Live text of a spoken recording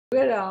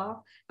Oliveira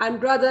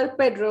and brother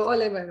Pedro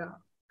Oliveira.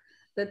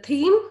 The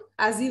theme,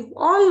 as you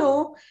all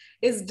know,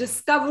 is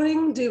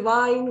Discovering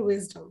Divine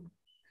Wisdom.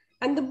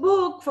 And the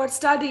book for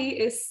study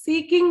is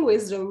Seeking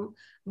Wisdom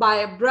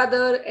by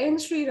brother N.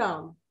 Sri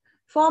Ram,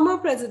 former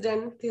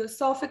president,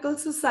 Theosophical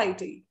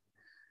Society.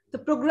 The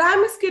program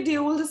is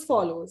scheduled as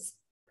follows.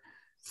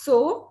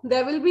 So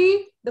there will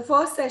be the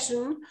first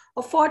session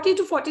of 40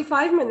 to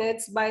 45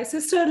 minutes by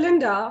Sister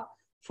Linda,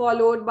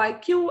 followed by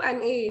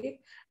Q&A,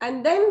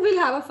 and then we'll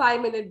have a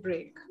 5-minute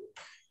break.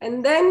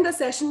 And then the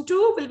session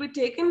 2 will be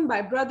taken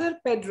by brother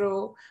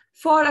Pedro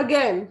for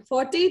again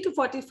 40 to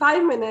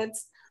 45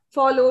 minutes,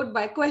 followed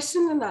by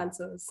questions and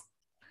answers.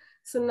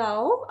 So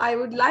now I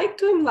would like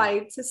to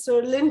invite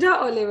Sister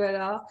Linda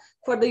Oliveira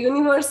for the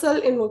universal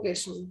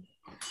invocation.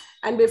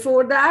 And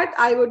before that,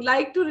 I would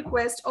like to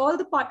request all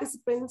the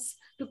participants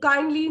to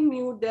kindly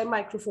mute their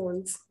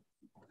microphones.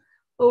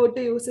 Over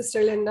to you,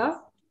 Sister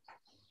Linda.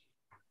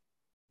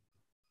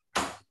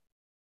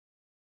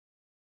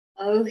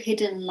 O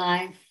hidden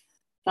life,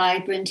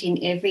 vibrant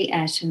in every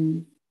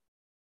atom.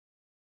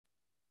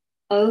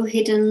 O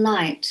hidden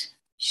light,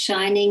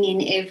 shining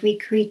in every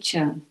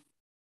creature.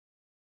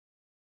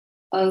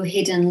 O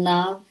hidden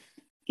love,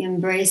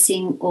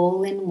 embracing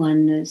all in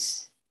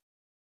oneness.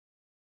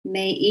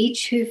 May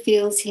each who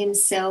feels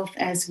himself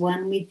as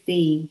one with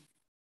thee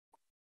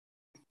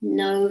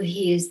know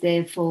he is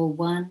therefore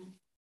one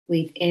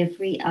with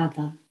every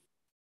other.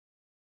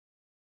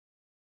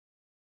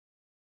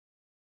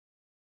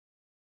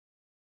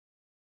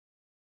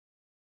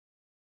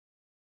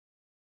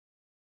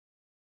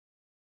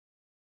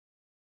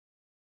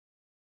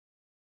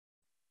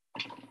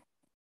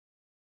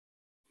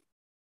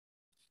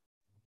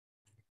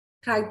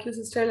 Thank you,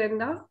 Sister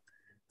Linda.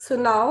 So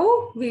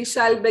now we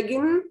shall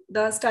begin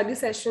the study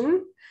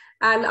session,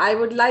 and I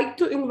would like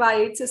to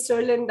invite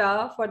Sister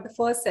Linda for the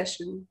first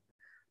session.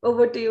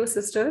 Over to you,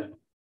 Sister.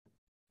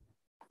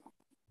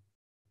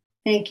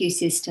 Thank you,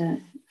 Sister,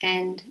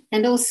 and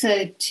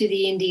also to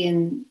the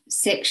Indian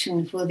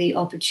section for the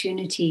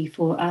opportunity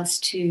for us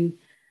to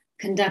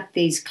conduct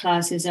these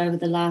classes over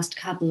the last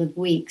couple of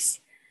weeks.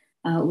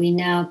 We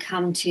now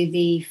come to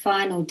the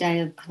final day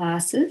of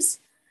classes,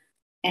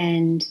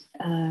 and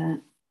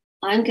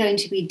I'm going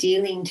to be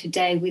dealing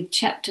today with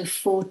chapter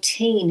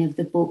 14 of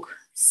the book,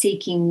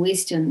 Seeking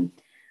Wisdom,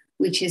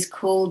 which is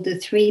called The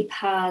Three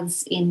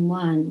Paths in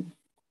One.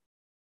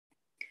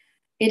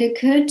 It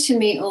occurred to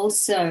me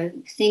also,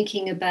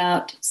 thinking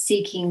about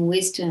seeking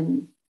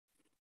wisdom,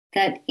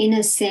 that in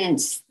a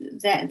sense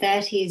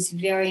that is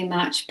very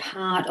much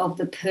part of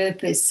the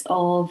purpose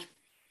of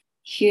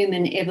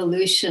human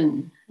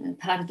evolution,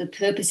 part of the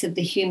purpose of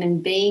the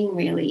human being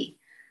really,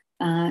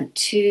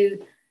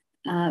 to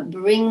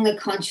bring the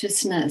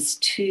consciousness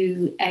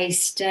to a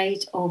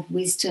state of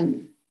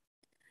wisdom.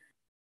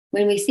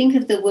 When we think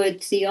of the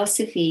word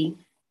theosophy,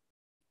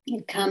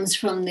 it comes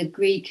from the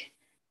Greek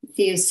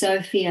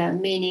theosophia,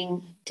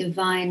 meaning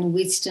divine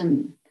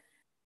wisdom.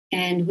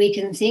 And we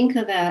can think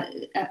of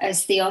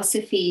as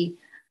theosophy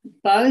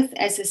both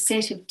as a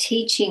set of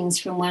teachings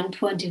from one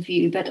point of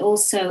view, but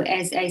also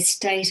as a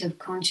state of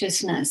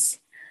consciousness.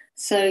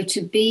 So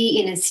to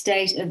be in a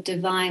state of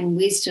divine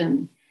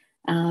wisdom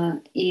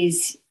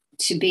is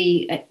to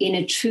be in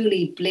a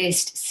truly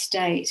blessed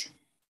state.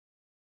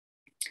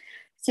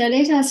 So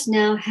let us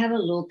now have a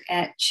look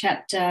at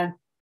chapter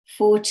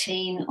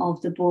 14 of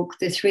the book,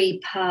 The Three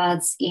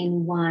Paths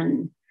in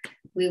One.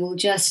 We will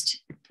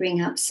just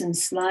bring up some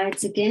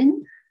slides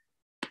again.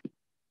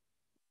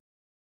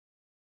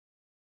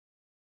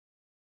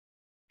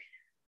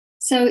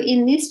 So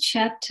in this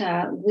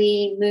chapter,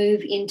 we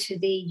move into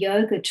the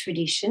yoga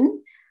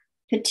tradition,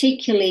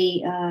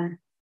 particularly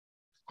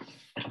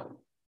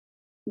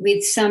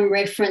with some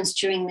reference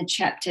during the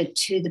chapter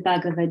to the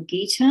Bhagavad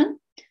Gita,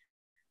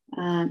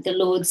 the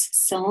Lord's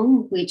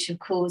Song, which of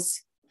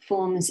course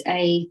forms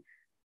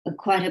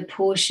quite a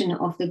portion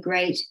of the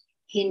great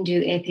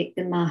Hindu epic,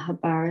 the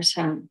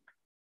Mahabharata.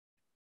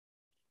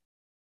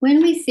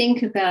 When we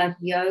think about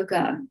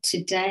yoga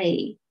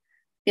today,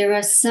 there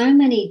are so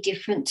many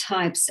different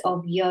types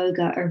of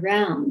yoga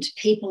around.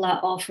 People are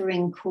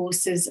offering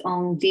courses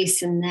on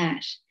this and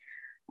that.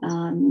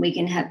 We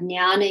can have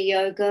jnana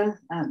yoga,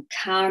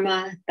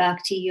 karma,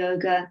 bhakti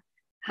yoga,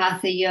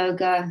 hatha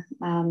yoga,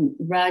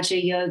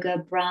 raja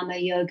yoga, brahma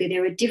yoga.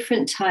 There are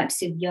different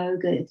types of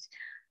yogas.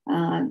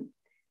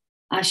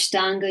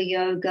 Ashtanga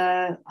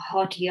yoga,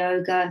 hot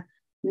yoga,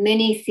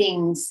 many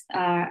things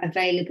are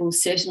available,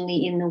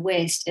 certainly in the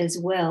West as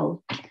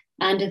well,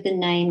 under the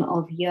name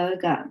of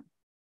yoga.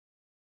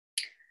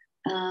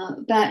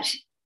 But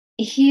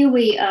here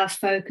we are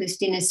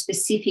focused in a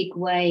specific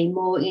way,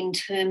 more in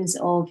terms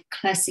of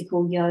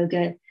classical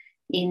yoga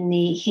in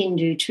the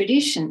Hindu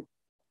tradition.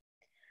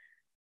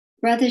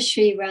 Brother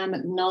Sri Ram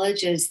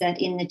acknowledges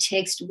that in the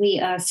text we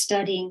are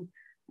studying,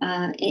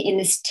 that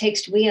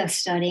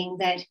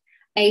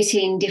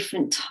 18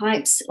 different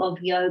types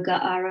of yoga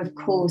are, of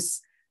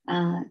course,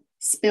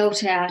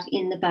 spelt out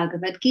in the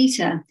Bhagavad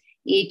Gita.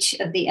 Each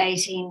of the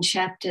 18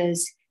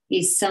 chapters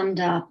is summed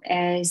up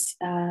as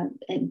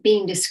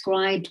being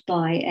described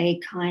by a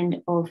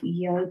kind of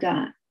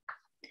yoga.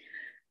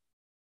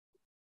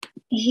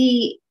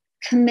 He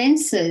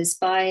commences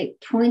by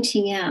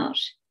pointing out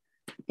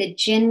the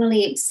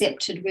generally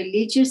accepted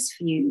religious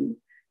view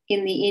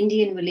in the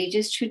Indian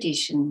religious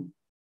tradition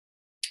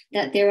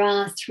that there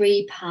are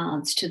three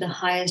paths to the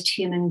highest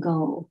human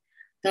goal,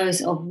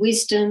 those of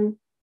wisdom,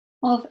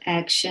 of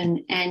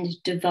action,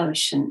 and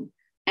devotion,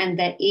 and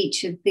that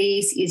each of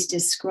these is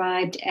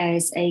described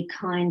as a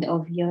kind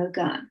of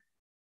yoga.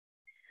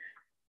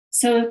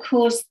 So, of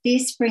course,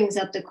 this brings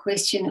up the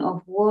question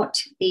of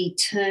what the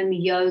term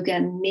yoga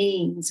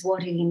means,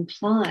 what it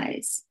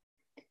implies.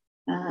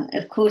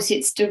 Of course,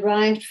 it's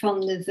derived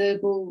from the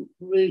verbal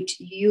root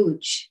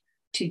yuj,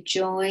 to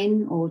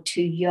join or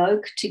to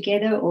yoke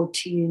together or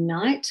to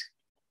unite.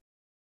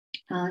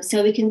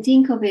 So we can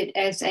think of it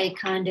as a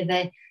kind of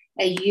a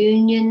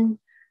union,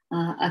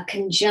 a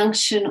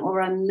conjunction or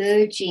a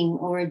merging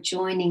or a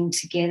joining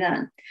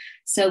together.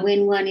 So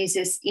when one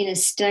is in a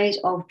state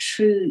of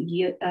true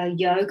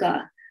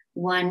yoga,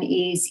 one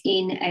is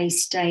in a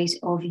state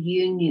of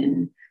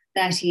union,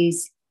 that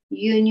is,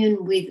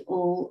 union with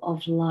all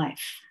of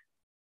life.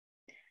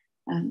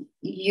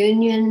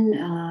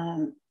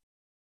 Union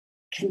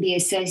can be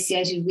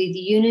associated with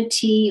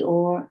unity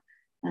or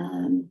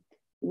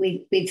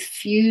with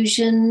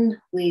fusion,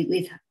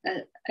 with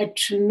a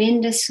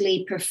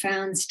tremendously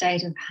profound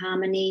state of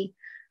harmony,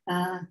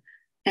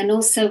 and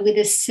also with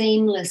a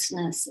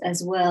seamlessness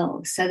as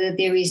well, so that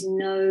there is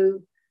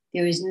no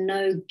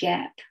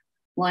gap.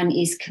 One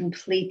is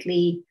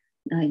completely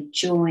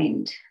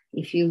joined,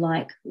 if you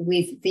like,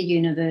 with the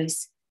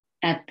universe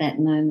at that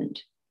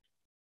moment.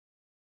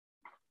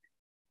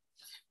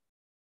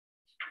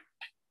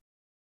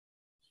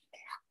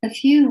 A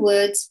few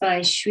words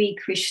by Sri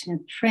Krishna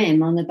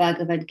Prem on the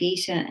Bhagavad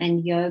Gita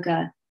and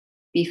yoga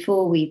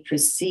before we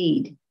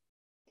proceed.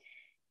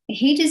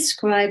 He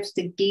describes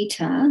the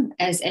Gita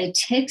as a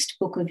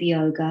textbook of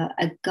yoga,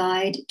 a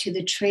guide to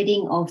the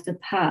treading of the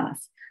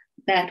path,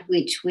 that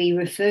which we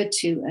refer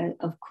to,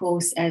 of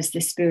course, as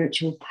the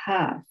spiritual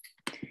path.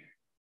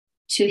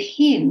 To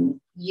him,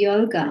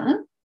 yoga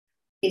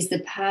is the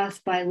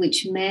path by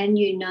which man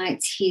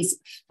unites his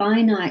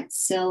finite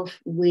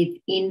self with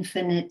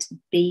infinite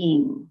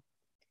being.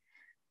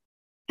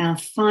 Our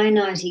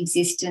finite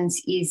existence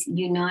is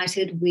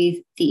united with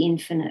the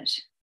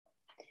infinite.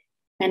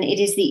 And it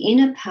is the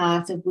inner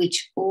path of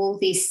which all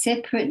these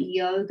separate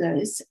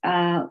yogas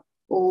are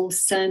all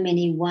so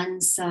many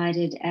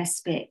one-sided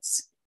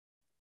aspects.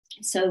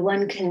 So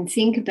one can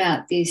think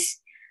about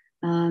this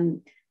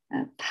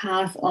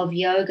path of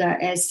yoga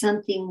as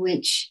something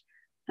which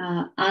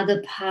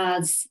other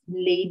paths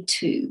lead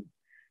to,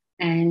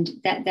 and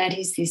that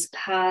is this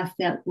path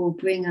that will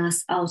bring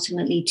us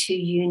ultimately to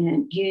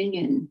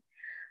union.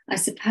 I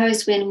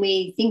suppose when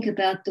we think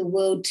about the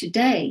world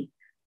today,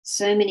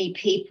 so many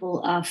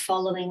people are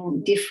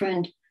following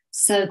different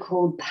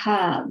so-called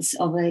paths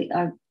of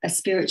a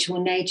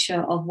spiritual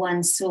nature of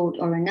one sort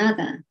or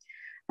another,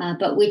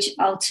 but which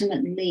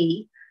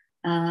ultimately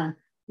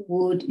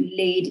would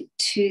lead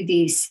to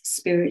this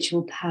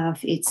spiritual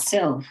path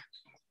itself.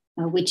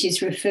 Which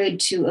is referred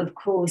to, of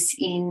course,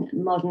 in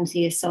modern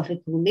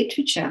theosophical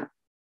literature.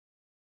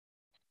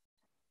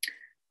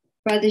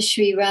 Brother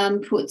Sri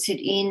Ram puts it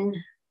in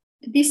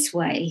this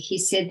way. He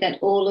said that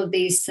all of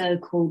these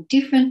so-called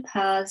different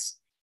paths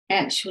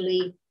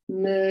actually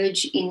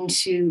merge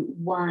into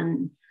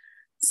one.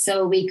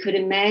 So we could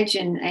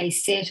imagine a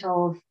set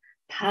of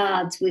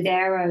paths with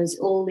arrows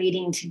all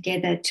leading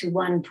together to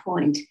one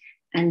point,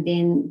 and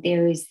then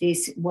there is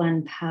this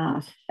one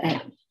path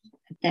at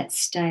that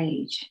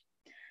stage.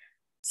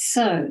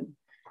 So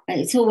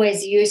it's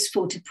always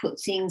useful to put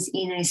things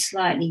in a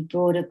slightly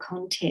broader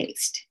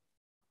context.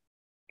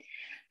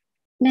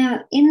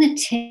 Now, in the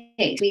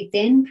text, we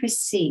then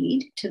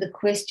proceed to the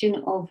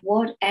question of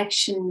what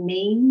action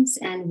means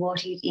and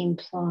what it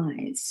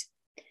implies.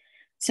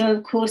 So,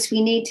 of course,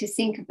 we need to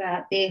think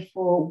about,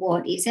 therefore,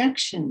 what is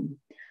action?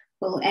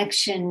 Well,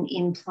 action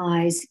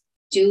implies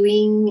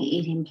doing,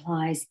 it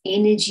implies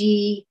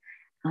energy,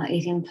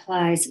 it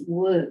implies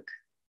work.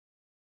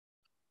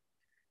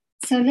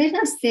 So let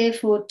us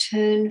therefore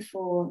turn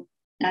for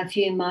a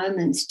few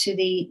moments to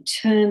the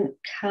term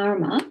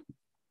karma,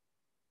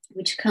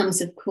 which comes,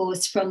 of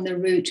course, from the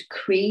root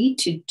kri,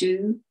 to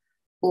do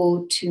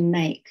or to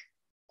make.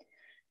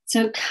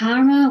 So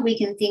karma we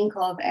can think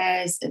of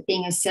as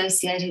being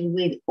associated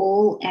with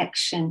all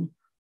action,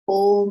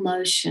 all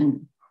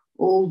motion,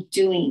 all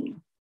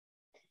doing.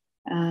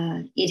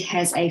 It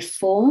has a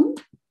form,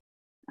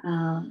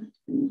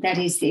 that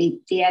is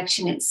the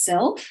action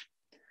itself.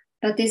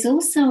 But there's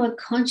also a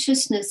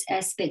consciousness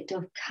aspect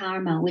of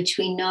karma, which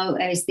we know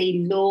as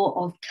the law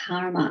of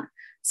karma.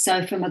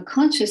 So from a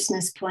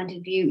consciousness point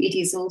of view, it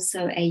is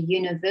also a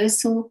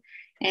universal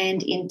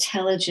and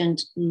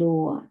intelligent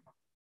law.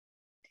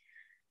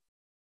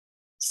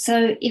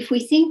 So if we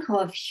think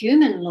of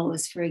human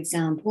laws, for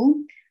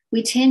example,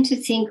 we tend to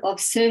think of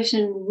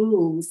certain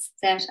rules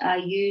that are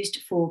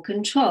used for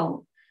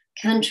control.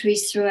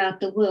 Countries throughout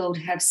the world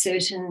have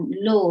certain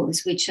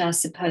laws which are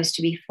supposed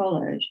to be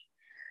followed.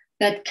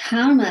 But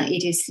karma,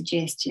 it is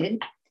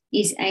suggested,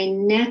 is a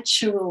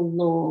natural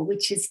law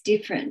which is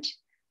different.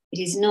 It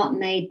is not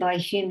made by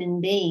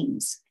human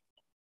beings.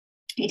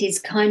 It is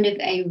kind of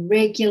a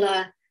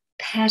regular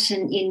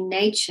pattern in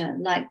nature,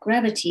 like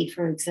gravity,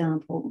 for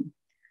example.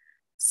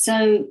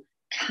 So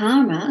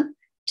karma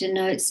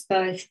denotes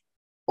both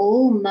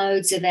all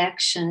modes of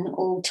action,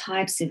 all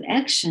types of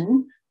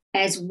action,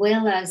 as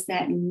well as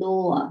that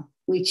law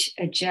which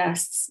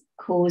adjusts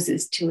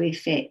causes to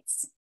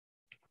effects.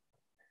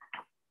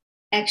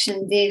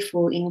 Action,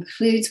 therefore,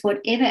 includes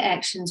whatever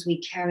actions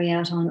we carry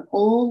out on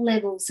all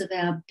levels of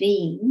our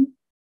being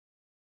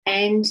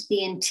and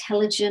the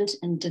intelligent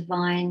and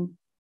divine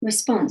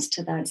response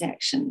to those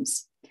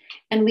actions.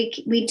 And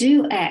we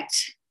do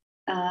act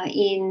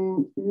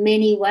in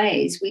many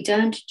ways. We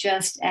don't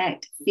just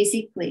act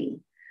physically,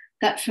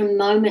 but from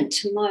moment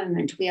to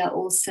moment, we are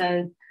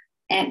also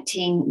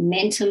acting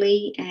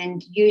mentally,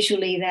 and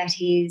usually that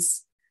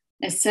is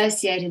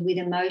associated with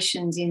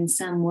emotions in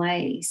some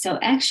way. So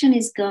action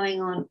is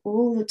going on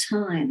all the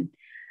time,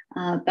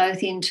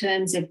 both in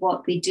terms of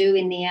what we do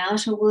in the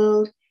outer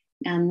world,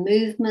 our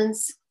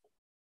movements,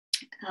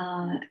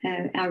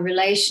 our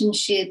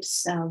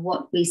relationships,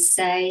 what we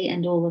say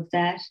and all of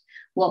that,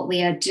 what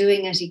we are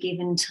doing at a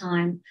given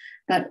time,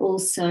 but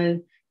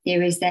also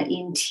there is that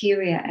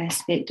interior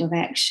aspect of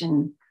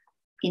action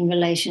in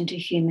relation to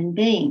human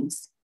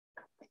beings.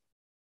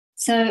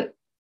 So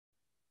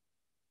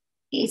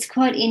it's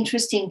quite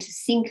interesting to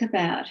think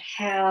about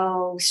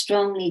how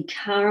strongly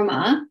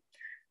karma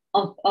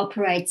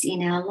operates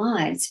in our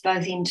lives,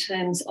 both in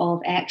terms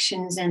of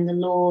actions and the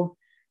law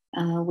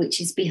which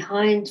is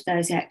behind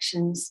those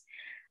actions.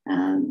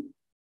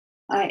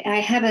 I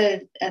have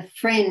a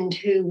friend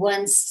who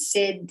once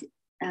said,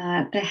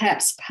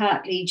 perhaps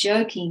partly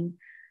joking,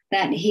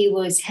 that he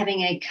was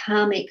having a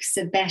karmic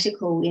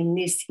sabbatical in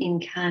this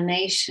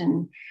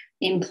incarnation,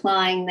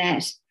 implying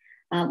that,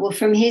 well,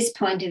 from his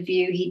point of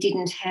view, he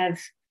didn't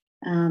have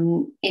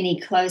any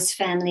close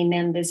family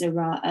members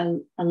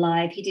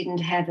alive. He didn't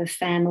have a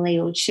family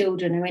or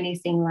children or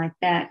anything like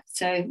that.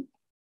 So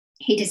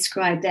he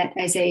described that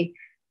as a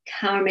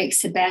karmic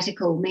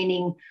sabbatical,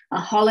 meaning a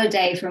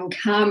holiday from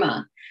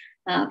karma.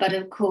 But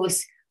of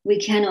course, we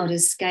cannot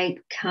escape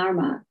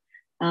karma.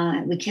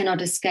 We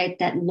cannot escape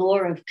that law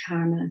of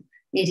karma.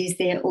 It is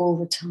there all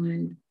the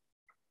time.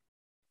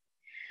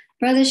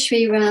 Brother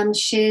Sri Ram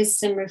shares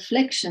some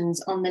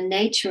reflections on the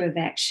nature of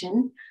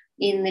action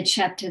in the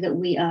chapter that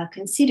we are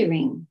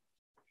considering.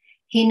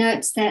 He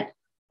notes that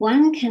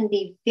one can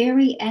be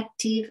very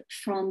active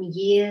from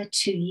year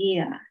to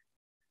year.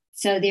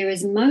 So there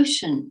is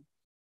motion.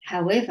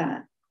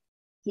 However,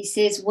 he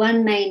says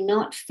one may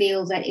not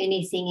feel that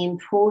anything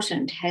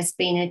important has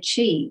been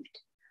achieved,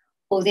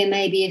 or there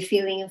may be a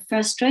feeling of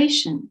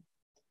frustration.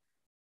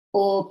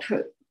 Or,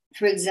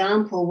 for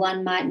example,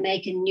 one might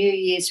make a New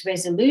Year's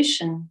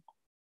resolution,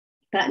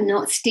 but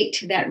not stick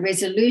to that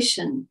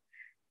resolution.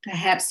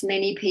 Perhaps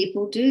many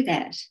people do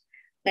that.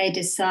 They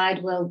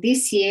decide, well,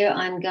 this year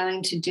I'm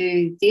going to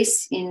do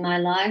this in my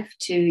life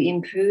to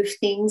improve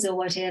things or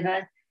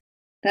whatever.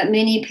 But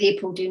many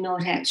people do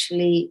not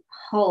actually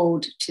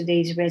hold to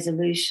these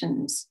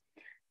resolutions.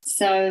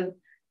 So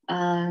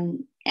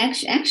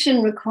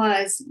action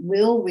requires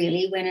will,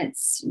 really, when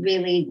it's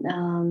really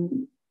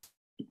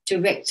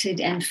directed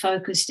and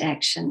focused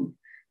action.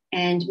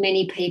 And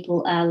many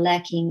people are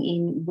lacking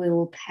in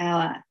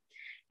willpower.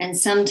 And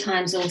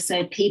sometimes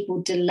also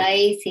people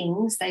delay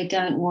things they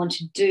don't want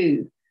to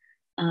do,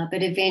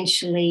 but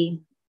eventually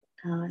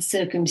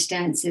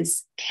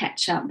circumstances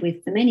catch up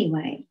with them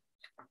anyway.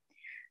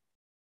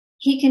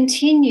 He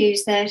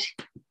continues that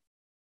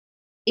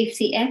if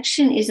the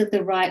action is of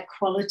the right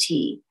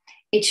quality,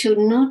 it should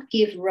not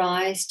give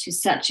rise to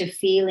such a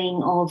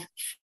feeling of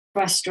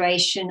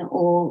frustration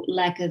or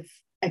lack of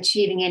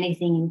achieving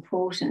anything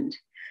important.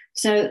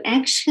 So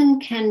action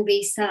can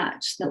be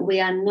such that we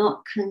are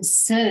not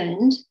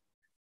concerned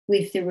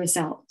with the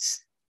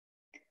results.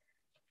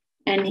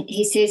 And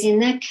he says in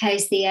that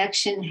case, the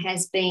action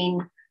has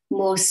been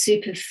more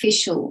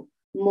superficial,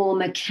 more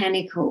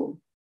mechanical,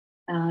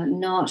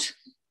 not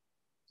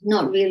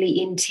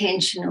really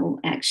intentional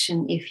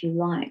action, if you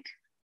like.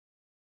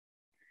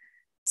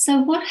 So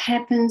what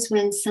happens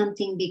when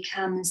something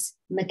becomes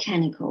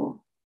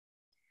mechanical?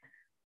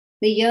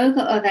 The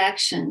yoga of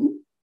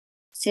action,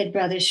 said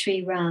Brother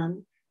Sri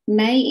Ram,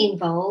 may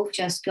involve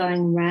just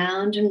going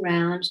round and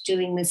round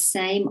doing the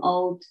same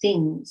old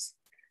things.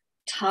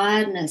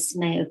 Tiredness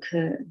may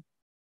occur.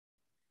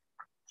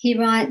 He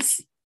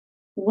writes,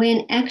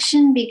 when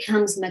action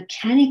becomes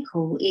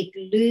mechanical, it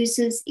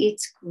loses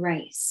its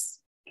grace.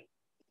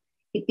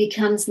 It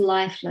becomes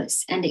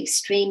lifeless and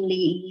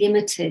extremely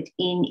limited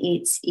in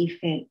its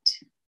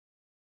effect.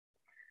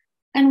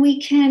 And we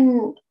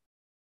can,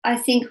 I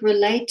think,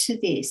 relate to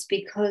this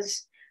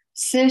because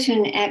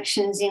certain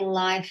actions in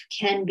life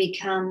can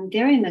become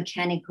very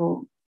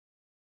mechanical.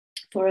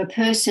 For a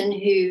person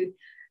who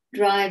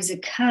drives a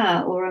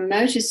car or a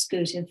motor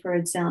scooter, for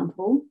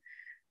example,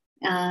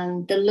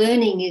 The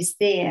learning is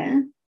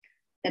there.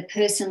 The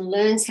person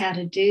learns how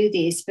to do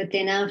this, but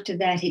then after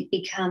that it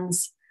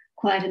becomes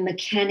quite a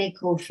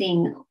mechanical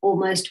thing,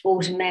 almost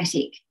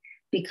automatic,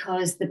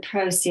 because the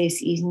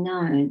process is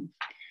known.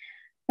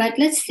 But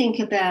let's think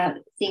about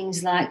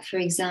things like, for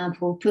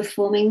example,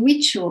 performing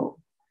ritual,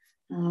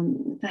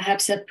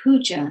 perhaps a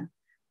puja,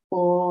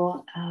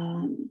 or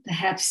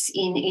perhaps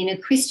in a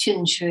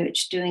Christian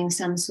church doing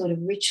some sort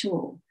of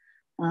ritual.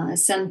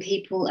 Some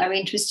people are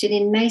interested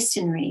in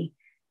masonry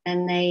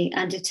and they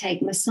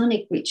undertake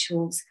Masonic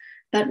rituals.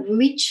 But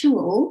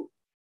ritual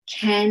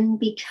can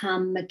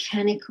become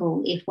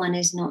mechanical if one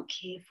is not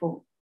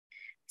careful.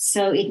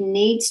 So it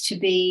needs to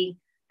be,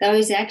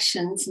 those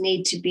actions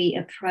need to be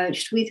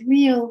approached with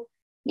real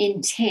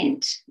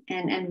intent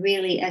and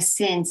really a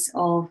sense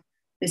of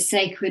the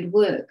sacred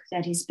work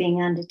that is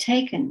being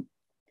undertaken.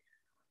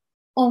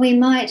 Or we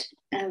might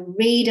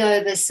read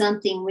over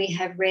something we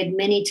have read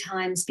many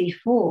times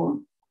before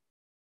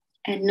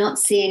and not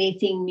see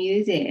anything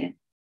new there.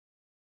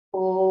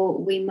 Or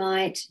we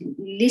might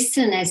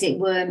listen, as it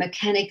were,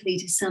 mechanically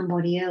to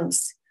somebody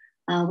else.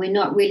 We're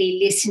not really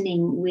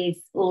listening with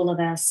all of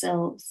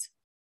ourselves.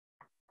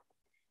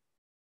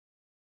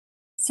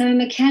 So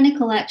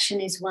mechanical action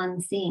is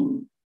one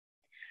thing.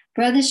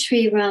 Brother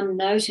Sri Ram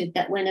noted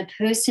that when a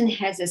person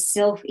has a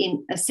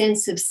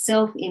sense of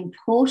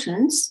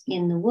self-importance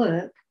in the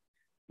work,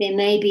 there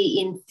may be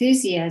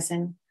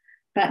enthusiasm,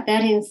 but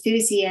that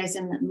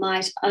enthusiasm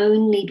might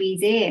only be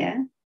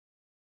there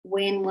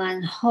when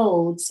one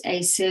holds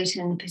a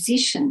certain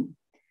position.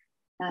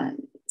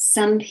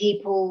 Some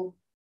people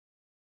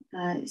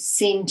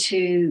seem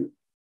to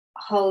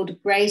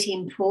hold great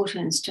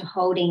importance to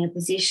holding a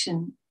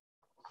position.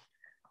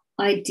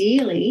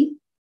 Ideally,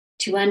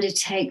 to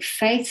undertake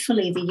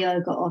faithfully the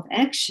yoga of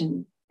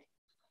action,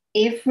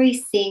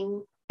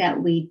 everything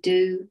that we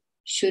do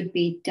should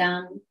be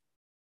done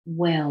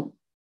well.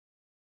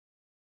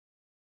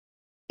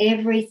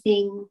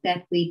 Everything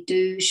that we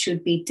do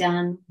should be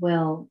done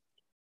well.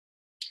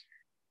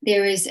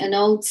 There is an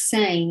old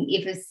saying,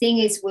 if a thing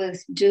is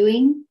worth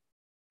doing,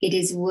 it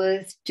is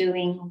worth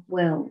doing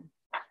well.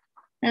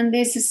 And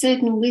there's a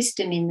certain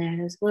wisdom in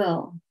that as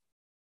well.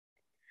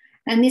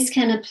 And this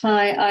can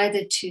apply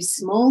either to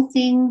small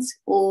things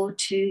or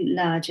to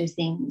larger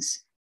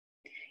things.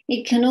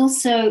 It can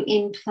also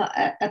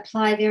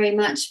apply very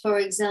much, for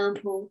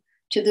example,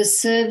 to the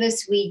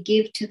service we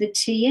give to the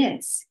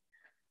TS.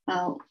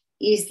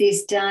 Is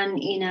this done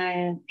in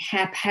a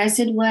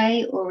haphazard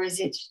way, or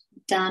is it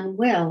done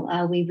well?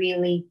 Are we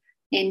really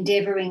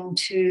endeavouring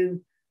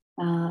to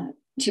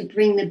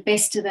bring the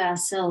best of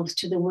ourselves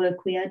to the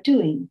work we are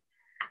doing?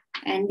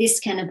 And this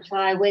can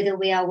apply whether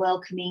we are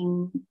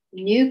welcoming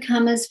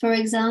newcomers, for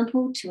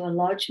example, to a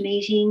lodge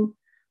meeting,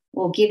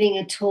 or giving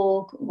a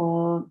talk,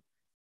 or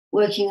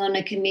working on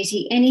a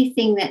committee,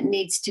 anything that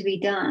needs to be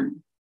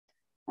done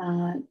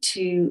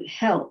to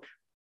help.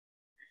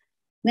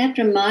 That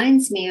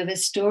reminds me of a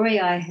story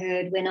I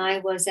heard when I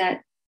was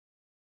at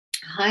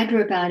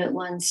Hyderabad at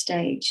one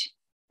stage.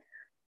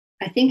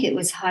 I think it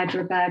was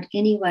Hyderabad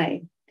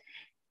anyway.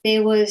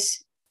 There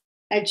was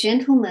a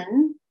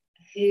gentleman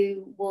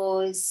who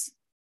was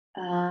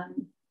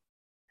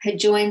had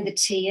joined the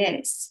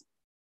TS,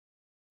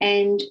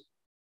 and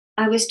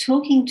I was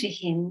talking to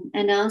him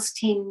and asked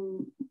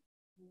him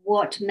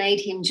what made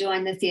him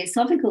join the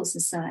Theosophical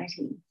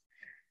Society.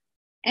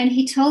 And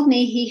he told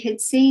me he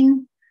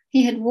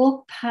had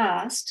walked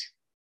past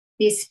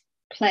this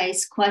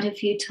place quite a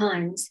few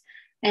times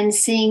and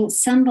seeing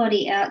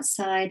somebody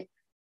outside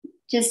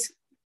just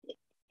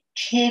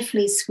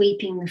carefully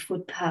sweeping the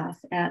footpath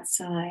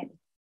outside.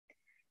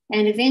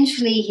 And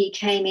eventually he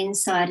came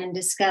inside and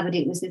discovered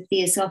it was the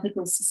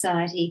Theosophical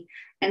Society,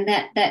 and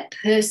that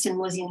person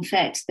was in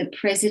fact the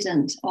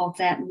president of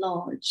that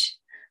lodge,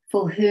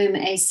 for whom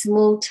a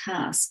small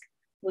task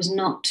was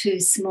not too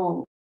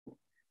small.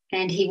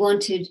 And he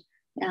wanted,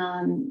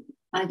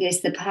 I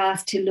guess, the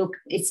path to look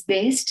its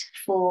best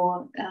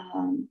for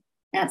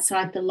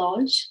outside the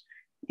lodge.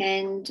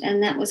 And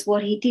that was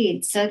what he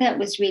did. So that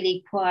was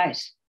really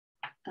quite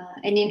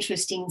an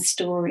interesting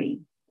story.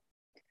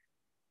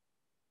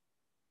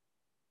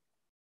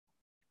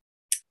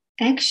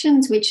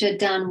 Actions which are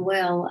done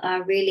well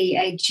are really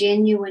a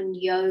genuine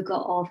yoga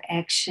of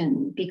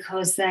action,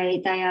 because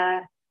they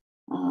are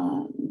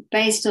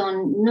based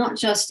on not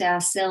just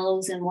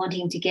ourselves and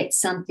wanting to get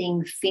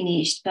something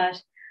finished,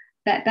 but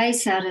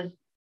based out of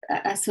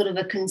a sort of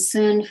a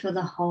concern for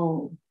the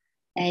whole,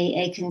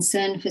 a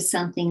concern for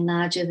something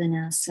larger than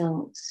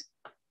ourselves.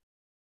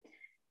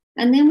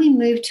 And then we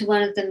move to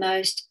one of the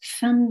most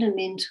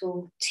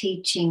fundamental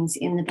teachings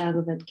in the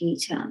Bhagavad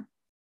Gita.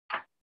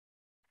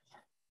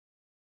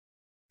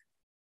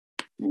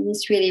 And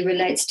this really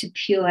relates to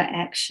pure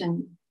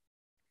action,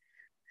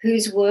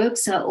 whose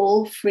works are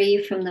all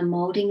free from the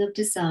moulding of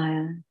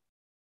desire,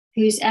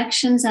 whose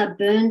actions are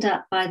burned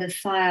up by the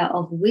fire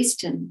of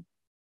wisdom.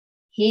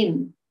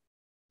 Him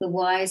the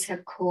wise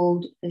have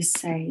called the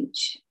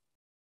sage.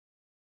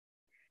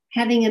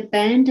 Having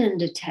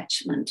abandoned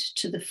attachment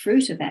to the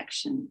fruit of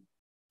action,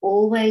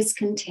 always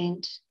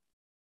content,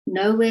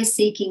 nowhere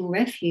seeking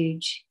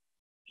refuge,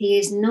 he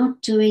is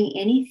not doing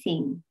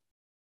anything,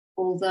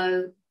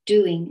 although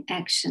doing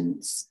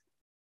actions.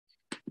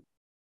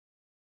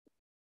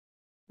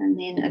 And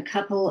then a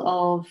couple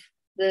of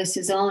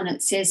verses on,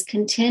 it says,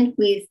 content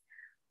with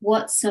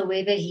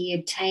whatsoever he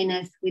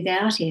obtaineth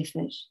without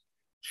effort,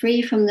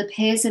 free from the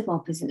pairs of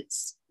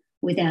opposites,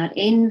 without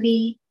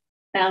envy,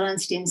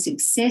 balanced in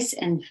success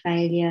and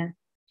failure,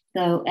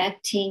 though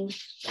acting,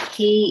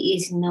 he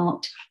is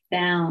not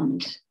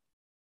bound.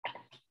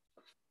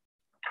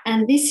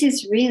 And this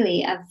is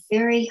really a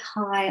very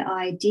high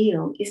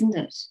ideal, isn't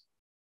it?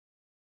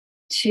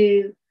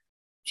 To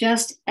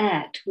just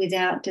act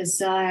without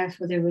desire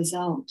for the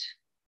result.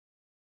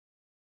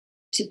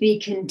 To be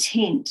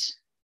content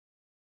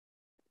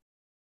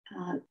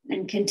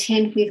and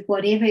content with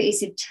whatever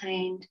is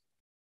obtained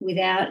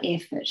without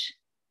effort.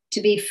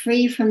 To be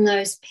free from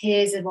those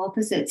pairs of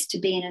opposites, to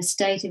be in a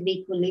state of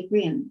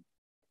equilibrium,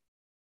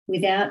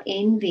 without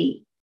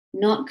envy,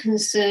 not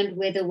concerned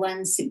whether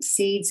one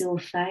succeeds or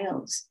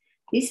fails.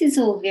 This is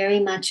all very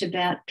much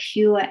about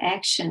pure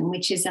action,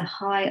 which is a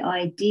high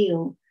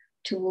ideal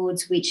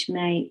towards which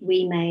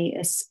we may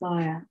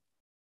aspire.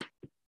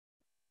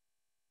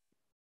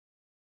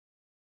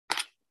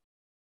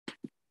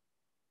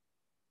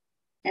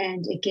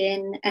 And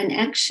again, an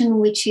action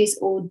which is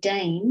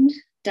ordained,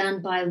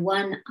 done by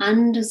one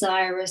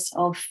undesirous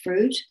of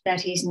fruit,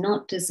 that is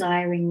not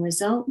desiring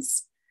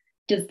results,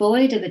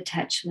 devoid of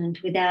attachment,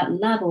 without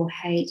love or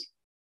hate,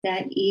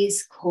 that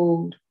is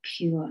called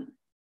pure.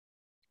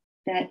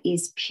 That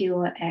is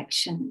pure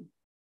action.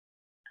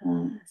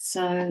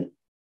 So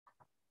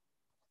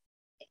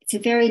it's a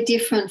very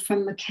different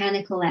from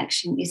mechanical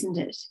action, isn't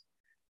it?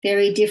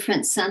 Very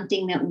different,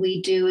 something that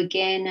we do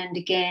again and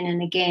again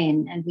and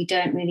again, and we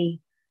don't really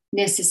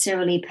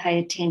necessarily pay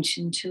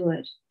attention to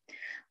it.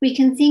 We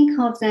can think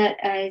of that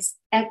as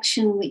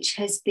action which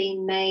has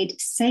been made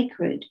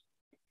sacred,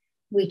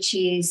 which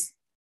is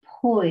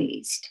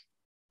poised,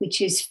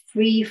 which is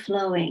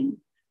free-flowing,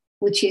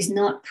 which is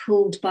not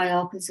pulled by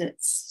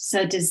opposites.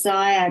 So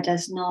desire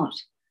does not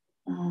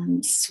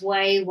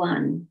sway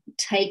one,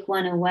 take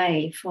one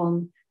away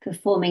from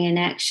performing an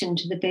action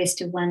to the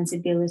best of one's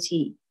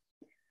ability.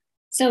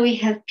 So we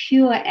have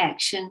pure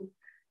action,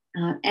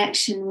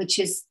 action which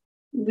is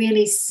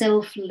really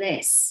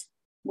selfless,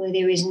 where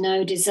there is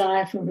no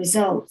desire for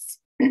results.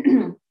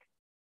 The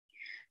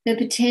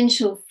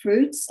potential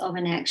fruits of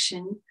an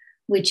action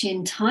which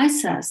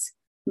entice us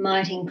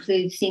might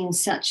include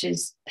things such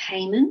as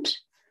payment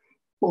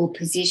or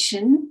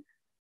position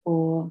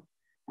or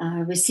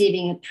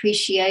receiving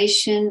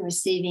appreciation,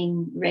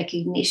 receiving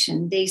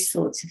recognition, these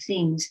sorts of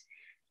things.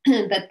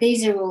 But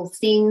these are all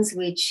things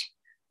which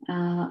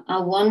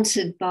are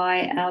wanted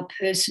by our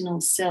personal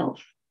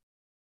self.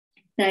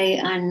 They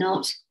are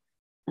not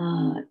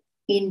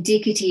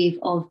indicative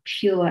of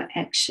pure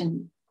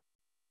action.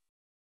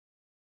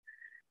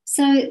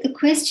 So the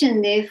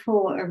question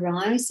therefore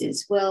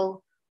arises,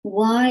 well,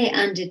 why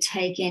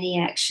undertake any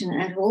action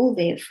at all,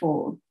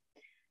 therefore?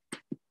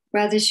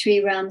 Brother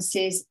Sri Ram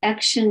says,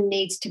 action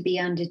needs to be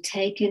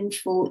undertaken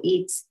for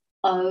its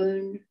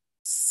own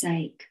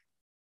sake.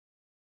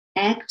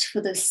 Act for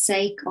the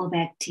sake of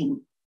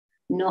acting,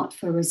 not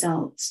for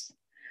results.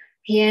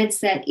 He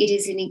adds that it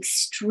is an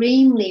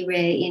extremely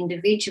rare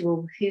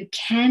individual who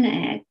can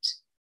act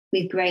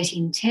with great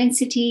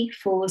intensity,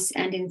 force,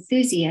 and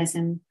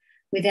enthusiasm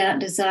without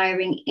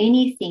desiring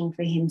anything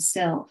for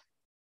himself,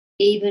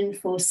 even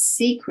for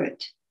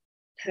secret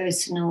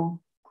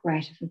personal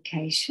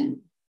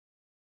gratification.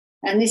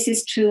 And this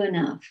is true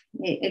enough.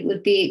 It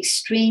would be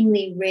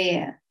extremely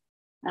rare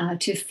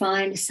to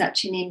find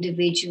such an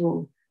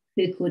individual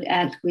who could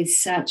act with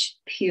such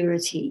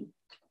purity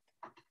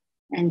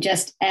and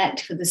just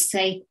act for the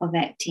sake of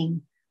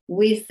acting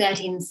with that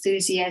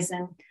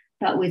enthusiasm,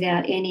 but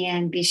without any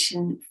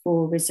ambition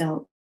for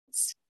results.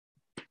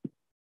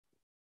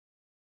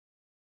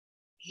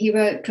 He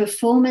wrote,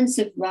 performance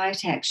of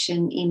right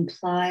action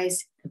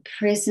implies the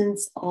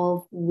presence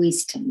of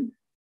wisdom.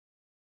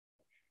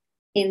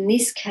 In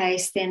this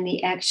case, then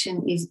the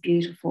action is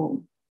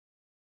beautiful.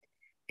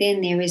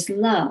 Then there is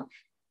love.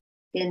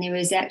 Then there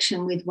is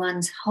action with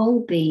one's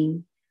whole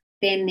being.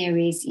 Then there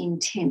is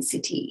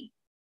intensity.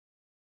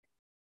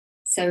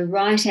 So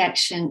right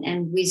action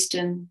and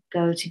wisdom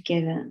go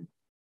together.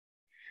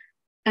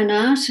 An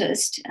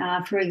artist,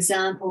 for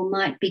example,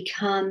 might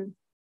become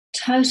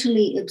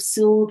totally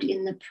absorbed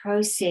in the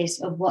process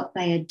of what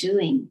they are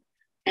doing,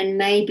 and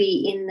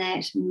maybe in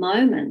that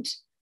moment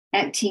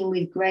acting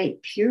with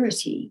great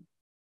purity.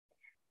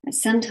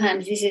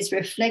 Sometimes this is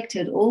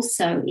reflected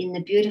also in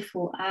the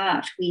beautiful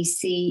art we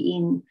see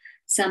in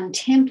some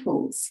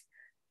temples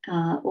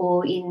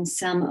or in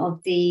some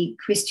of the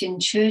Christian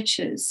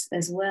churches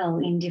as well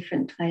in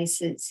different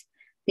places.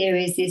 There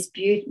is this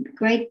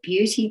great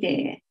beauty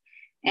there.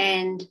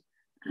 And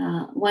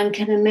one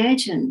can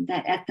imagine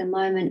that at the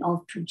moment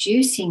of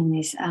producing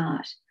this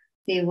art,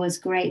 there was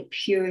great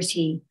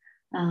purity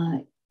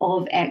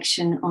of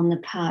action on the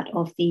part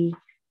of the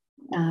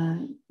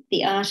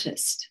the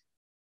artist.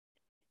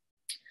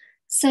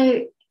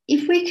 So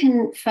if we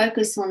can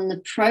focus on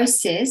the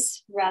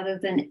process rather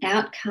than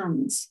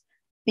outcomes,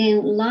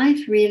 then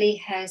life really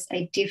has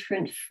a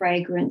different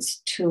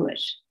fragrance to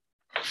it.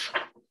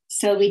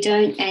 So we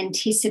don't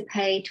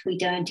anticipate, we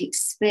don't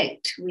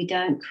expect, we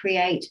don't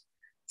create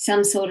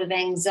some sort of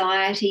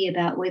anxiety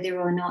about whether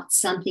or not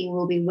something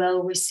will be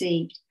well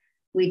received.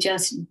 We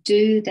just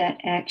do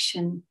that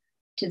action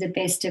to the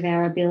best of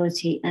our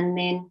ability and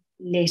then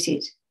let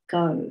it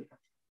go.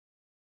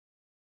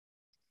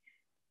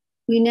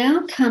 We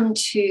now come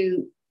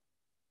to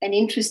an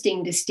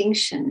interesting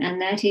distinction,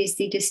 and that is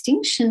the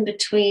distinction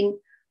between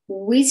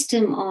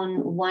wisdom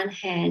on one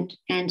hand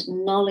and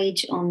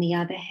knowledge on the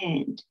other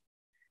hand.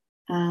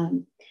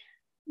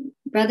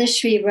 Brother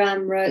Sri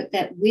Ram wrote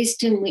that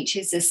wisdom, which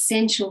is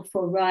essential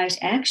for right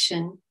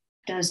action,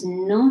 does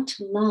not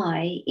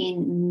lie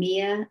in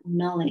mere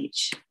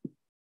knowledge.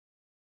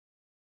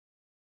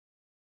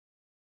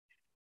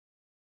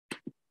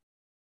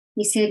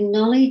 He said,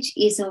 knowledge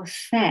is of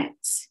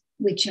facts,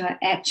 which are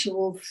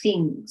actual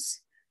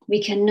things.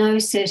 We can know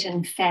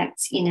certain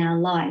facts in our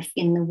life,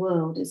 in the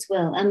world as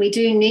well. And we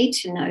do need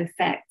to know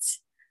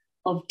facts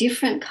of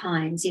different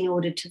kinds in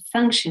order to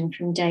function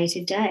from day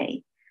to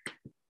day.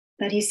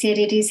 But he said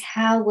it is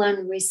how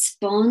one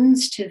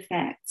responds to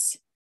facts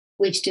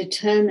which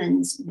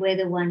determines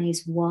whether one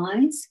is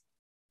wise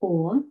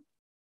or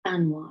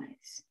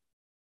unwise.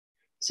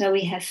 So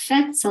we have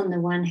facts on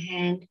the one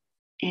hand,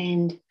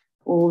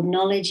 or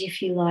knowledge,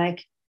 if you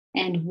like,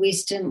 and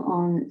wisdom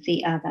on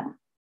the other.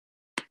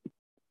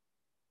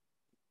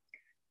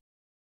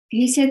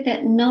 He said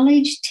that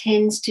knowledge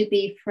tends to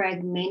be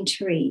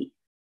fragmentary.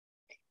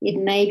 It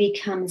may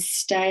become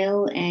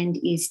stale and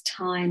is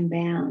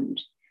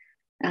time-bound.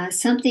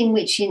 Something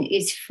which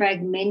is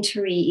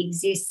fragmentary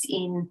exists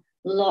in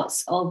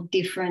lots of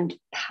different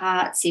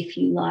parts, if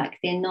you like.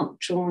 They're not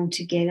drawn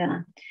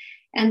together.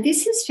 And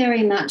this is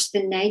very much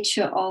the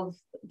nature of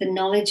the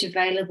knowledge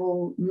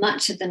available,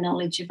 much of the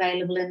knowledge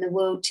available in the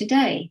world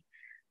today.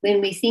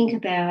 When we think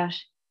about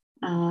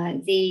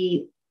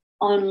the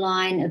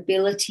online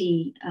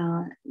ability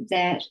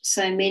that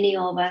so many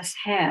of us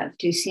have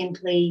to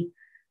simply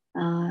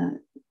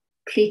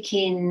click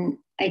in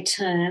a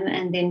term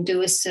and then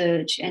do a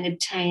search and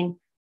obtain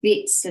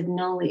bits of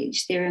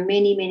knowledge. There are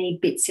many, many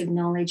bits of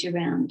knowledge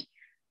around,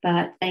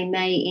 but they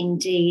may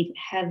indeed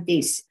have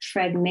this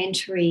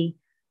fragmentary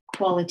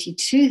quality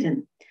to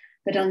them.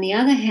 But on the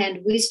other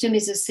hand, wisdom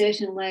is a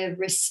certain way of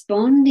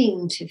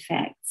responding to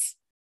facts,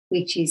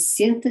 which is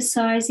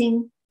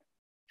synthesizing,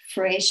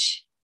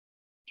 fresh,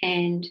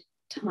 and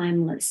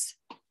timeless.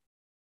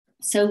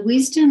 So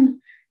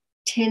wisdom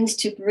tends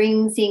to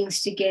bring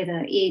things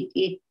together.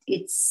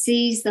 It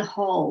sees the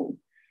whole.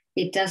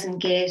 It doesn't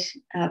get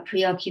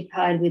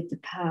preoccupied with the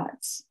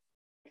parts.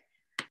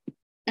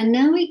 And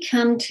now we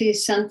come to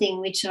something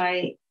which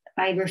I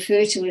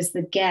refer to as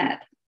the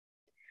gap.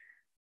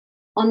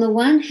 On the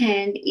one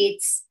hand,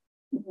 it's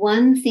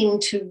one thing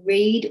to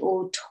read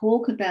or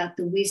talk about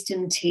the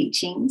wisdom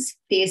teachings,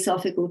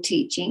 theosophical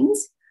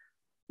teachings,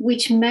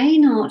 which may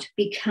not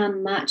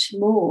become much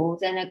more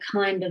than a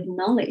kind of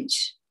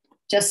knowledge,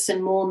 just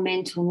some more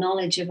mental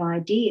knowledge of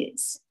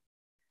ideas.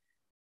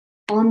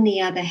 On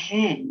the other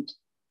hand,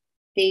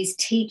 these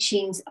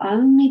teachings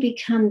only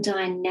become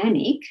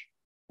dynamic,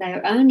 they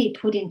are only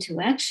put into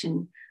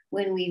action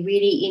when we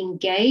really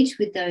engage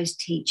with those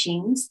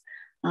teachings,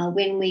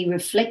 when we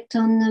reflect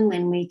on them,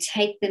 when we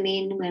take them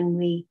in, when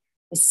we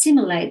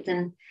assimilate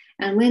them,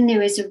 and when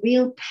there is a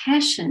real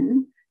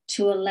passion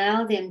to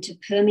allow them to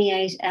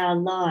permeate our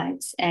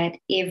lives at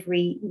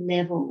every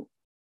level.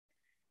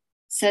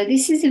 So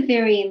this is a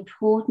very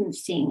important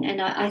thing,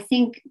 and I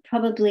think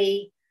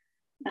probably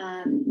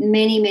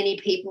many, many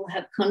people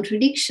have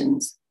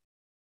contradictions.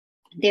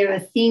 There are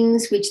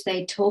things which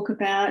they talk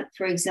about,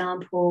 for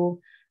example,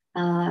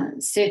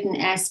 certain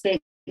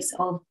aspects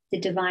of the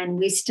divine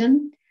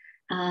wisdom,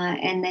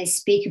 and they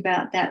speak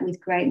about that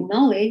with great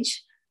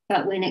knowledge,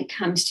 but when it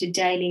comes to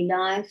daily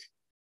life,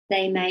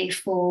 they may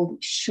fall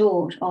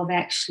short of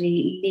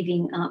actually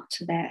living up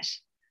to that.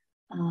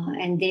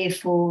 And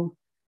therefore,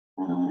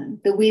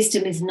 the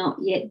wisdom is not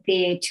yet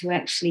there to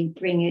actually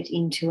bring it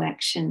into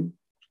action.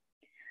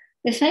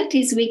 The fact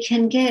is we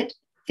can get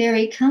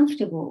very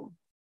comfortable.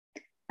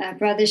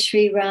 Brother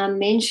Sri Ram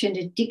mentioned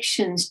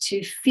addictions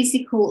to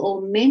physical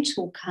or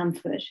mental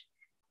comfort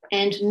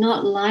and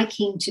not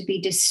liking to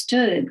be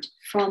disturbed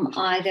from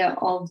either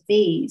of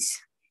these.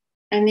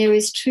 And there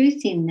is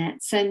truth in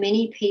that. So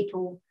many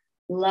people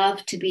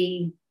love to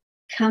be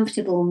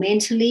comfortable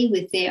mentally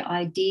with their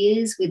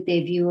ideas, with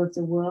their view of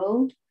the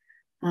world,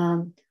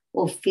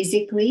 or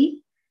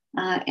physically.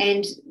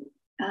 And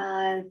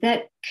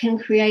that can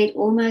create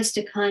almost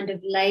a kind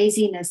of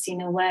laziness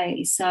in a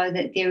way, so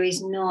that there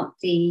is not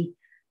the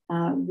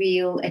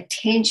real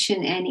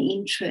attention and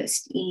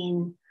interest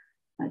in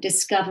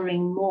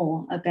discovering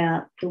more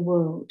about the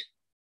world.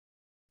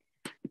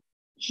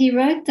 He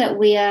wrote that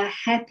we are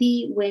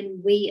happy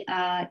when we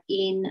are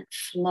in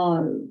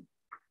flow.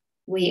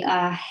 We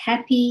are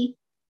happy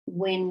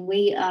when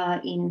we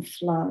are in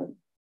flow.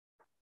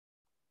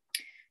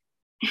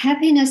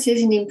 Happiness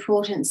is an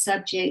important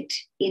subject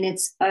in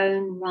its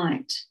own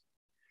right.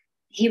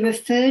 He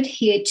referred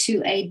here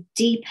to a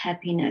deep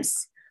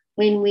happiness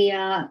when we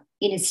are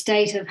in a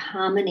state of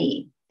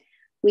harmony,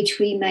 which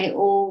we may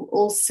all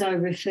also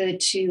refer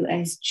to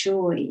as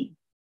joy.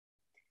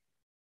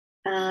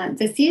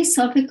 The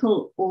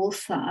Theosophical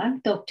author,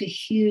 Dr.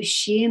 Hugh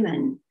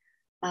Shearman,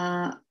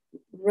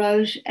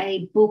 wrote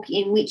a book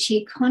in which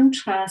he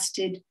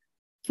contrasted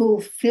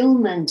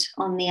fulfillment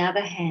on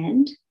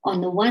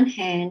the one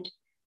hand,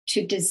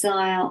 to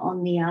desire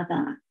on the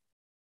other.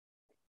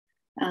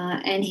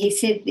 And he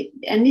said,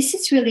 and this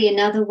is really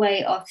another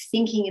way of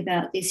thinking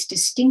about this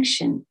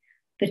distinction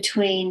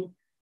between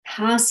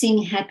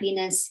passing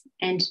happiness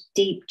and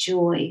deep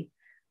joy.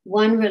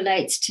 One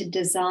relates to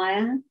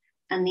desire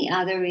and the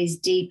other is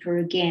deeper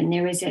again.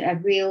 There is a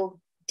real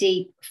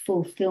deep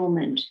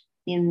fulfillment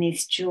in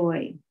this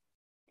joy.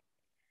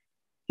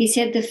 He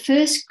said the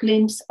first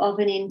glimpse of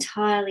an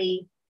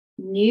entirely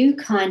new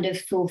kind of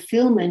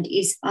fulfillment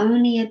is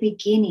only a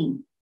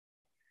beginning.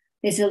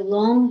 There's a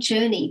long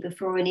journey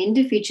before an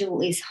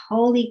individual is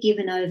wholly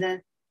given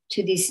over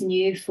to this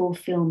new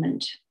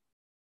fulfillment.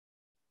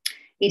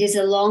 It is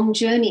a long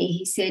journey,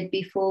 he said,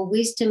 before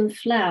wisdom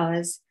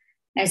flowers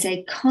as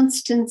a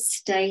constant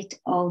state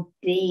of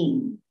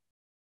being,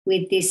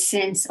 with this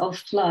sense of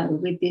flow,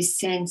 with this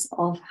sense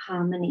of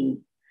harmony.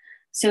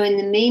 So in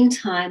the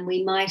meantime,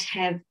 we might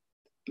have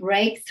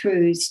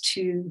breakthroughs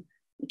to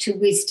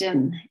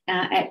wisdom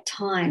at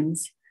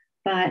times,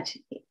 but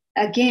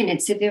again,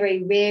 it's a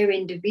very rare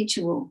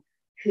individual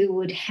who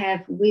would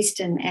have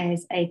wisdom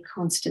as a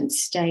constant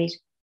state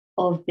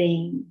of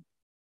being.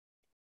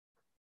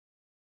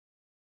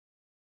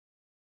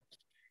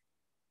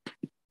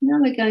 Now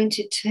we're going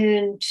to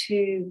turn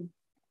to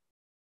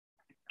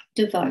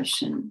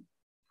devotion.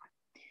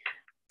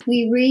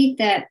 We read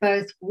that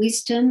both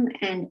wisdom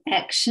and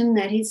action,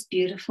 that is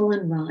beautiful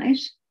and right,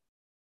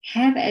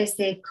 have as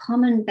their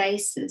common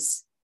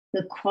basis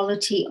the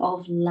quality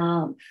of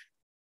love.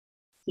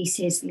 He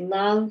says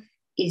love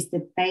is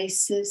the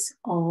basis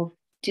of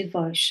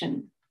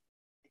devotion.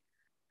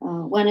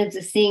 One of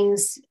the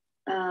things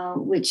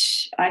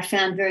which I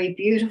found very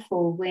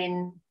beautiful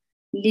when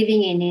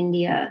living in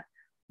India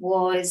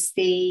was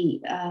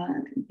the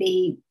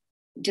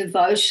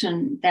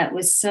devotion that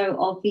was so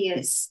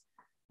obvious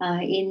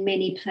in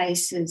many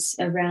places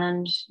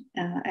around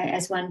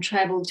as one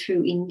travelled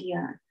through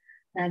India.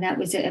 That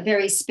was a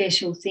very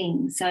special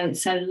thing. So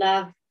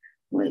love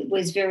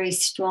was very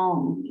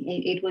strong.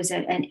 It was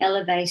an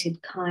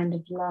elevated kind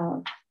of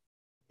love.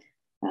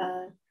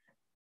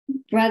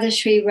 Brother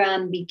Sri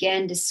Ram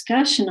began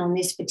discussion on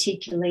this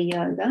particular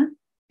yoga,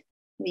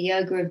 the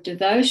yoga of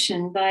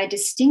devotion, by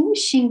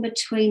distinguishing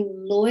between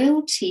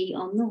loyalty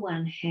on the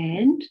one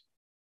hand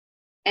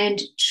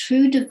and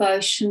true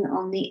devotion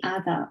on the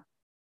other,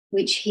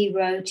 which he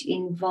wrote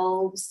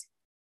involves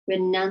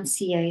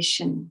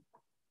renunciation.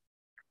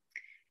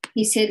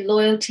 He said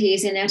loyalty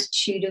is an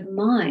attitude of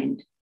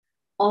mind,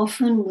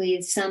 often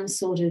with some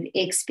sort of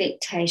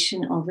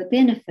expectation of a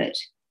benefit.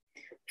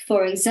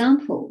 For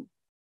example,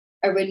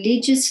 a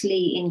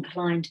religiously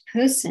inclined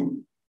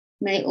person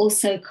may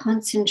also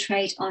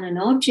concentrate on an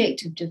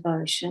object of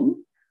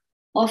devotion,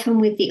 often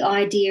with the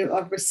idea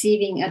of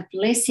receiving a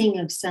blessing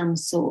of some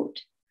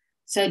sort.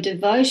 So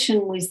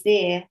devotion was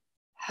there,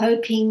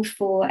 hoping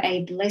for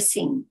a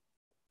blessing.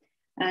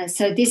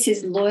 So this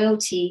is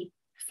loyalty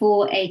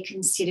for a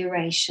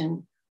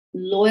consideration,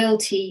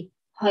 loyalty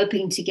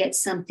hoping to get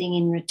something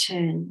in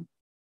return.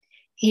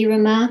 He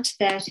remarked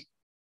that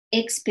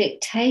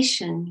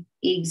expectation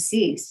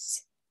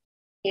exists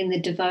in the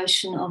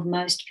devotion of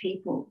most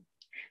people.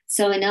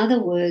 So in other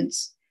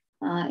words,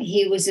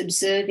 he was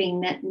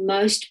observing that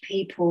most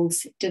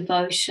people's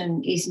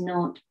devotion is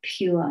not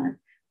pure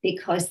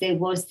because there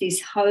was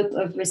this hope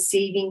of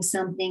receiving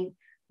something,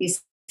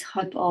 this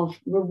hope of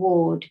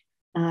reward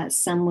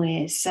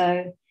somewhere.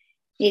 So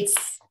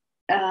it's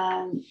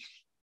an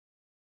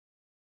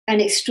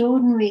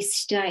extraordinary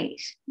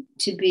state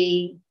to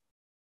be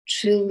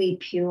truly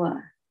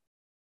pure.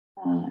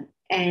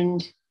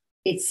 And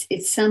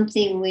it's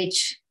something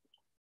which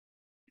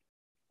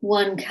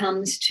one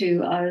comes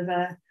to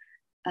over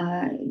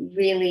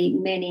really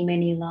many,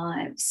 many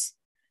lives.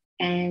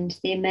 And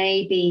there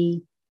may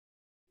be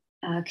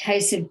a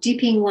case of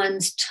dipping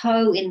one's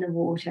toe in the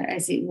water,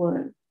 as it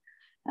were,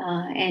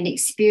 and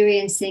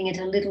experiencing it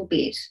a little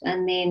bit,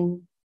 and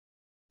then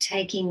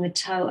taking the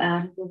toe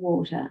out of the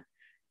water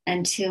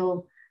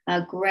until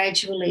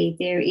gradually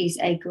there is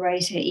a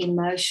greater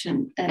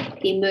immersion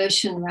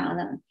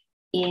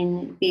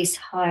in this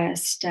higher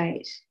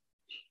state.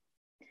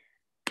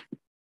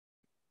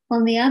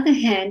 On the other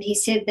hand, he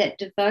said that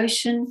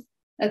devotion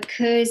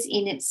occurs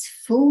in its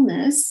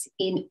fullness,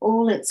 in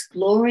all its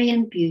glory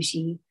and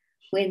beauty,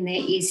 when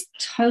there is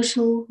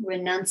total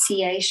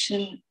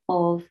renunciation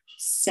of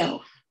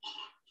self.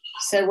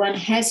 So one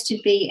has to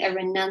be a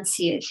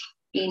renunciate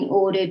in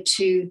order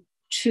to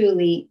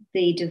truly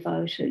be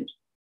devoted.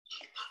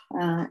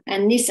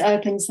 And this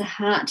opens the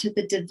heart to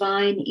the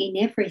divine in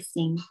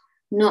everything,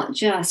 not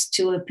just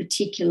to a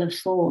particular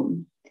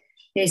form.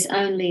 There's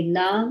only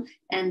love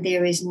and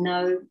there is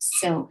no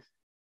self.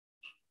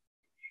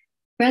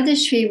 Brother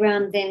Sri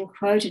Ram then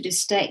quoted a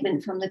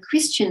statement from the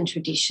Christian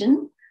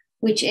tradition,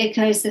 which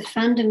echoes the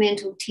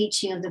fundamental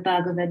teaching of the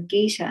Bhagavad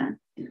Gita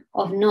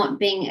of not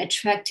being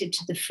attracted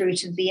to the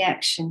fruit of the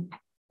action.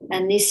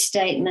 And this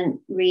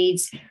statement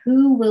reads,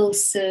 "Who will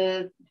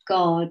serve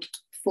God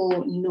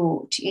for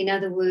naught?" In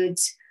other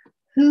words,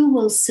 who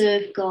will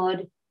serve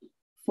God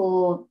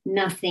for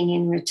nothing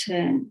in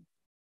return?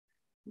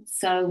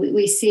 So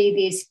we see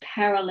this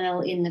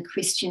parallel in the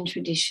Christian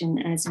tradition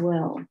as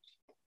well,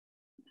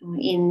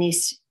 in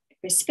this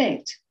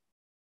respect.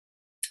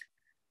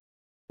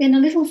 Then a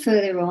little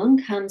further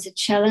on comes a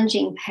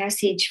challenging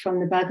passage from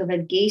the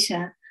Bhagavad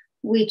Gita,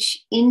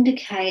 which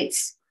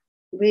indicates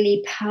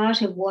really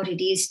part of what it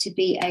is to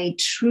be a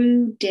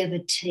true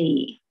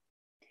devotee.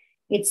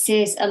 It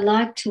says,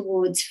 alike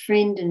towards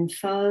friend and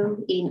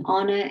foe, in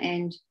honour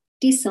and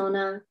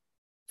dishonour,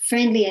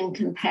 friendly and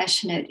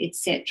compassionate,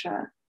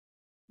 etc.,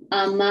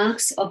 are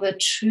marks of a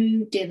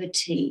true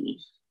devotee.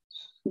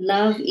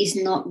 Love is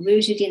not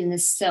rooted in the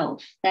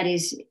self. That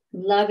is,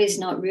 love is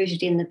not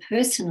rooted in the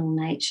personal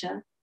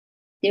nature.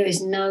 There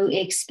is no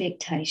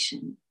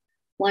expectation.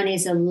 One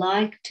is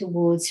alike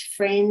towards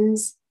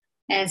friends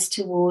as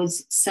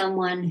towards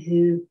someone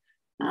who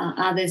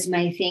others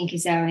may think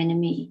is our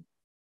enemy.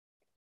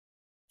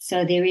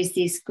 So there is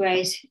this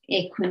great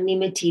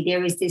equanimity.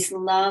 There is this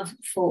love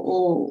for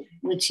all,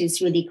 which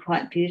is really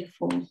quite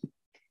beautiful.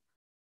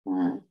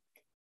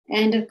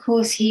 And of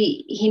course,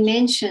 he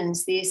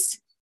mentions this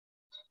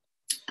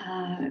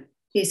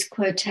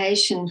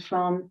quotation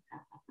from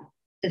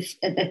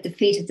at the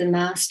feet of the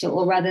master,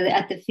 or rather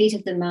at the feet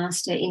of the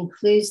master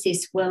includes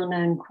this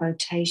well-known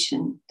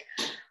quotation: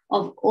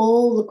 of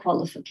all the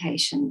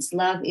qualifications,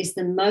 love is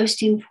the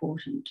most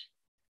important,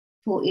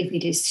 for if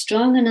it is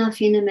strong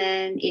enough in a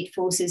man, it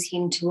forces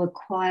him to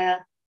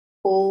acquire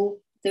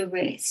all the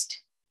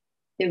rest.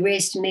 The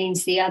rest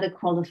means the other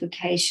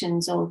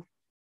qualifications of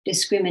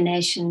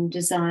discrimination,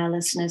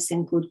 desirelessness,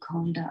 and good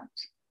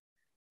conduct.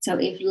 So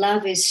if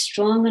love is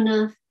strong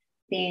enough,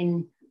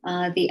 then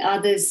the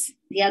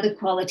other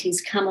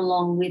qualities come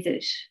along with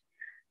it.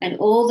 And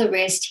all the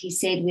rest, he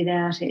said,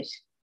 without it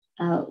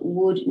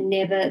would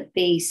never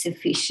be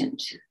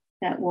sufficient.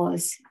 That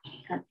was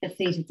at the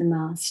feet of the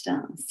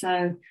master.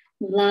 So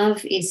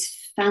love is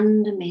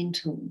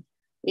fundamental.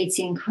 It's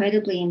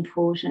incredibly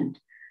important.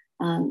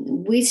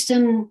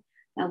 Wisdom,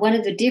 one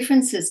of the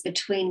differences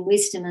between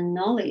wisdom and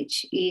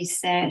knowledge is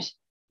that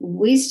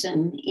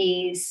wisdom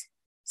is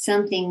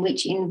something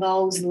which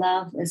involves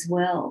love as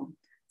well.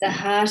 The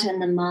heart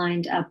and the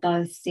mind are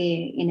both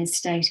there in a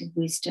state of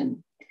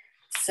wisdom.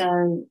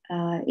 So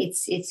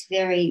it's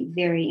very,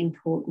 very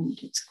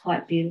important. It's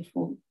quite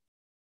beautiful.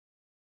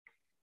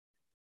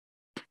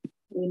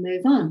 We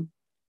move on.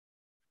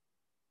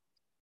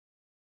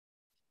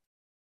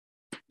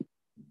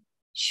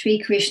 Sri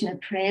Krishna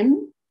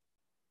Prem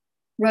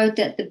wrote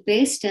that the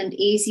best and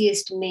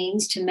easiest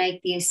means to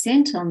make the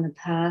ascent on the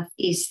path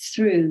is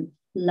through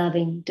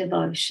loving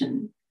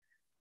devotion.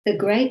 The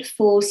great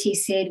force, he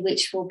said,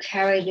 which will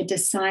carry the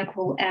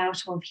disciple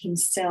out of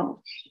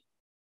himself.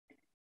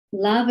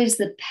 Love is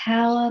the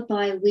power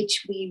by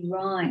which we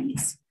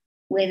rise,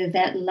 whether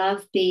that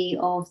love be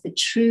of the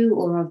true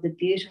or of the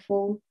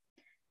beautiful,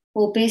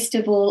 or best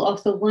of all,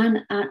 of the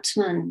one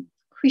Atman,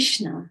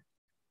 Krishna,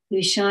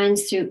 who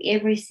shines through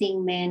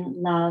everything men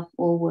love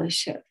or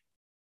worship.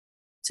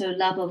 So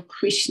love of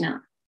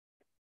Krishna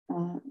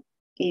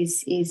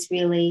is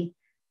really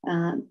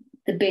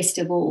the best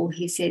of all,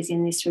 he says,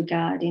 in this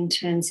regard, in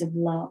terms of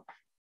love.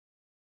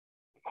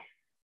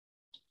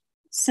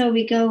 So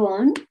we go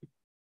on.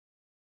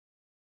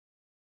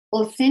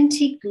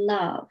 Authentic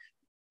love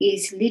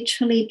is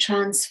literally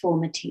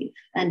transformative,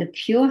 and a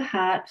pure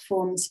heart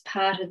forms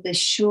part of the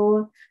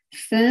sure,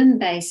 firm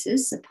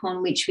basis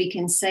upon which we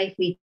can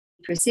safely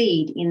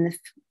proceed in the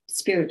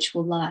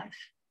spiritual life.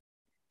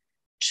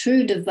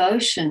 True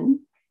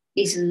devotion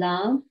is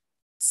love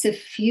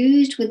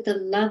suffused with the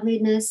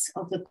loveliness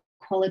of the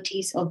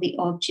qualities of the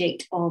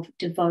object of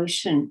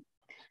devotion.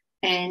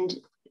 And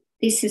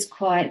this is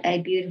quite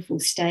a beautiful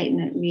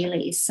statement,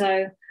 really.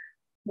 So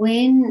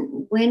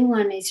when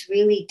one is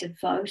really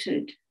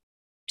devoted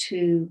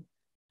to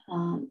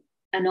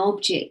an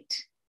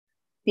object,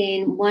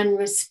 then one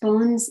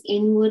responds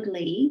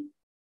inwardly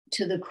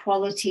to the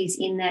qualities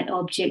in that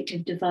object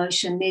of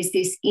devotion. There's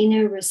this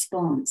inner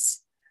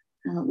response,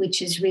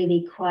 which is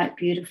really quite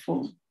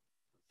beautiful.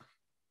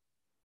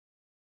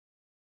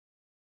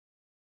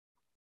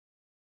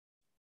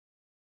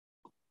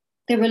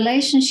 The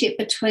relationship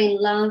between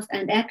love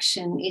and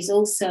action is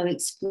also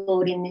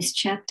explored in this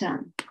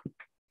chapter.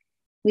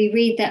 We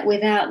read that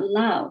without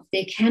love,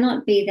 there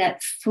cannot be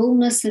that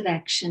fullness of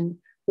action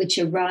which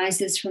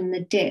arises from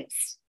the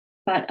depths,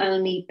 but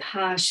only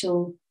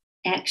partial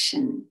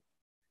action.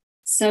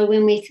 So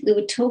when we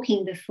were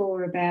talking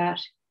before about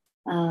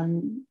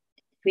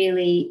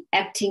really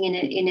acting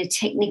in a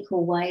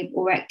technical way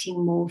or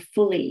acting more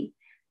fully.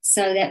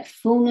 So that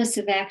fullness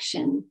of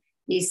action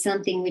is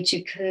something which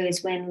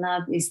occurs when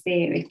love is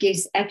there. It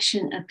gives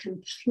action a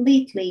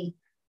completely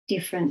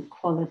different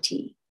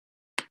quality.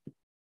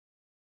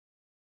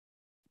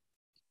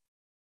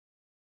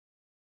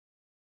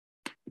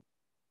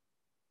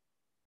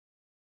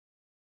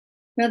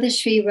 Brother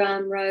Sri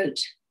Ram wrote,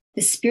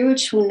 "The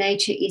spiritual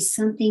nature is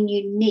something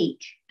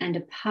unique and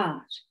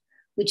apart,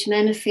 which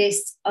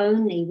manifests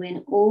only when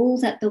all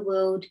that the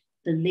world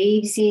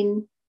believes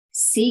in,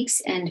 seeks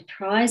and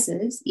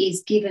prizes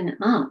is given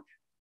up,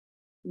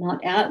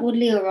 not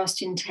outwardly or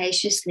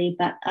ostentatiously,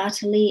 but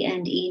utterly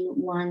and in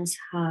one's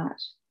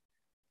heart."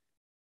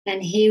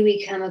 And here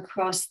we come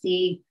across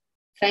the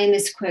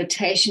famous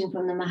quotation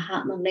from the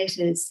Mahatma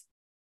letters,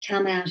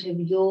 "Come out of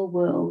your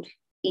world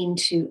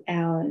into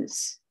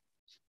ours."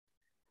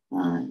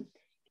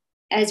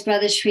 As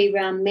Brother Sri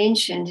Ram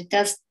mentioned, it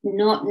does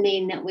not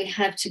mean that we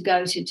have to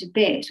go to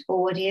Tibet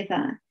or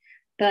whatever,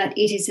 but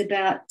it is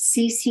about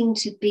ceasing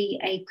to be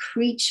a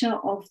creature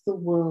of the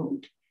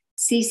world,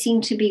 ceasing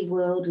to be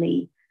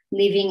worldly,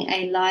 living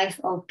a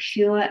life of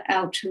pure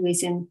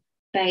altruism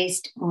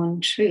based on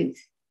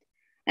truth.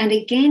 And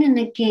again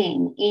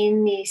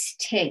in this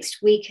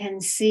text, we can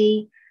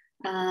see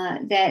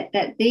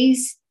that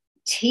these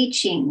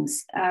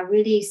teachings are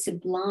really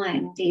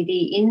sublime.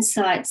 The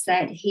insights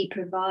that he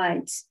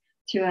provides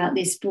throughout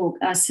this book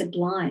are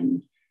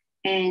sublime.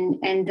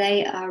 And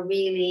they are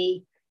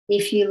really,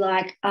 if you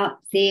like,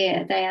 up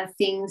there. They are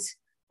things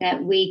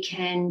that we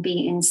can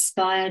be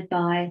inspired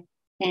by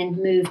and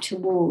move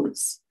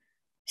towards.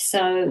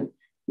 So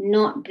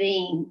not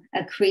being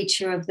a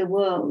creature of the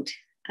world,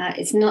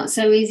 it's not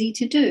so easy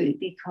to do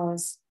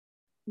because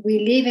we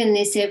live in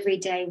this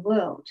everyday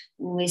world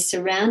and we're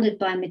surrounded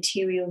by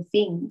material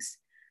things.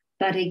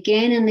 But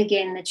again and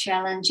again, the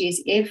challenge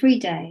is every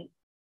day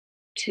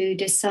to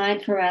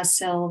decide for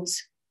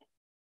ourselves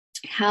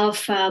how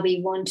far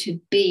we want to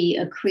be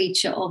a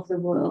creature of the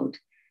world,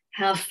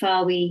 how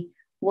far we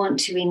want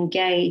to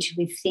engage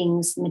with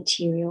things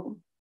material.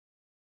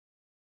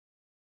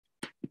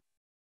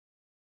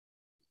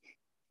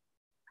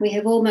 We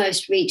have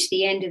almost reached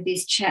the end of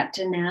this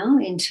chapter now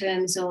in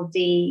terms of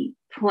the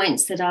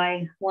points that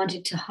I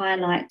wanted to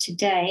highlight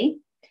today.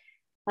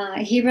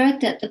 He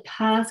wrote that the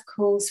path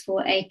calls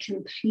for a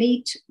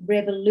complete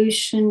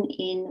revolution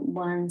in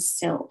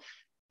oneself.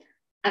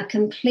 A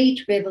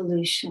complete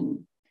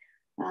revolution.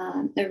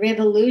 A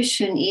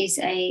revolution is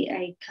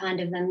a kind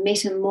of a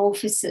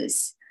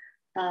metamorphosis.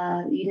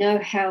 You know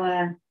how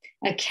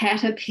a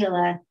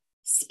caterpillar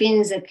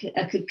spins a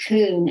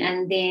cocoon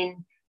and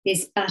then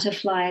this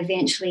butterfly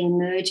eventually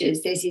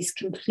emerges. There's this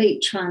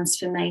complete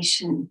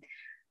transformation.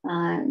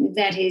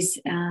 That is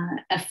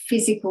a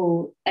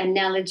physical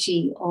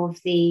analogy of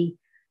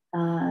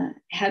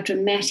how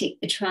dramatic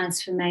the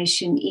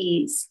transformation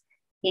is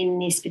in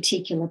this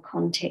particular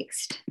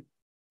context.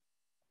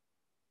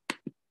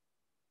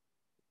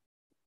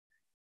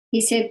 He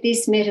said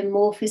this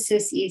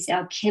metamorphosis is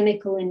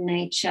alchemical in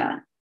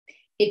nature.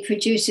 It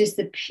produces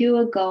the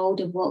pure gold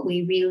of what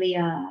we really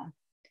are,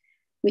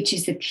 which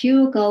is the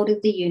pure gold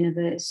of the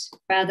universe,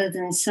 rather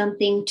than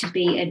something to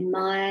be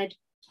admired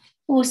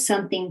or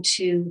something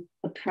to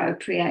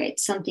appropriate,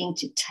 something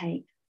to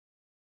take.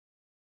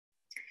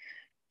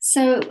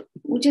 So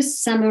we'll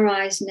just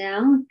summarize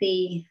now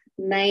the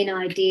main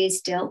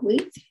ideas dealt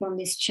with from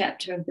this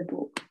chapter of the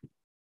book.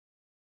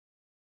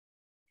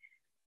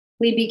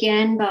 We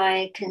began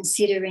by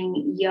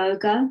considering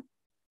yoga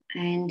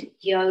and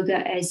yoga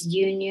as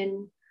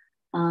union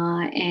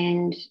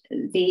and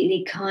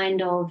the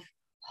kind of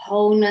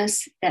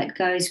wholeness that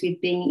goes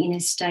with being in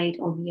a state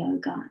of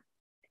yoga.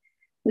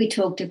 We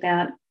talked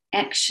about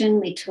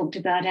action. We talked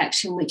about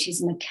action which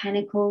is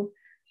mechanical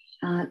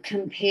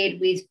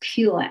compared with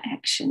pure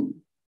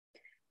action.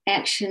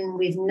 Action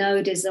with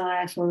no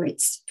desire for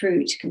its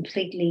fruit,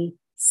 completely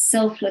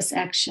selfless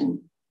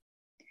action.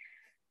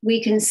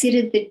 We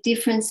considered the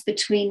difference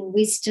between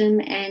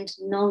wisdom and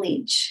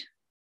knowledge.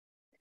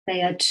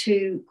 They are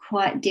two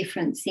quite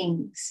different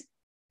things.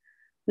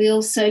 We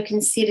also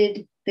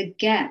considered the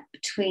gap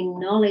between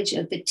knowledge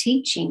of the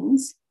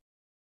teachings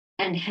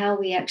and how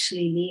we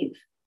actually live.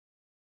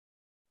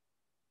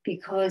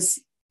 Because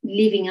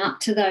living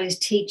up to those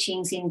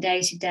teachings in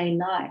day-to-day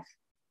life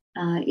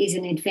is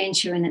an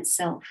adventure in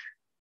itself.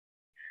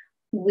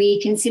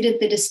 We considered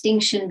the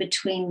distinction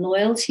between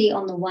loyalty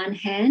on the one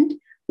hand,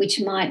 which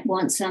might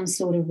want some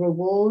sort of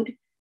reward,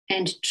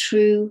 and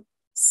true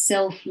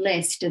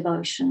selfless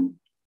devotion.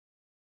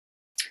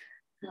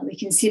 We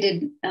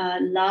considered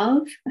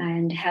love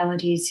and how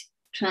it is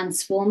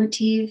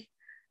transformative,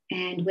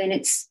 and when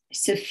it's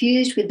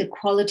suffused with the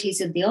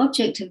qualities of the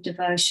object of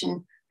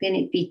devotion, then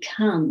it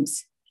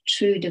becomes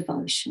true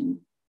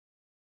devotion.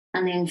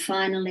 And then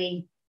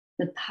finally,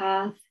 the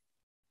path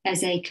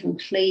as a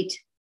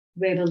complete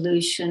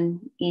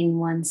revolution in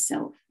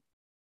oneself.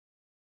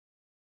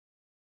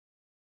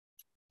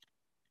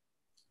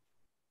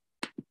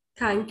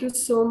 Thank you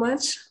so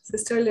much,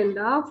 Sister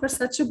Linda, for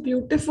such a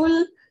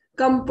beautiful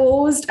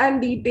composed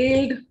and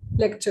detailed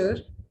lecture.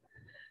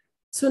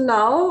 So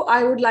now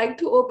I would like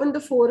to open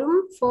the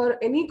forum for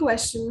any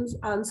questions,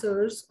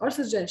 answers, or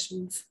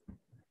suggestions.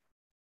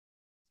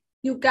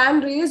 You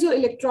can raise your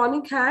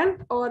electronic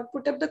hand or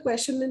put up the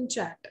question in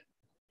chat.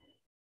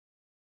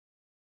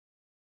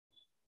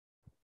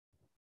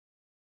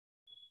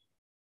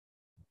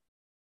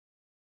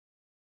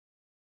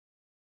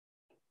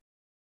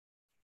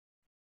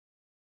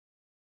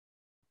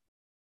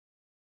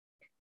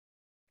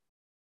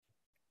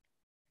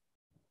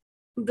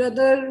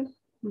 Brother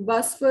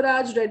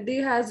Basvaraj Reddy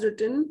has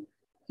written,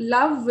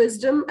 love,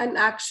 wisdom, and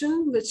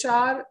action, which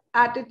are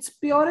at its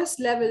purest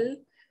level,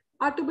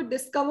 are to be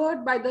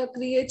discovered by the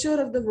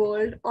creator of the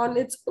world on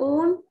its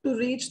own to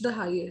reach the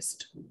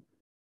highest.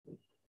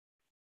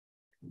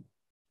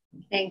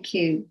 Thank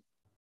you.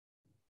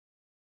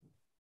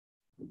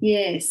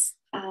 Yes,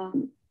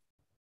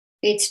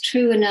 it's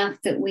true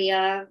enough that we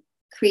are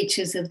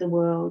creatures of the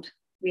world,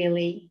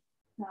 really.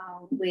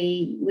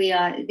 We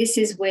are, this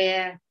is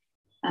where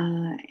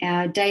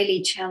our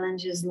daily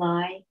challenges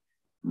lie.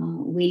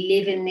 We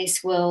live in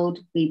this world,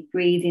 we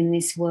breathe in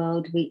this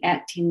world, we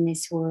act in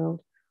this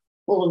world,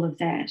 all of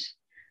that.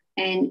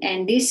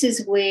 And this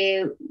is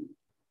where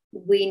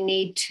we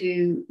need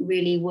to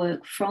really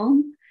work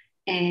from,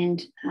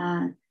 and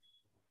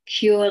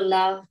pure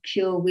love,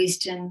 pure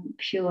wisdom,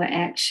 pure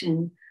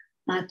action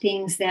are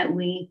things that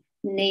we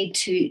need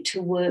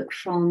to work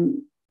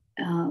from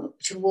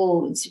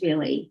towards,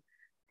 really,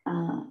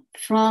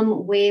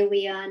 from where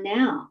we are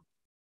now.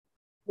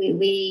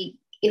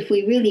 If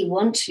we really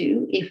want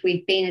to, if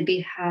we've been a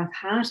bit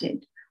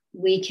half-hearted,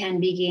 we can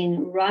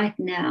begin right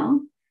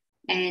now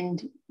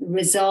and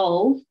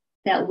resolve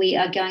that we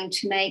are going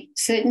to make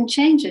certain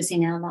changes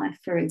in our life,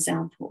 for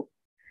example.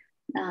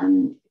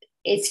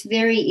 It's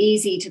very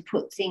easy to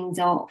put things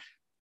off.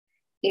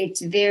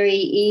 It's very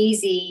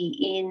easy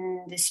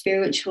in the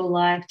spiritual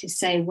life to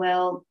say,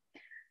 well,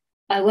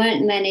 I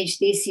won't manage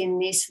this in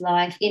this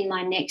life. In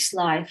my next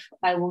life,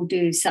 I will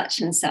do such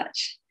and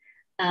such.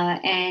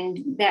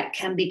 And that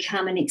can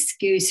become an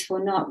excuse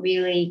for not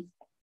really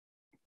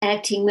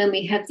acting when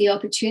we have the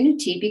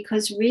opportunity,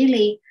 because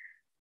really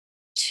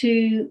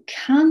to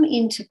come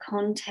into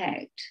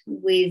contact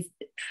with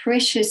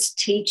precious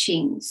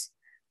teachings,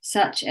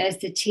 such as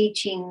the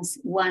teachings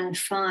one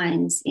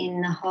finds in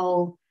the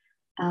whole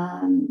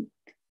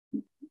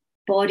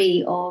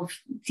body of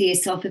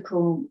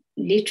theosophical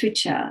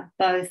literature,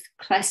 both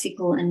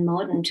classical and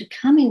modern, to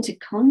come into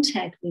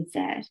contact with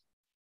that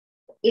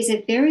is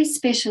a very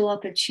special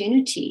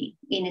opportunity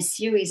in a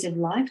series of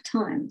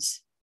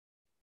lifetimes.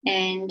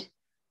 And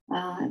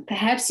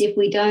perhaps if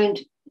we don't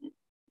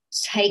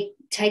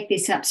take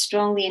this up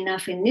strongly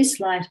enough in this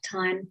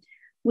lifetime,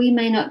 we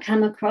may not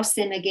come across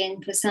them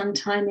again for some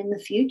time in the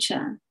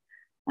future.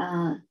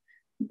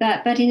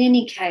 But in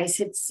any case,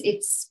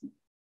 it's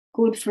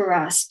good for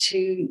us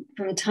to,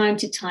 from time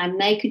to time,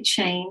 make a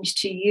change,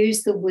 to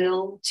use the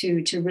will,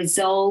 to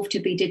resolve,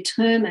 to be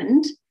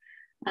determined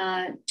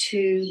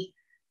to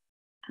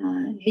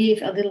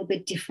live a little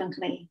bit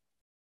differently.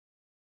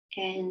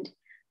 And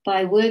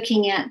by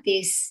working at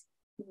this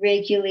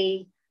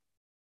regularly,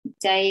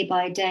 day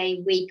by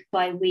day, week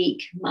by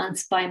week,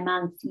 month by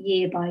month,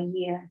 year by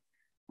year,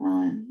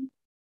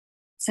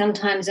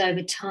 sometimes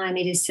over time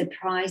it is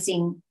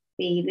surprising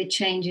the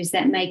changes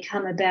that may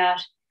come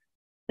about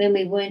when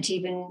we weren't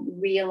even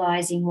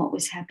realizing what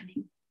was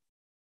happening.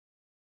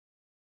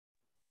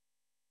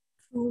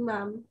 True,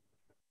 ma'am.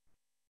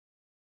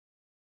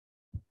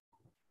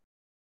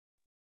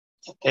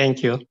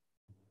 Thank you.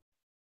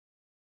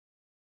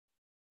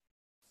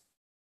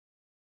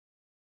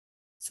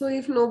 So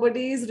if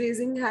nobody is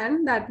raising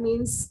hand, that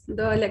means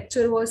the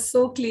lecture was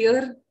so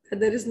clear that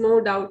there is no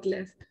doubt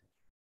left.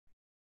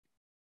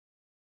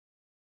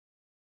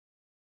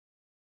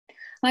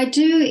 I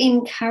do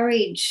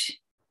encourage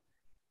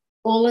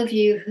all of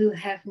you who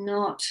have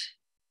not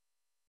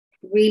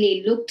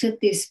really looked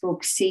at this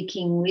book,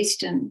 Seeking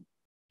Wisdom,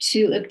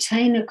 to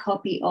obtain a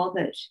copy of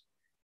it.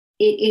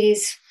 It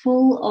is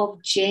full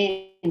of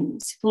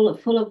gems, full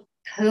of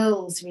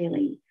pearls,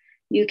 really.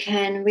 You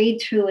can read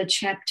through a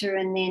chapter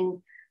and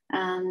then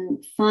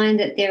find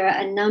that there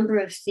are a number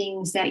of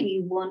things that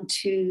you want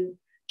to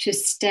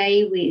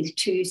stay with,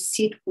 to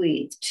sit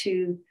with,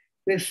 to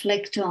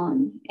reflect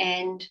on.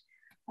 And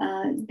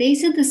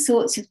these are the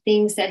sorts of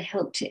things that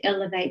help to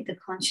elevate the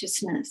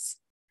consciousness.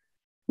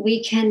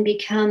 We can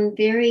become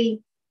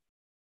very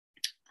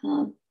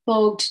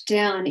bogged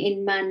down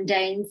in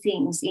mundane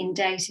things in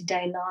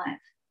day-to-day life.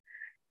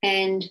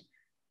 And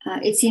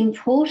it's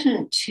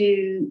important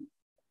to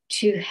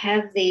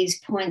have these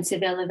points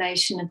of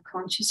elevation of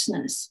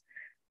consciousness.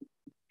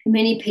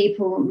 Many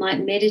people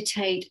might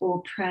meditate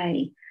or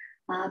pray,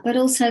 but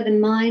also the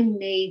mind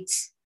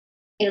needs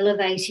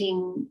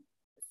elevating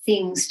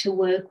things to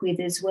work with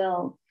as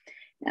well.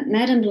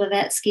 Madame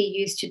Blavatsky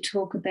used to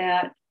talk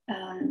about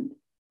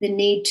the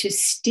need to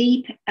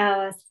steep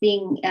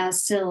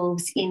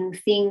ourselves in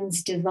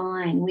things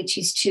divine, which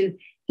is to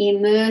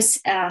immerse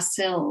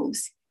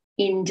ourselves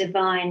in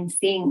divine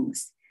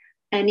things.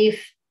 And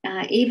if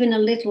even a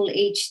little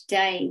each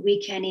day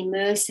we can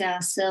immerse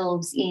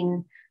ourselves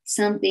in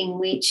something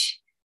which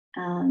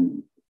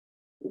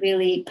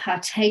really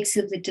partakes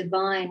of the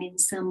divine in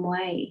some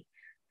way,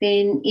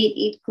 then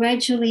it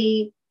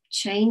gradually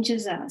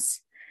changes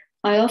us.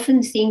 I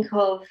often think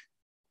of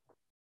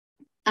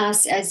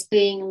us as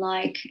being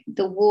like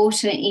the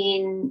water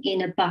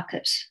in a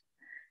bucket,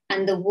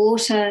 and the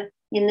water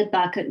in the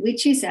bucket,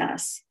 which is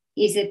us,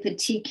 is a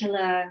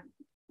particular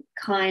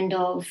kind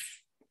of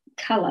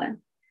color.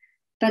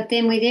 But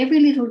then with every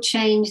little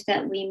change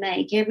that we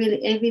make, every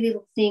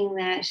little thing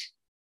that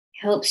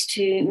helps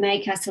to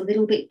make us a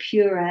little bit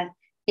purer,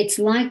 it's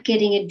like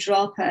getting a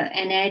dropper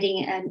and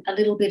adding a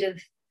little bit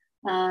of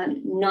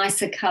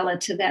nicer color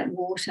to that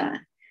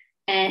water.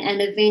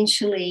 And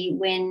eventually,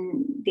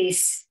 when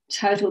this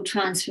total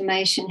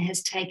transformation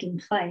has taken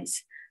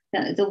place,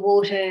 the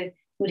water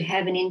would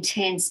have an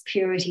intense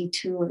purity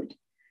to it.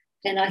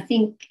 And I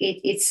think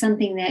it's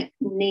something that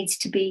needs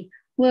to be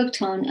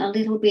worked on a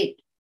little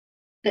bit,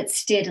 but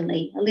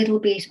steadily, a little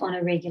bit on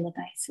a regular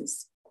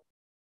basis.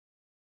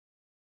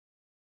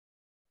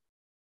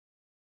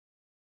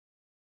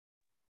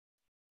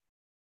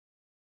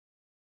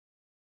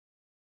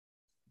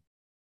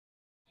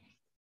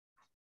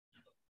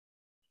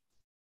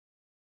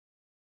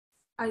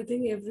 I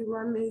think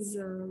everyone is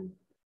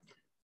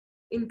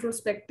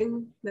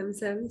introspecting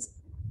themselves.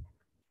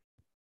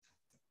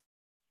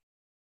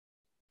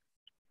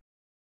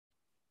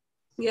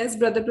 Yes,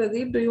 Brother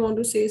Pradeep, do you want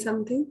to say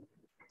something?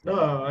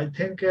 No, I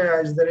think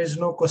as there is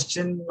no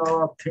question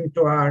or thing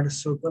to add,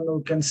 so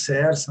we can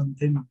share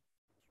something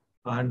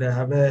and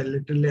have a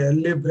little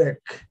early break.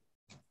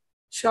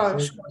 Sure.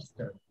 So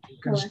you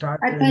can start.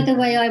 By the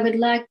way, I would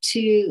like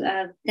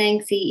to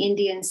thank the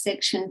Indian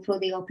section for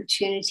the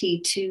opportunity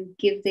to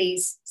give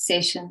these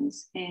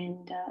sessions,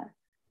 and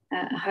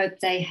I hope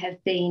they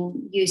have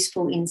been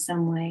useful in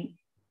some way.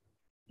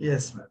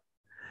 Yes, ma'am.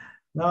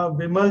 Now,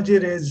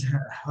 Bimalji raised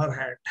her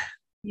hand.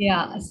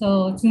 Yeah,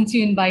 so since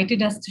you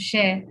invited us to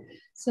share,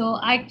 so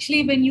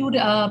actually when you,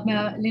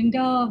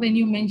 Linda, when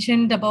you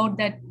mentioned about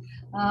that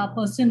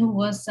person who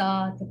was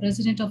the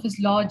president of his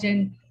lodge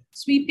and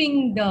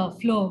sweeping the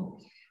floor,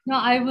 now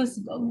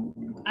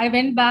I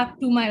went back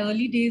to my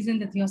early days in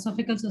the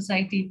Theosophical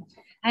Society,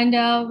 and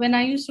when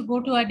I used to go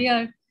to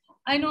Adyar,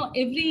 I know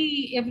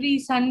every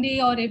Sunday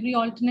or every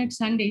alternate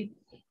Sunday,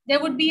 there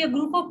would be a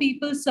group of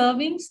people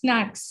serving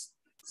snacks,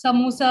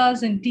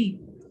 samosas and tea.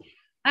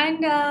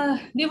 And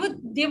they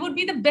would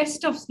be the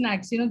best of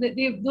snacks. You know,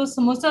 those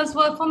samosas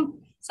were from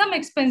some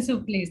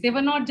expensive place. They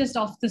were not just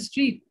off the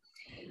street.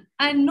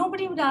 And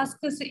nobody would ask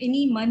us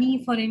any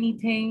money for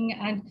anything.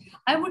 And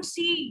I would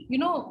see, you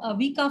know,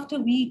 week after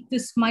week, the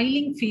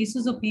smiling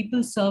faces of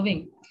people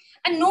serving.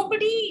 And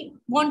nobody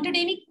wanted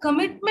any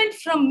commitment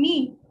from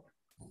me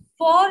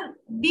for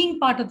being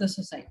part of the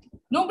society.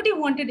 Nobody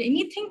wanted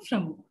anything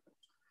from me.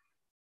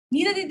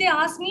 Neither did they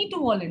ask me to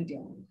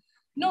volunteer.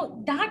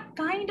 No, that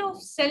kind of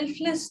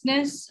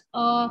selflessness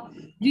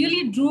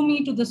really drew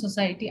me to the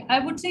society. I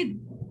would say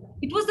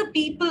it was the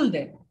people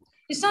there.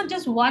 It's not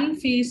just one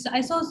face.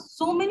 I saw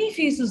so many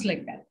faces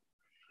like that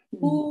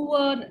who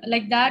were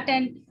like that,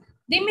 and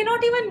they may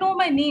not even know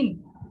my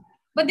name,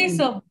 but they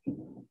serve.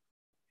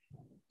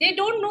 They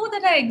don't know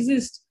that I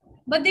exist,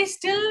 but they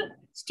still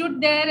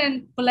stood there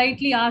and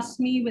politely asked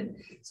me with.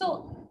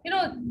 So, you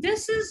know,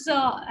 this is,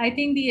 I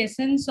think, the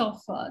essence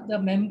of the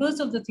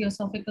members of the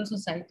Theosophical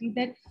Society,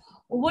 that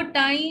over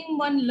time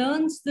one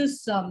learns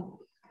this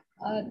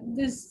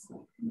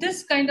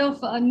this kind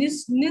of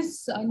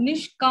nishkama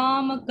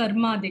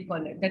karma, they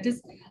call it. That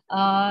is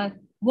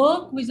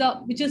work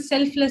which is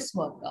selfless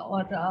work,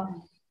 or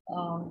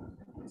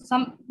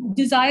some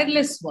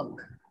desireless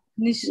work.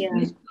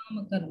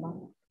 Nishkama karma.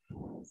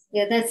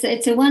 Yeah,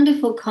 it's a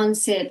wonderful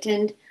concept.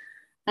 And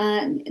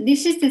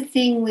this is the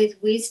thing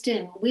with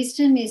wisdom.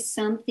 Wisdom is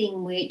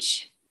something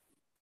which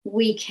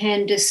we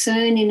can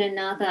discern in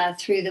another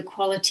through the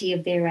quality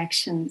of their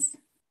actions.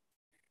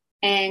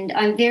 And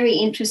I'm very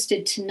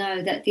interested to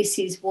know that this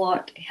is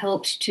what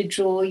helped to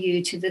draw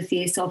you to the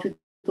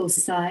Theosophical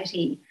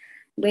Society.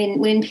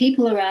 When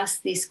people are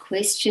asked this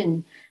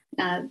question,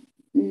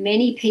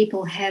 many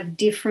people have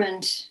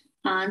different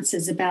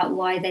answers about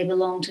why they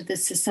belong to the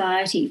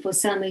society. For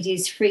some, it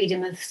is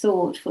freedom of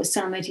thought. For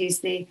some, it is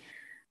the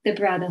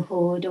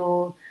brotherhood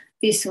or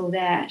this or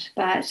that.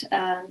 But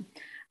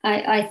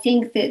I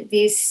think that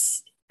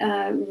this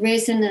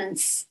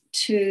resonance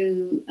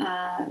to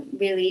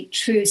really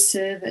true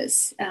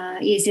service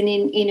is an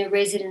inner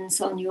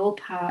resonance on your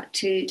part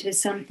to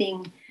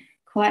something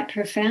quite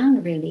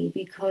profound, really,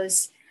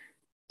 because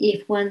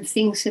if one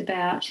thinks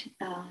about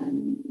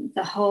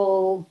the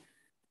whole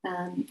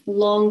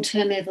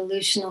long-term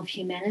evolution of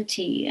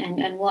humanity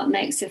and what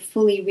makes a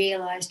fully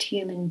realized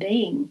human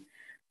being,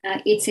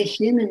 it's a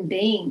human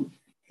being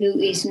who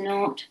is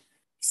not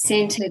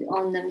centered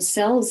on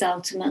themselves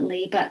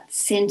ultimately, but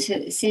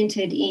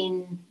centered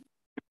in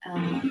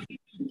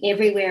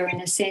everywhere,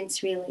 in a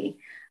sense, really,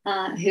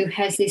 who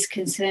has this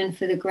concern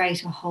for the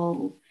greater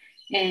whole.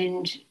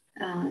 And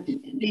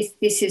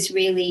this is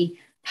really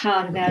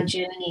part of our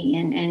journey,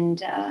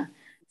 and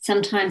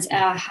sometimes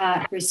our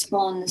heart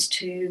responds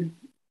to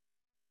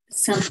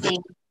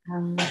something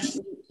which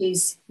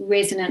is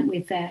resonant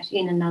with that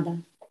in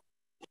another.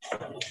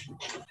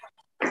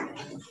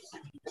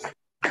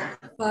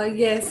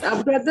 Yes,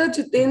 our brother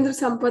Jitendra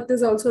Sampath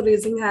is also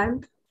raising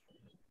hand.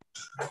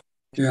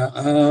 Yeah,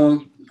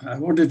 I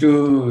wanted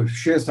to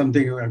share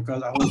something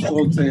because I was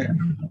told to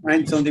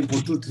find something for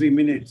 2-3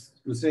 minutes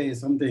to say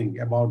something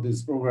about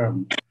this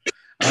program.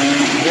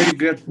 I'm very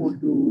grateful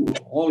to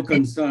all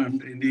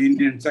concerned in the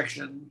Indian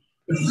section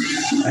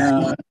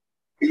to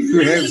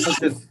have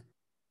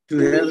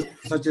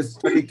such a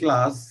study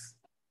class.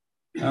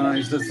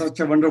 It's such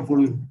a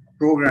wonderful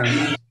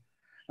program.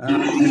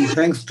 And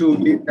thanks to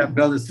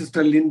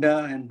Sister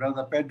Linda and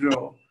Brother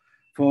Pedro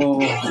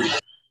for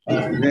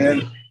their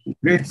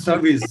great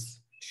service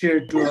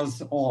shared to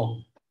us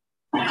all.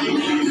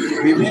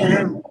 We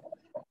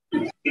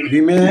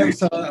may have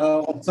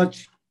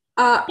such.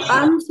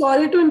 I'm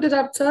sorry to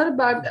interrupt, sir,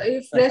 but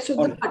if rest of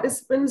the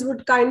participants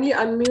would kindly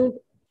unmute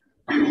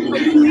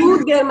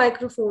their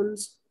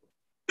microphones.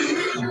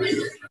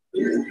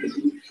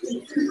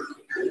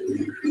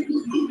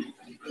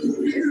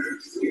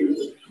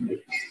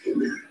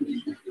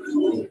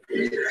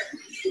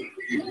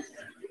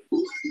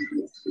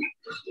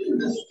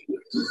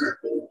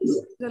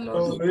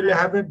 So we'll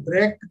have a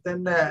break,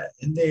 then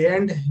in the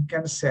end, you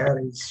can share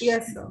his.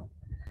 Yes, sir.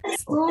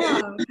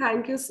 So,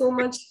 thank you so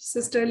much,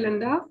 Sister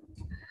Linda.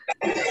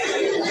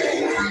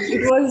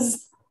 It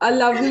was a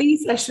lovely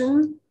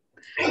session.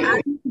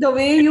 And the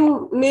way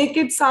you make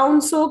it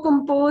sound so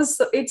composed,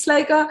 so it's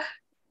like a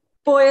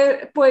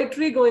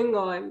poetry going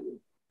on.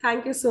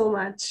 Thank you so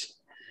much.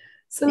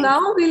 So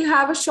now we'll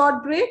have a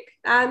short break,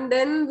 and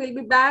then we'll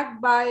be back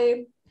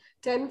by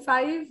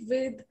 10:05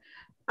 with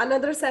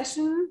another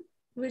session,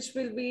 which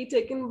will be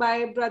taken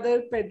by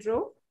Brother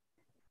Pedro.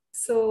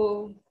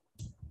 So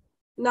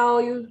now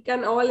you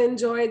can all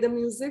enjoy the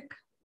music.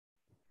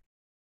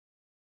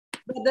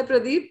 Brother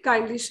Pradeep,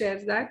 kindly share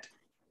that.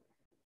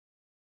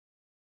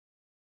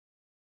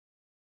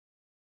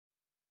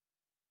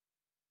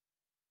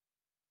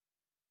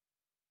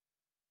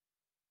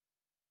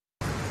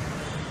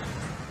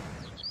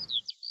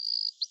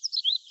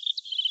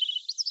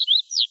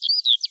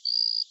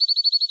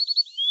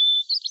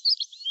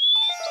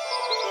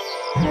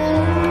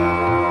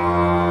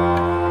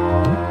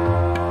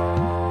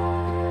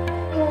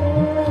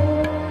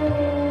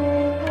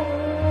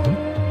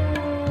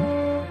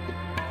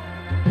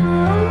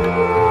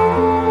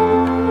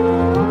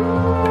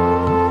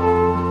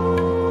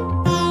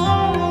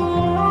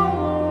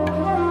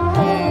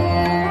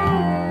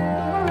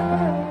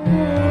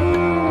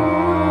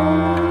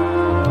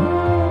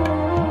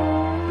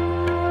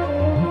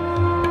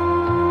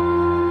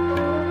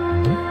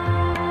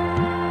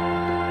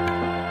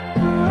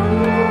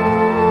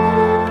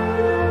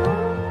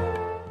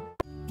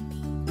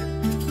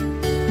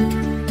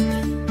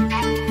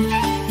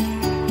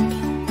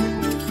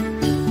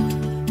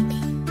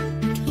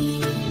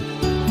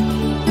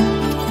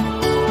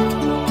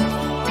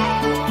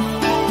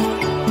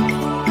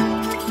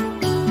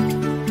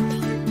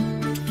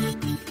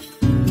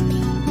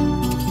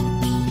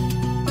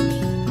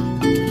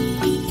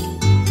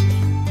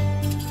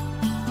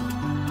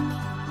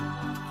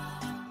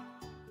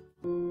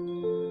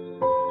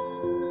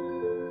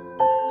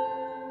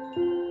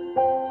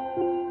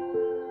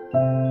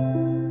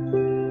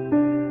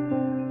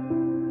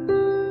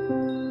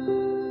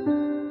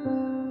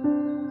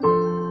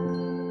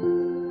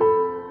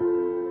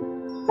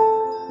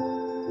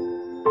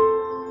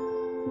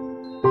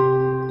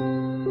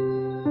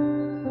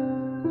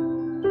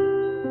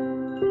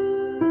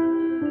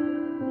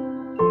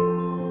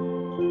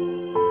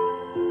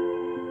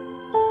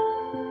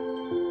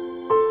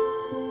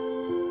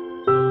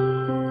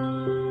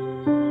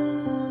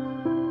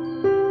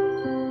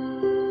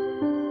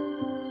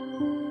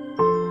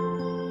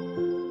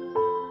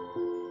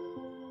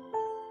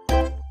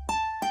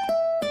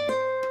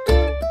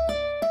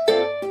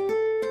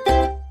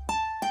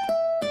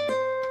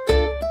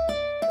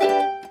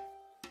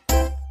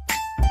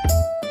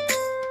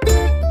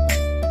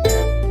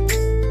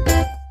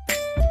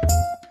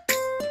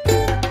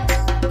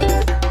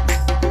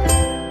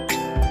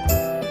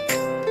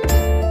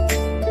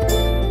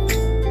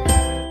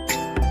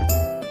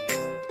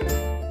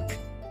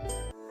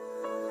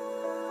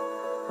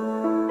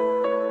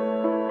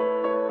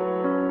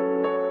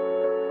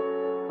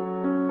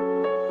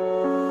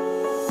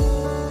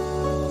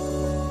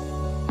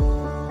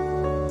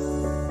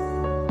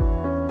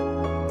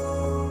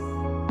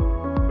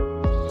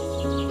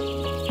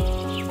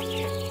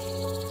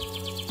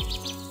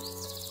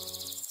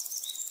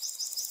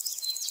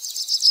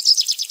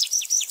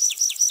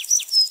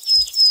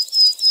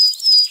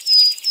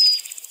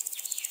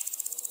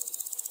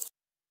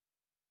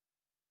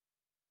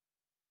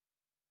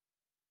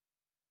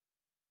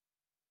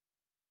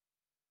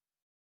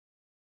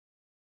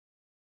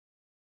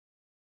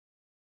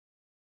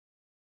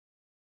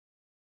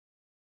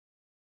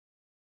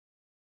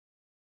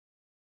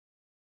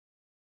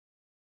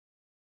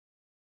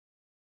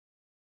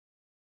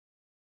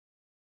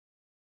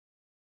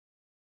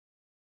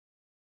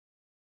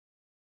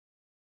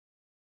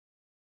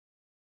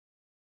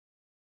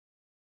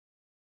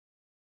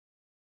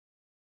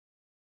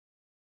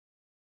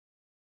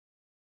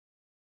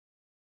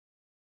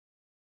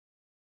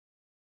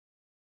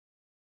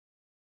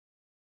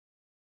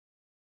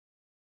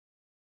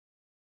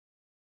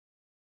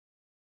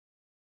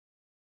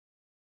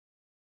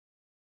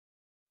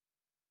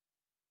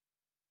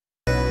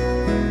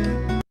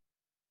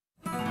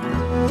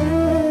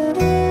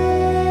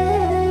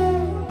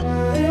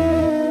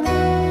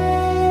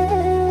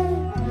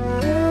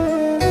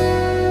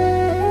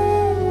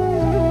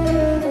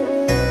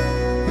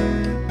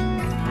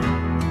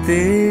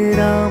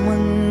 तेरा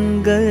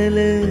मंगल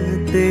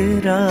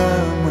तेरा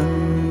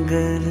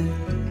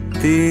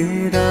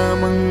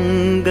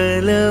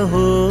मंगल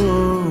हो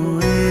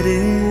रे।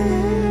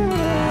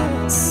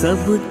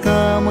 सबका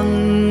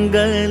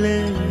मंगल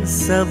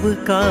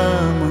सबका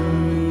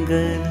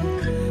मंगल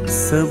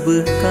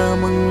सबका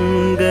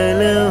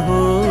मंगल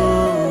हो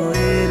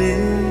रे।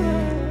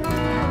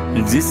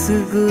 जिस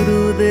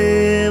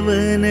गुरुदेव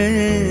ने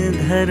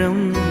धर्म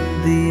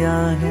दिया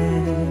है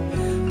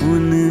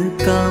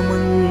उनका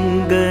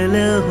मंगल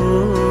हो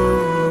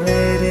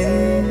रे।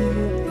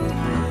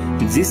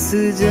 जिस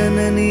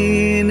जननी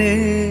ने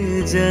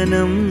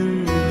जन्म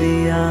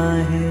दिया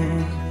है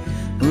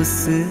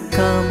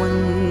उसका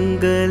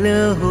मंगल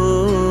हो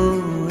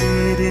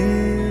रे।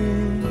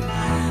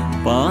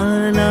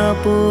 पाला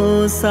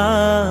पोसा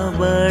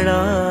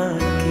बड़ा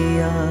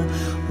किया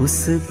उस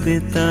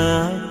पिता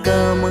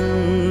का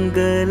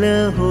मंगल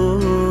हो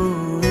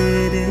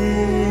रे।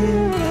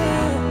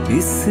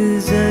 इस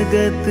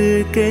जगत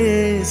के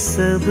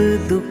सब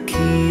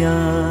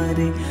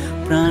दुखियारे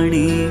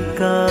प्राणी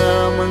का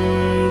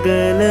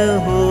मंगल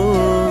हो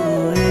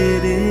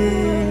रे।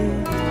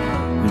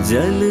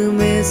 जल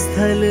में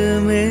स्थल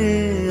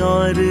में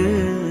और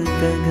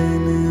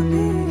गगन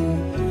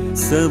में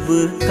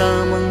सबका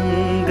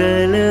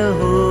मंगल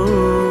हो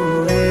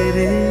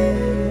रे।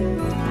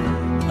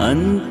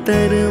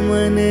 अंतर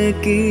मन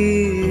की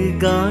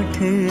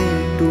गांठें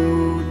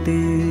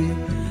टूटे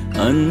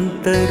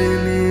अंतर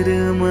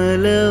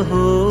निर्मल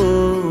हो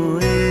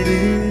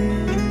रे।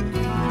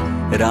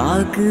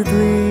 राग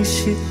द्वेष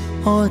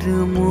और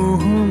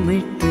मोह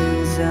मिट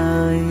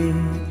जाए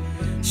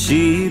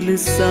शील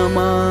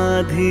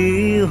समाधि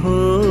हो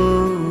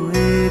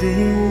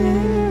रे।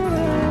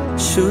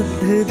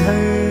 शुद्ध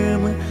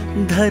धर्म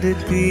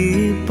धरती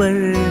पर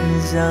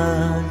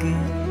जागे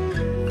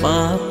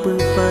पाप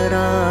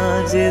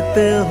पराजित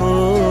हो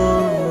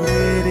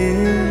रे।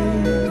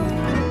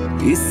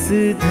 इस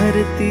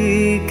धरती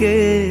के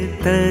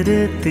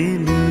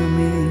तरतिन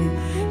में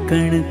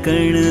कण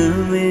कण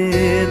में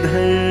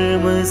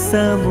धर्म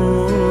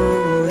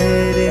समोए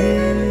रे।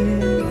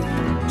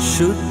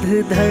 शुद्ध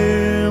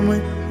धर्म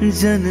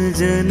जन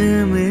जन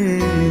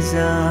में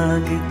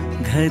जागे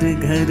घर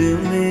घर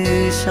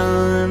में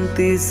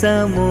शांति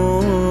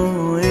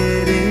समोए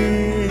रे।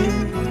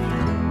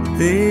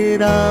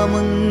 तेरा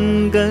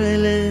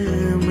मंगल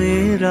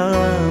मेरा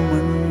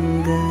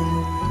मंगल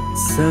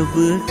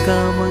सबका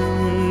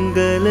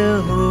मंगल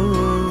हो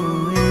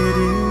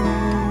रे।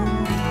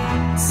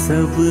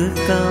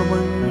 सबका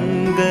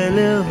मंगल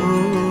हो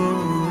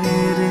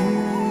रे।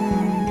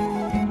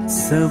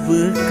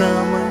 सबका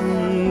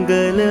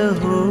मंगल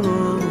हो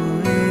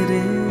रे।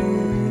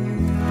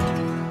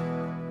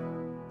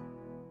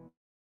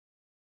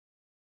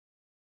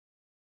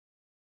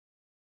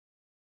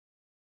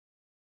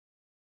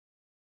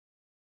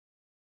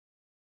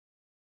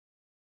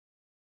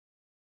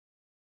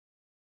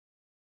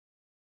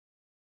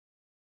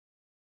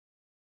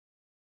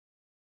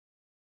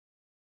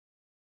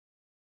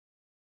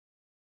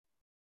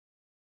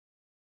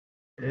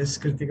 Yes,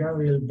 Kritika,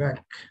 we'll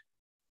back.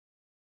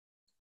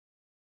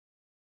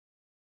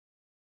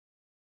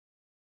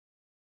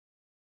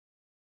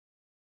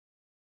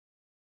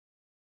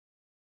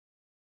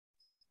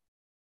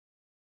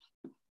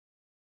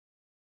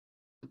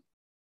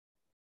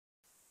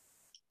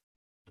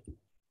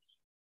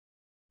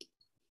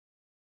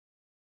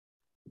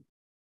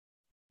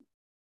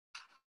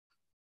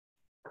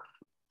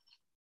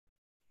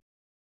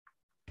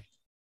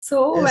 So,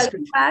 Yes,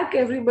 welcome back,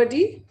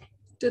 everybody,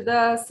 to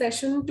the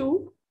session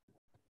 2.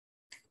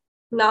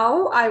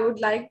 Now, I would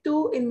like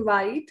to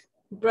invite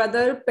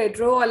Brother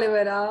Pedro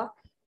Oliveira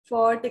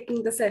for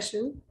taking the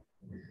session.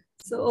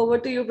 So, over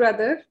to you,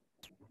 brother.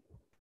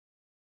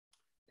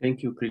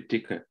 Thank you,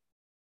 Kritika.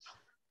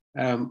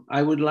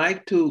 I would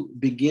like to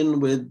begin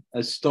with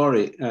a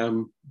story.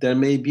 There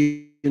may be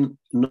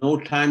no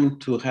time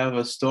to have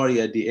a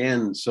story at the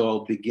end, so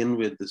I'll begin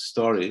with the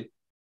story.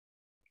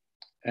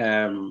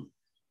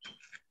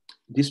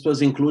 This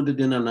was included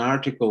in an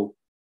article,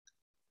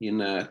 in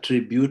a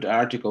tribute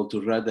article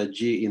to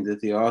Radhaji in the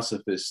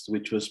Theosophist,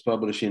 which was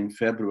published in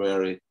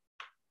February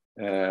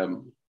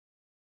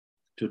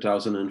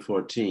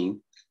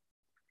 2014.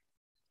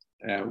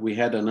 We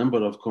had a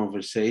number of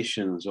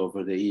conversations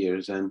over the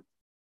years,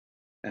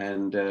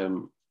 and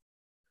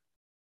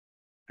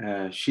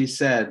she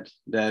said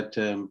that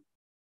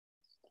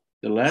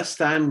the last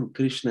time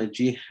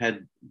Krishnaji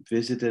had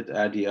visited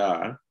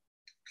Adyar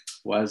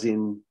was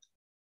in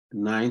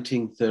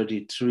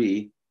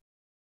 1933,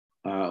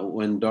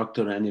 when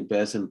Dr. Annie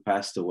Besant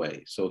passed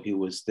away. So he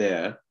was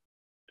there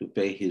to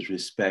pay his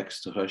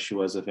respects to her. She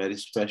was a very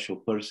special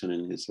person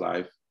in his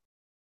life.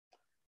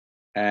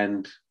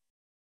 And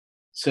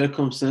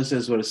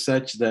circumstances were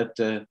such that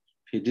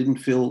he didn't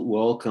feel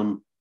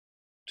welcome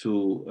to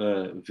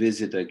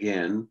visit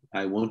again.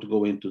 I won't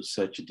go into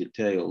such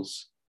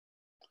details.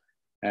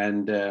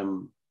 And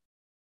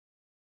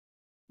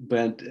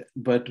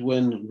but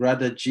when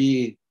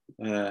Radhaji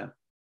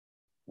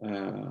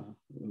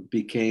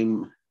became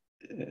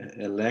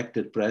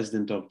elected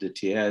president of the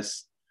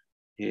TS,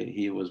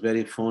 he was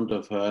very fond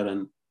of her,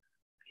 and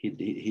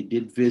he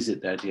did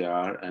visit that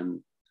year,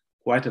 and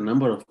quite a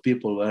number of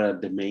people were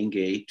at the main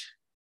gate,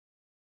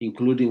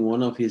 including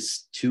one of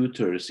his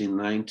tutors in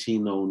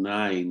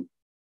 1909,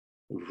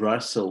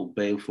 Russell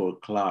Balfour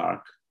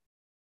Clark.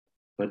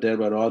 But there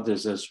were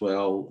others as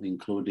well,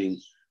 including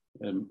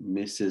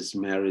Mrs.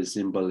 Mary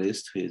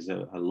Zimbalist, who is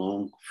a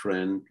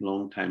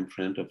long-time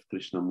friend of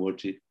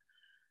Krishnamurti,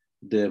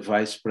 the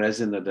vice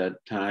president at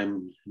that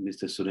time,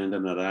 Mr.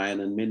 Surendra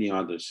Narayan, and many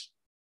others.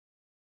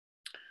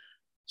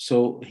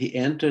 So he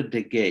entered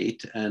the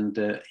gate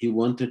and he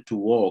wanted to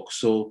walk.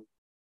 So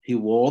he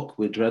walked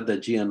with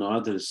Radhaji and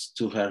others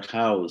to her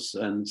house.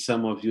 And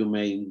some of you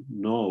may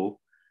know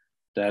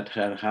that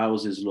her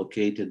house is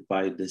located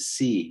by the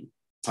sea,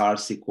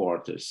 Parsi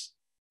quarters.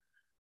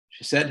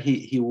 She said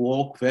he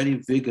walked very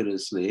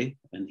vigorously,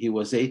 and he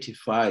was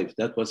 85.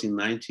 That was in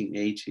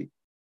 1980.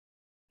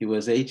 He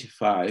was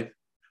 85.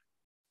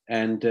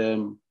 And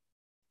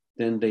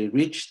then they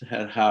reached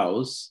her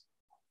house,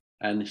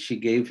 and she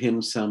gave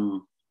him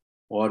some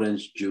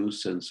orange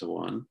juice and so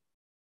on.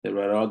 There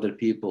were other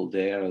people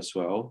there as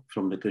well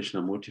from the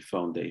Krishnamurti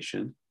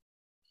Foundation.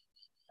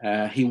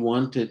 He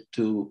wanted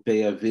to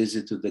pay a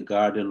visit to the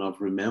Garden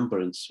of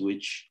Remembrance,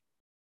 which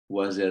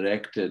was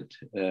erected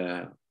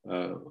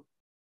in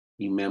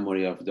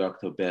memory of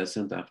Dr.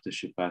 Besant after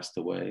she passed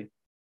away.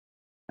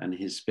 And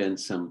he spent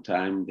some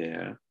time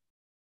there.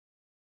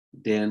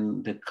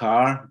 Then the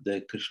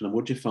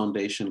Krishnamurti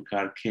Foundation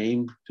car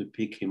came to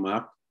pick him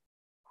up,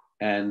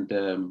 and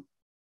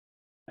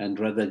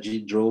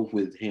Radhaji drove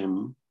with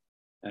him.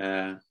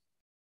 And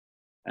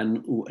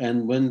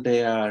when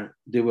they were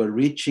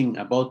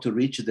about to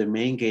reach the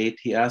main gate,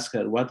 he asked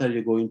her, "What are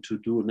you going to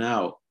do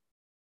now?"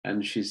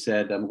 And she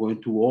said, "I'm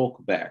going to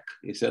walk back."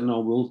 He said,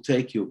 "No, we'll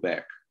take you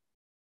back."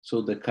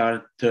 So the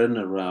car turned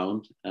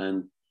around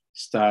and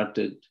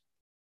started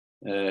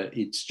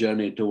its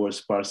journey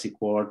towards Parsi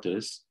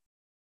quarters.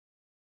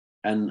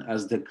 And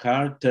as the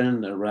car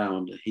turned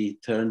around, he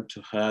turned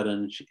to her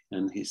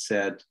and he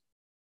said,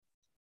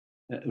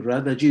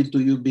 "Radhaji, do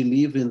you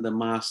believe in the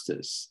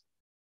masters?"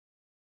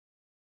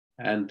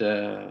 And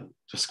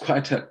it was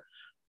quite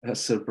a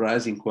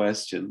surprising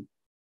question.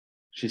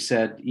 She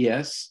said,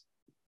 "Yes."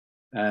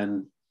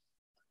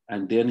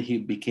 And then he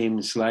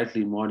became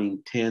slightly more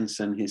intense,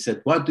 and he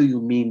said, "What do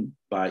you mean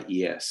by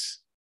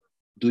yes?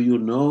 Do you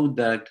know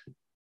that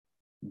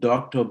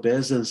Dr.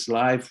 Besant's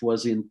life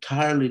was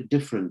entirely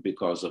different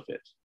because of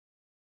it?"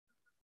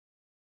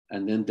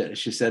 And then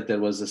she said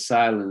there was a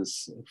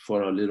silence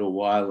for a little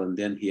while, and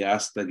then he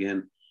asked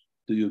again,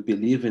 "Do you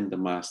believe in the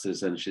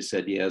masters?" And she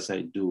said, "Yes,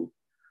 I do."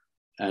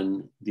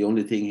 And the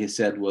only thing he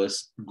said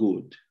was,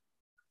 "Good."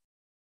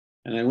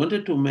 And I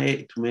wanted to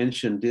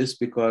mention this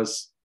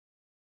because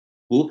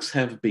books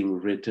have been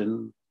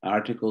written,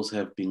 articles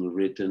have been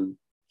written,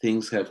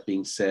 things have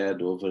been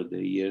said over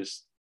the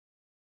years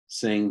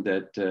saying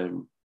that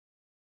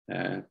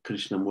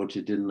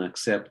Krishnamurti didn't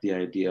accept the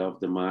idea of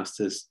the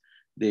masters.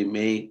 They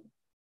may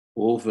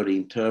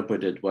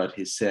overinterpreted what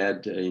he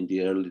said in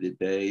the early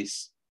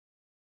days,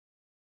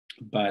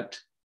 but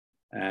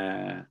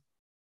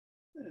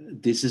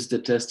this is the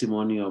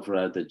testimony of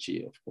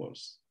Radhaji, of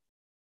course.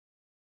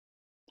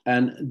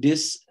 And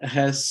this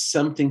has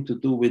something to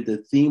do with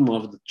the theme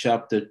of the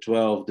chapter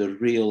 12, the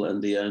real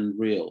and the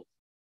unreal.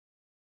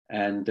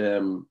 And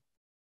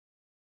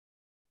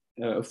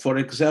for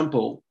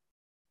example,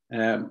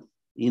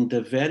 in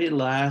the very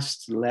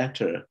last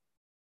letter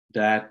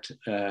that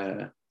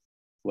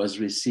was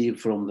received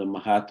from the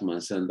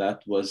Mahatmas, and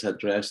that was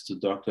addressed to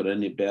Dr.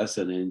 Annie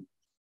Besant in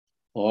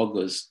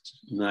August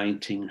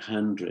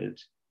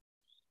 1900,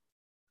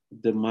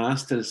 the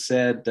master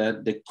said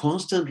that the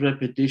constant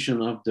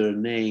repetition of their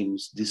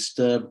names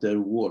disturbed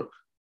their work,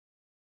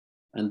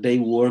 and they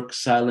work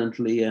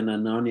silently and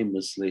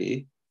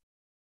anonymously.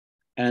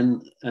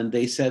 And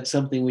they said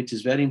something which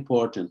is very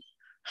important.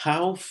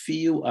 How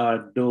few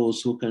are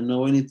those who can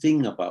know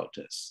anything about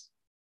us?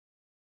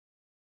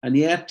 And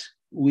yet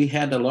we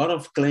had a lot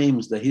of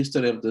claims. The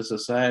history of the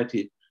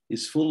society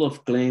is full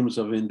of claims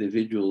of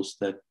individuals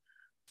that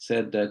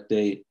said that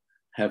they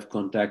have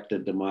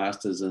contacted the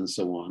masters and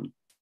so on.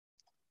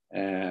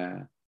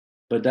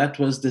 But that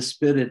was the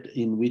spirit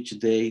in which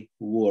they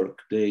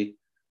worked. They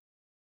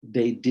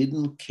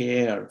didn't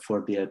care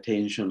for the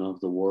attention of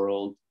the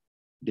world.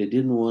 They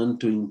didn't want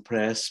to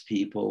impress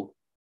people.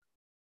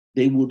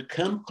 They would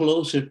come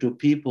closer to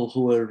people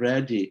who were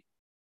ready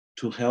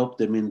to help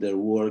them in their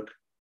work.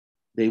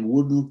 They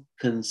wouldn't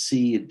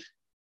concede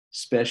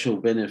special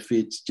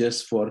benefits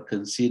just for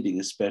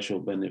conceding special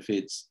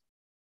benefits.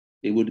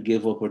 They would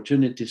give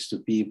opportunities to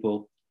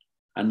people.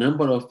 A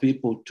number of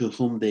people to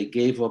whom they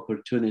gave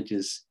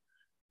opportunities,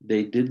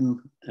 they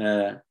didn't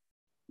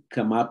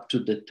come up to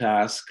the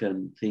task,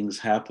 and things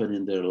happen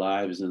in their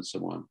lives and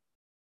so on.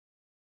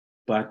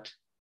 But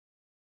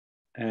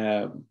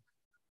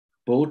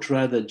both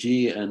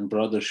Radhaji and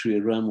Brother Sri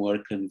Ram were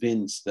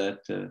convinced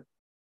that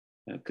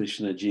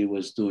Krishnaji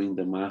was doing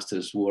the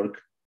master's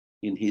work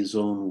in his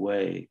own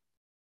way.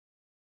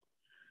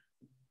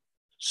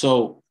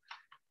 So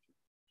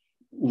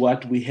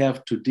what we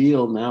have to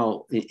deal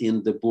now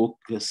in the book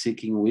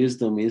Seeking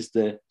Wisdom is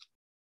the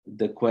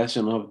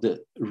question of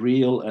the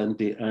real and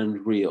the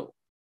unreal.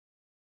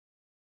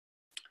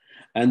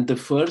 And the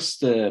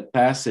first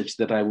passage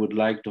that I would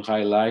like to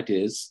highlight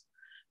is,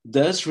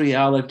 does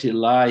reality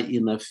lie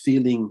in a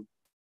feeling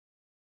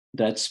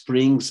that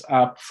springs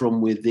up from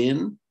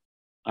within,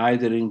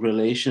 either in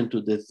relation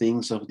to the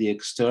things of the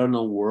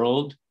external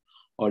world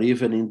or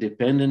even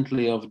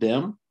independently of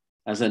them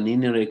as an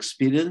inner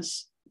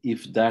experience,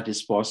 if that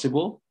is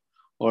possible?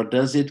 Or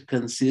does it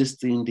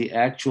consist in the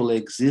actual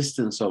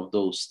existence of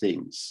those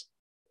things?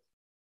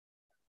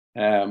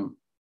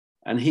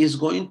 And he's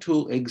going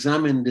to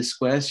examine this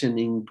question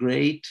in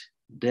great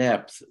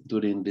depth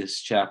during this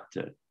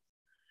chapter.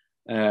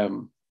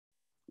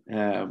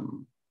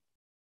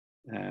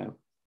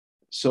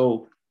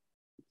 So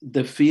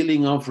the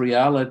feeling of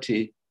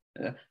reality,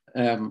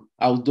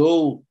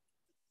 although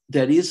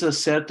there is a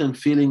certain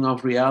feeling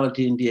of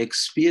reality in the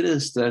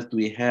experience that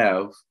we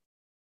have,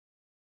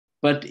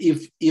 but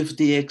if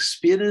the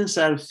experience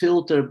are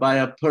filtered by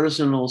a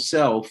personal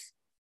self,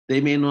 they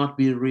may not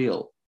be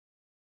real.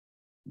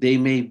 They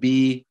may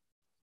be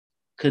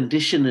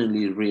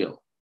conditionally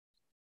real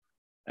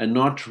and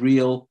not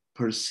real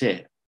per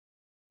se.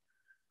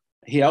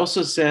 He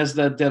also says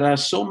that there are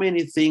so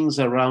many things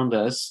around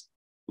us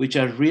which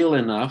are real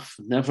enough,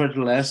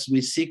 nevertheless,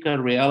 we seek a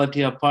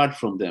reality apart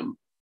from them.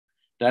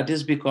 That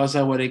is because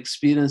our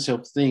experience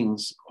of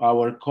things,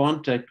 our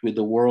contact with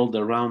the world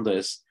around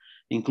us,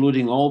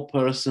 including all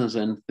persons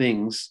and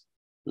things,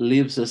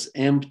 leaves us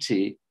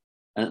empty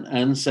and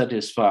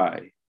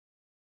unsatisfied.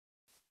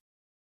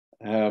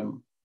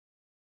 And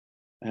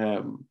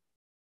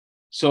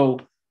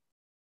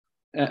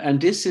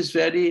this is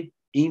very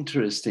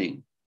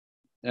interesting.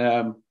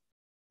 According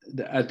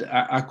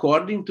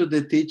to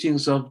the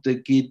teachings of the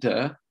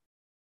Gita,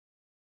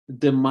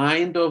 the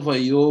mind of a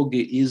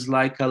yogi is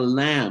like a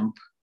lamp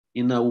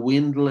in a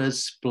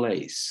windless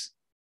place.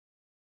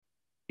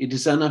 It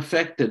is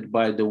unaffected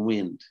by the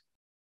wind.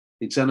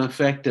 It's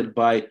unaffected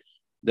by,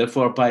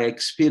 therefore, by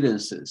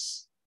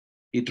experiences.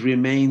 It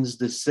remains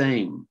the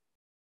same.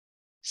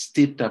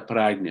 Sthita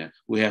prajna.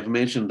 We have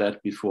mentioned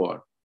that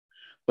before.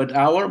 But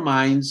our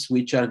minds,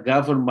 which are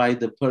governed by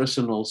the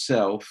personal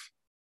self,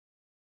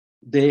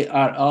 they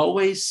are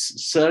always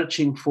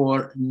searching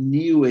for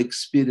new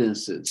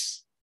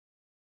experiences.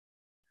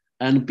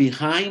 And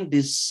behind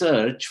this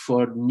search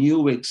for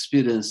new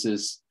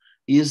experiences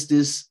is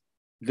this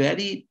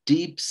very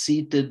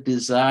deep-seated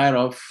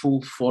desire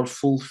for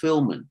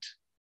fulfillment.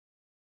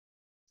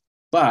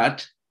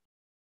 But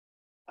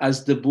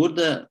as the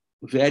Buddha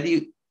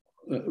very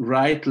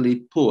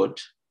rightly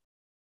put,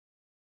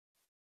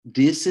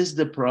 this is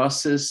the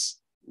process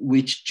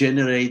which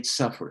generates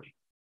suffering.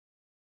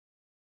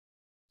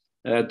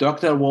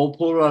 Dr.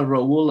 Walpura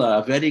Rahula,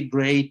 a very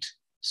great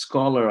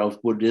scholar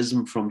of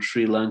Buddhism from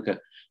Sri Lanka,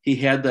 he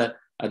had a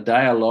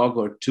dialogue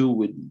or two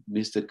with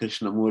Mr.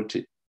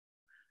 Krishnamurti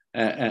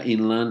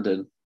in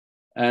London.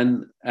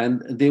 And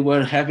they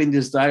were having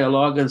this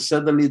dialogue, and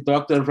suddenly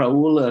Dr.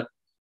 Rahula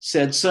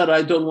said, "Sir,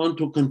 I don't want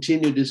to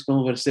continue this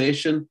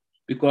conversation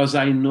because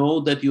I know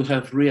that you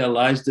have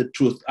realized the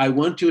truth. I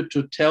want you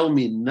to tell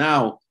me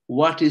now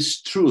what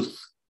is truth,"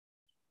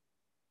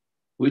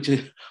 which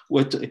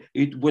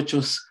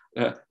was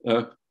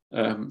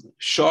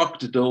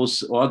shocked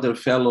those other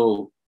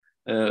fellow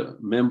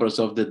members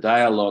of the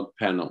dialogue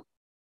panel.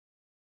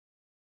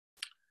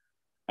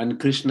 And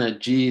Krishna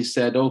Ji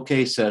said,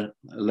 "Okay, sir,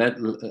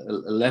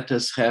 let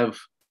us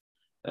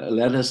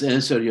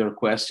answer your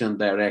question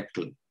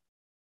directly.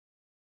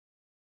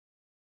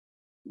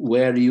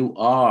 Where you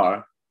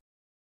are,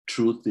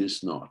 truth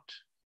is not."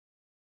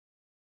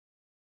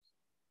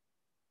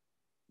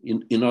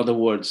 In other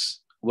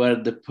words, where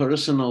the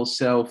personal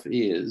self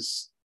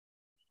is,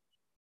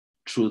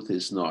 truth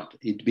is not.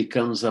 It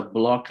becomes a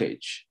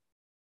blockage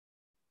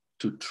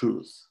to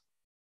truth.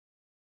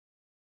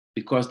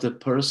 Because the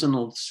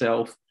personal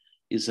self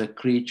is a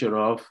creature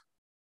of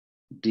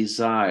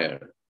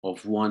desire,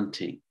 of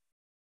wanting.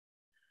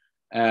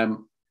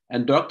 And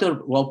Dr.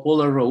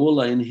 Walpura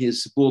Rahula, in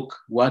his book,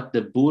 What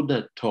the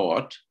Buddha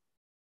Taught,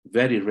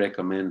 very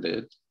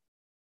recommended,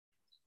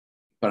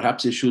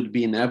 perhaps it should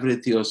be in every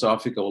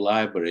theosophical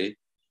library,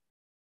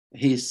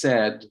 he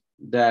said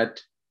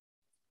that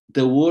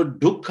the word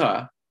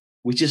dukkha,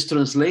 which is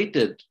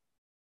translated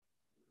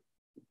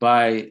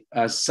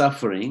as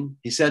suffering,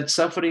 he said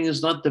suffering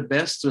is not the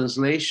best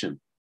translation,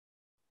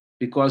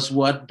 because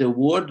what the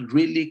word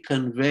really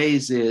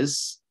conveys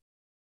is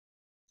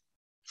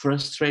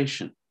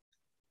frustration.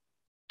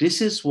 This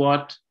is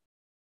what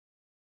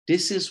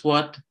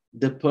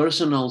the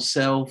personal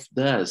self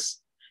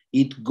does.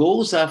 It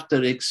goes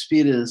after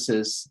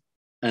experiences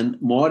and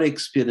more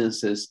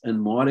experiences and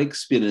more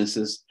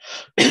experiences.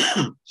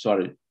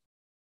 Sorry.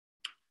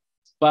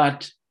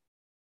 But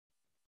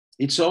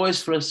it's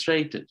always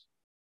frustrated.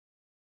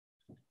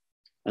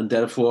 And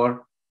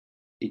therefore,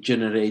 it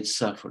generates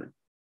suffering,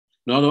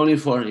 not only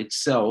for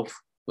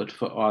itself, but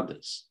for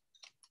others.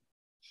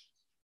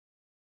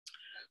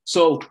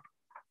 So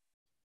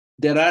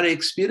there are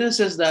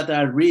experiences that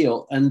are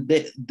real, and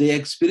the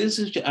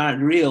experiences which are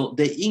real,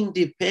 they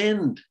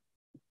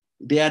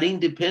are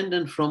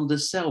independent from the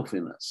self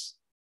in us,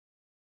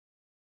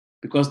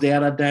 because they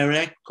are a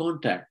direct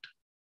contact.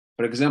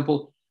 For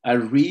example, a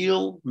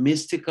real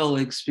mystical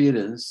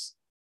experience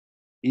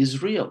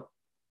is real.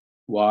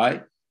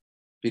 Why?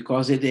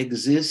 Because it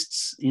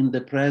exists in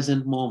the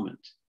present moment.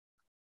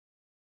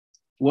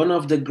 One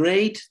of the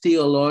great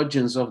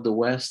theologians of the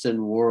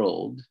Western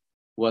world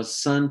was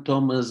St.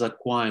 Thomas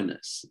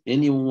Aquinas.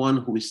 Anyone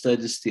who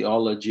studies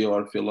theology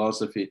or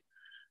philosophy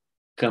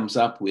comes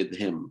up with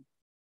him.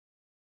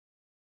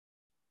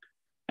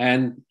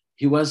 And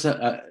he was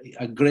a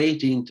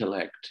great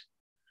intellect.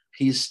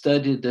 He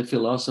studied the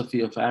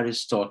philosophy of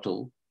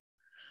Aristotle,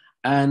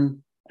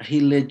 and he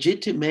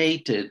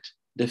legitimated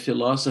the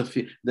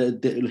philosophy,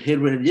 he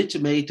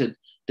legitimated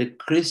the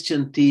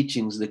Christian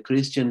teachings, the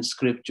Christian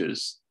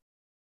scriptures,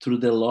 through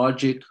the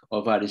logic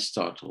of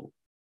Aristotle.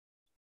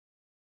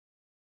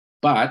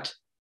 But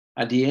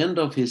at the end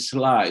of his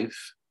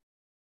life,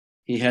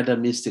 he had a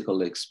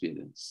mystical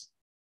experience.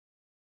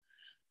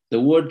 The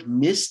word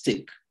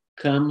mystic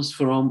comes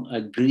from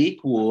a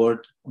Greek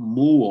word,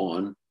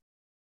 muon,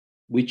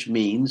 which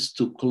means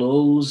to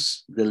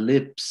close the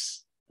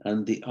lips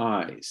and the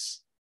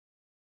eyes.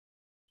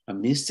 A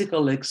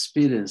mystical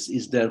experience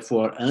is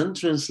therefore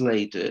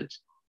untranslated,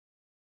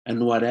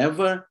 and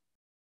whatever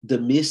the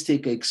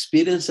mystic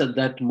experience at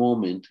that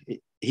moment,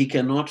 he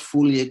cannot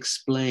fully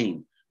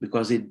explain,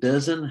 because it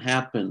doesn't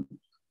happen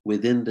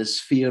within the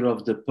sphere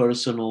of the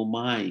personal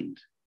mind.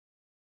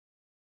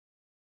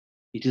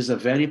 It is a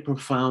very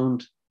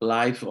profound,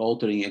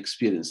 life-altering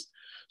experience.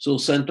 So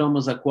St.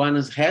 Thomas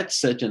Aquinas had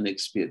such an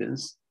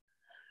experience,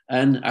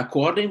 and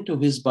according to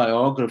his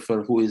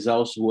biographer, who was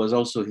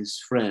also his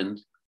friend,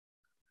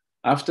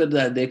 after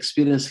that the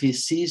experience, he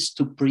ceased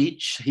to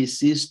preach, he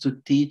ceased to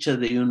teach at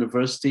the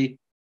university,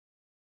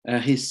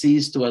 he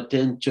ceased to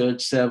attend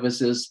church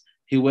services,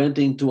 he went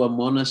into a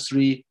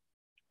monastery,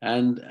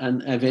 and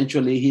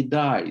eventually he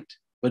died.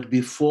 But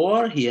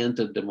before he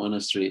entered the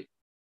monastery,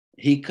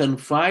 he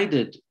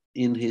confided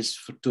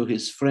to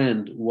his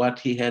friend what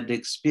he had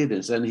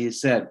experienced. And he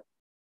said,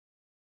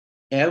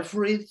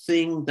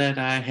 everything that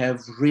I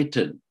have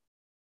written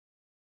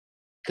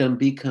can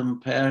be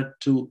compared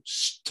to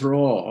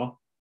straw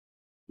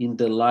in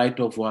the light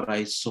of what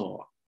I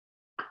saw.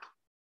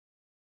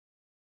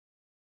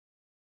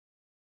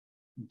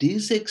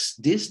 This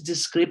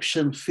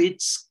description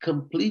fits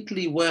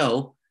completely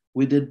well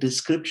with the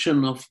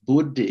description of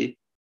Buddha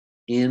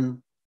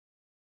in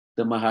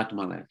the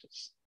Mahatma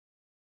letters.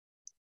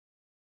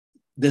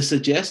 The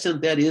suggestion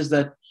there is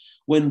that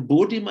when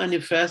Buddha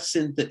manifests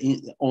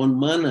on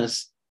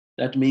manas,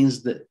 that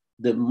means the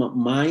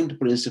mind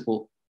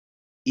principle,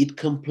 it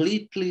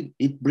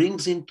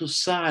brings into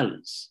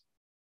silence,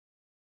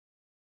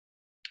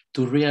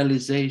 to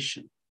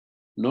realization,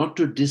 not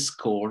to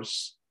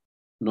discourse,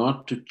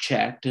 not to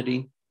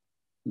chattering,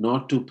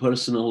 not to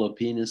personal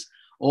opinions.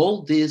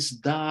 All these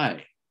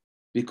die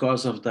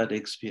because of that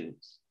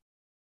experience.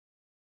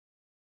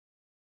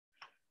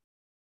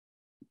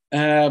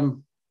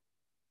 And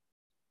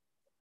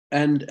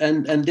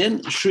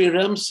then Sri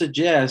Ram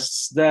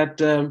suggests that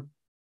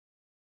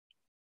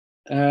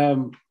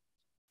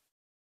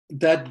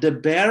that the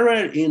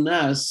bearer in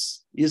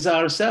us is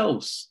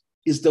ourselves,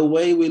 is the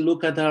way we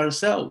look at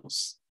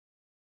ourselves.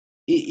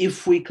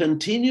 If we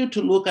continue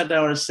to look at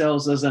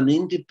ourselves as an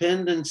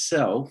independent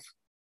self,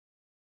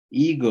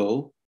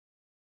 ego,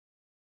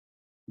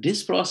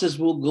 this process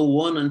will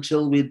go on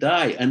until we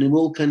die, and it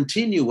will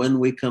continue when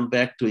we come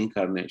back to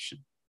incarnation.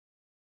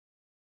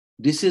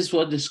 This is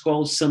what is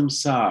called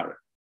samsara,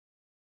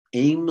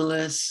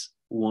 aimless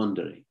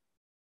wandering.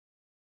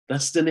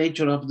 That's the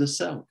nature of the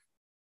self.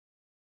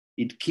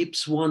 It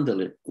keeps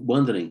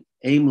wandering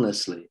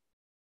aimlessly.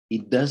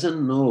 It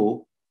doesn't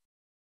know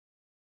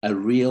a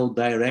real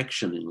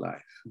direction in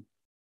life.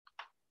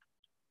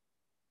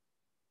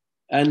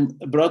 And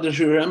Brother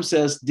Sri Ram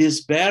says,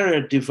 this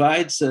barrier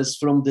divides us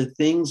from the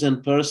things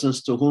and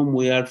persons to whom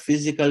we are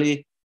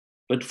physically,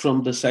 but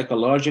from the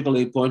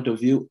psychological point of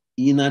view,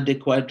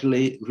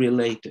 inadequately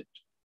related.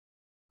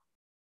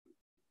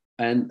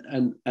 And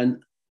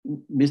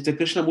Mr.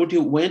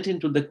 Krishnamurti went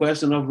into the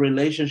question of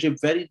relationship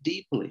very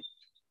deeply.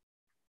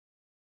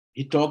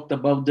 He talked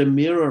about the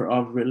mirror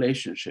of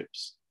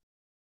relationships.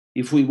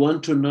 If we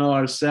want to know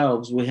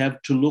ourselves, we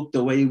have to look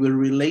the way we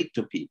relate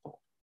to people,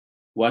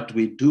 what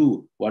we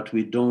do, what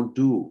we don't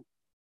do.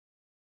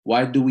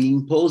 Why do we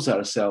impose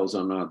ourselves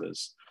on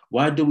others?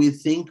 Why do we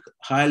think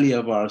highly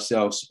of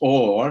ourselves?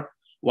 Or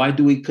why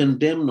do we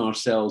condemn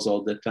ourselves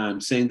all the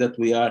time, saying that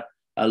we are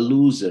a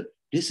loser?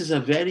 This is a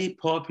very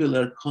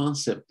popular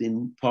concept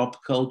in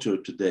pop culture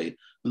today,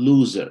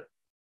 loser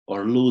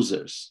or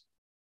losers.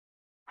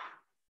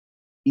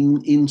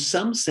 In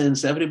some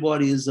sense,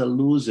 everybody is a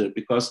loser,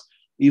 because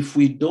if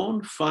we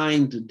don't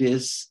find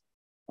this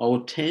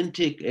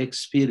authentic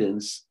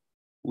experience,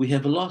 we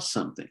have lost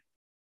something.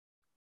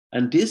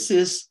 And this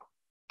is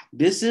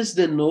This is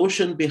the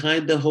notion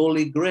behind the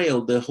Holy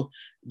Grail.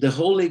 The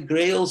Holy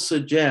Grail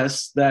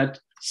suggests that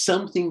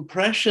something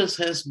precious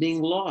has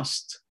been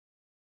lost.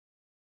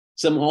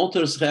 Some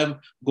authors have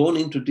gone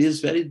into this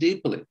very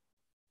deeply.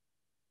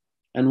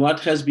 And what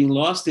has been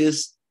lost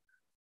is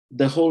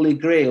the Holy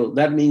Grail.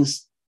 That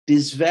means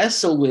this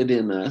vessel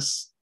within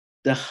us,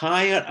 the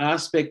higher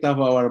aspect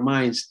of our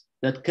minds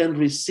that can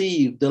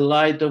receive the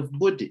light of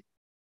Buddhi.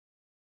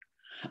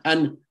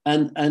 And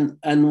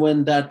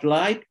when that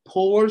light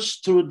pours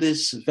through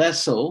this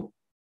vessel,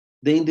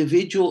 the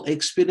individual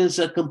experiences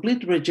a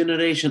complete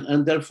regeneration,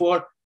 and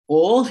therefore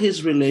all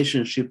his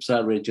relationships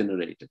are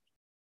regenerated.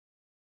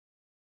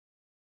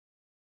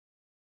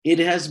 It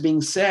has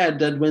been said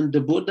that when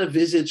the Buddha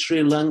visits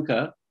Sri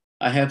Lanka,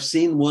 I have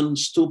seen one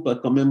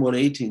stupa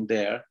commemorating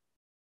there,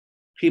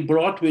 he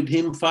brought with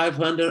him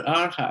 500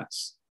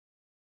 arhats.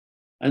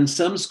 And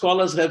some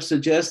scholars have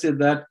suggested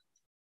that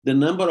the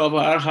number of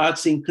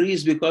arhats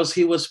increased because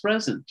he was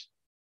present.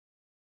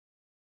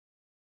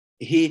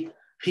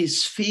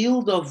 His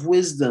field of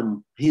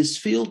wisdom, his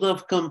field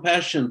of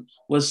compassion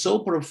was so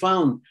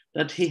profound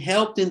that he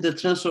helped in the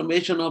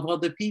transformation of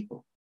other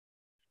people,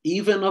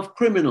 even of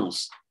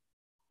criminals,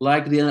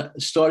 like the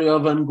story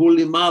of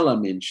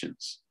Angulimala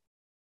mentions.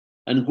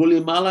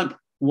 Angulimala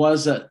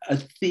was a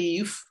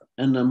thief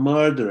and a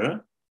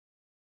murderer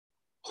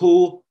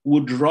who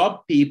would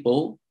rob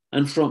people,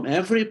 and from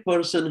every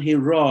person he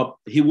robbed,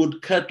 he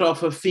would cut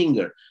off a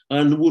finger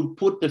and would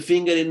put the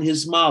finger in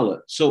his mala.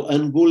 So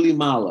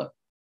Angulimala,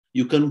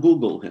 you can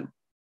Google him.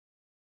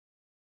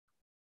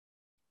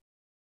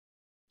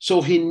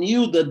 So he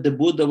knew that the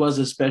Buddha was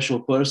a special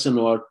person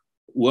or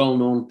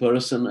well-known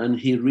person, and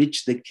he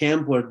reached the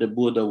camp where the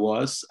Buddha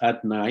was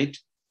at night.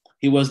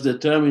 He was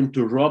determined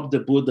to rob the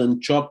Buddha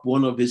and chop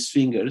one of his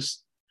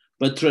fingers.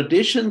 But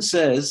tradition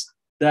says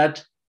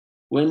that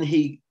when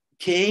he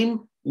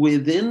came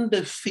within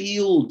the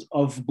field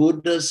of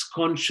Buddha's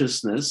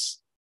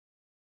consciousness,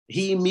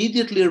 he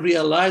immediately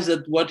realized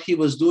that what he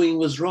was doing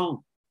was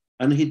wrong,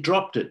 and he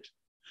dropped it.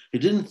 He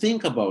didn't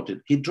think about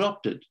it, he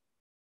dropped it.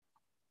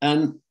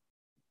 And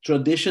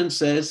tradition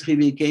says he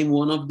became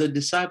one of the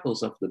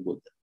disciples of the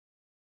Buddha.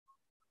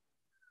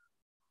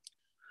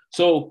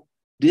 So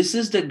this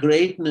is the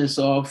greatness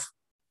of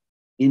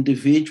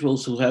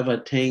individuals who have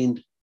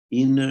attained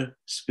inner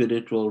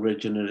spiritual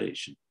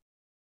regeneration.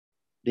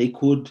 They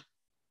could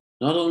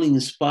not only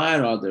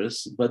inspire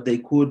others, but they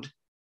could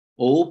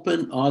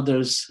open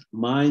others'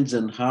 minds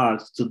and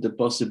hearts to the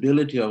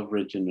possibility of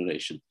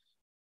regeneration.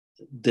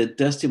 The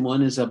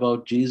testimonies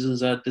about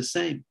Jesus are the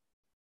same.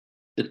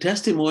 The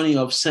testimony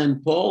of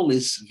St. Paul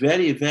is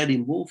very, very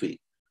moving,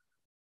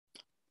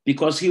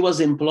 because he was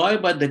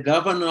employed by the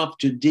governor of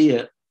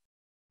Judea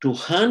to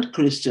hunt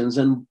Christians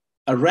and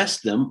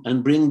arrest them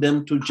and bring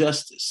them to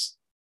justice,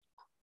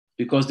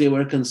 because they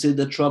were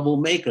considered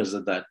troublemakers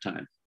at that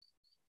time.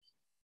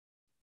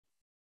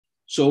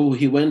 So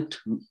he went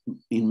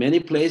in many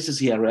places,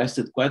 he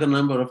arrested quite a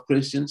number of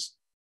Christians,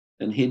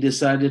 and he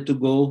decided to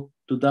go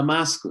to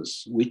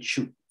Damascus, which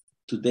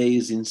today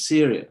is in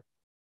Syria.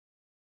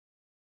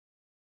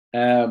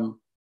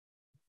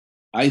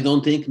 I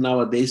don't think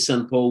nowadays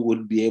St. Paul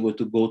would be able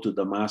to go to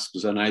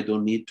Damascus, and I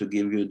don't need to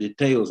give you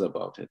details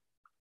about it.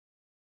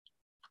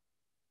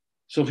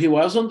 So he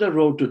was on the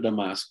road to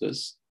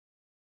Damascus.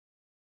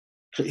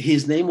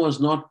 His name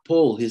was not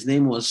Paul, his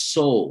name was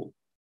Saul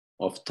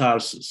of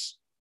Tarsus.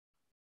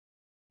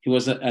 He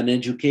was an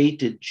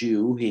educated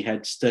Jew. He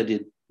had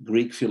studied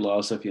Greek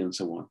philosophy and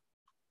so on.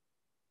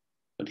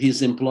 But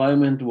his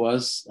employment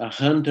was a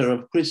hunter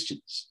of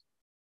Christians.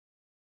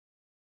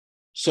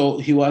 So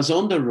he was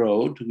on the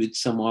road with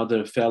some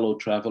other fellow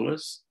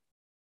travelers,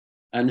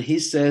 and he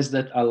says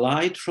that a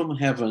light from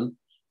heaven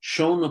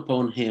shone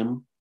upon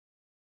him,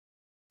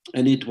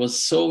 and it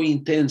was so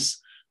intense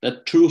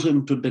that threw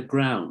him to the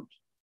ground.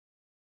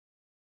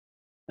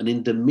 And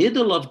in the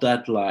middle of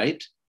that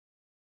light,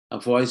 a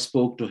voice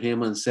spoke to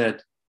him and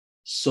said,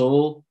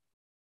 "Saul,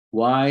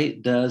 why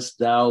dost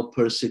thou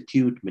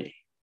persecute me?"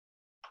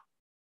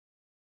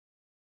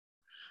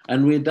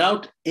 And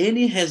without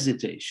any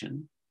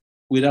hesitation,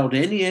 without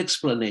any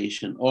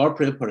explanation or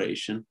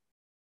preparation,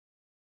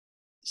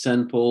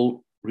 St.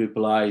 Paul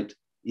replied,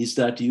 "Is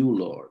that you,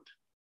 Lord?"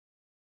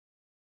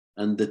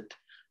 And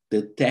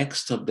the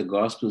text of the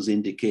Gospels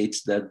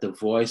indicates that the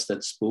voice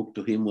that spoke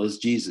to him was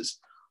Jesus,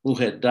 who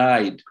had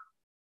died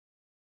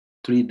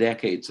 3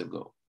 decades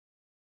ago.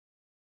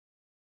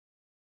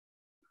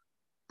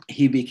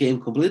 He became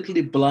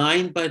completely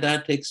blind by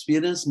that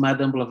experience.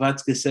 Madame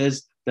Blavatsky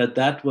says that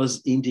that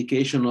was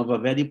indication of a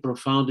very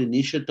profound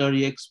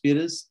initiatory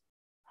experience.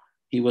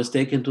 He was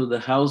taken to the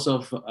house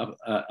of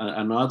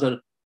another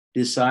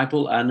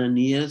disciple,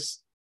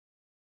 Ananias,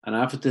 and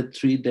after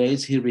 3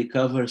 days, he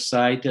recovered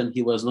sight, and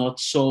he was not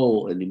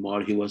Saul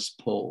anymore, he was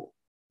Paul.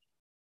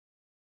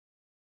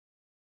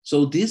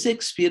 So these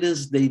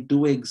experiences, they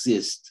do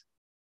exist.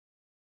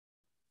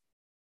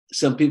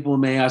 Some people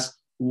may ask,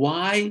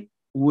 why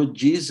would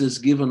Jesus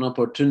give an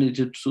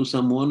opportunity to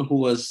someone who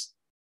was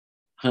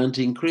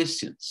hunting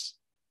Christians?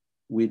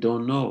 We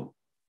don't know.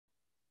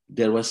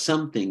 there was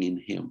something in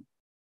him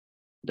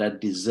that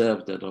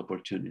deserved that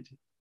opportunity.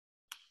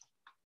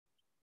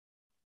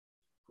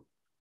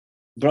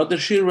 Brother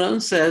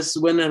Shiran says,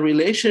 when a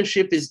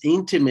relationship is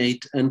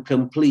intimate and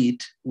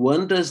complete,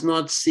 one does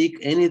not seek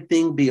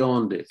anything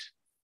beyond it.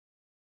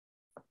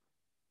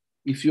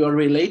 If you are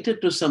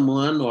related to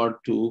someone or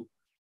to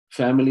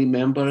family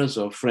members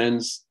or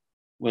friends,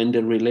 when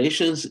the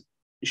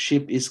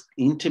relationship is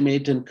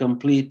intimate and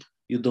complete,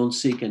 you don't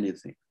seek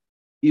anything.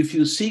 If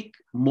you seek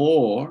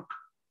more,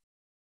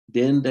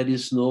 then there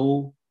is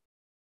no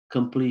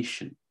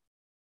completion.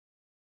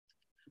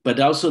 But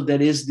also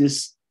there is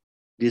this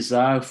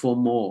desire for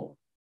more,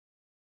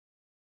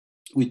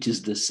 which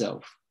is the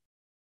self.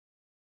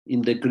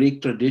 In the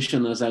Greek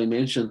tradition, as I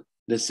mentioned,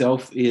 the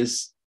self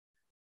is,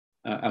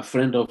 a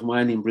friend of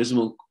mine in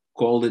Brisbane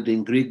called it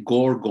in Greek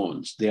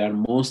gorgons. They are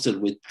monsters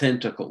with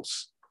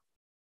tentacles.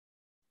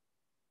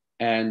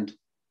 And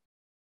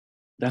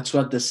that's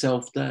what the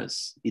self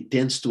does. It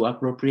tends to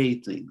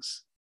appropriate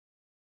things.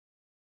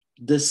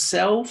 The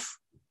self,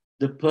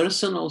 the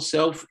personal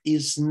self,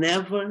 is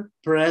never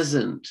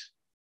present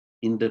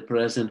in the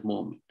present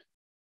moment.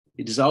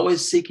 It is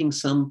always seeking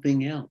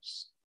something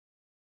else.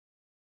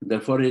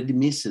 Therefore, it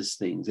misses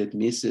things. It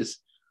misses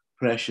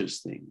precious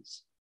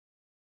things.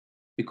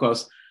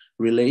 Because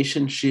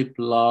relationship,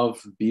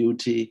 love,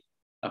 beauty,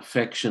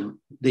 affection,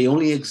 they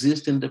only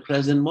exist in the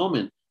present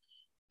moment.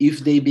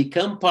 If they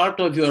become part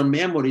of your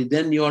memory,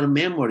 then your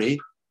memory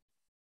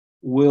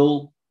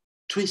will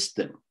twist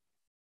them,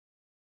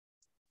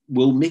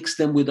 will mix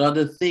them with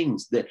other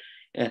things.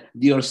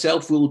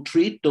 Yourself will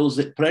treat those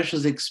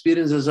precious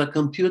experiences as a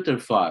computer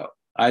file,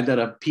 either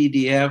a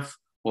PDF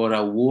or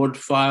a Word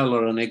file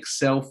or an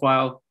Excel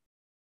file.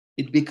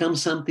 It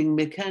becomes something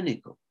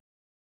mechanical.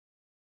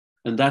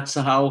 And that's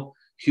how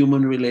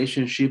human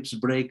relationships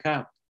break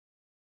up.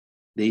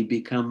 They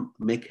become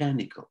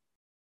mechanical.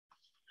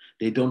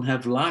 They don't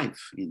have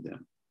life in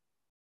them.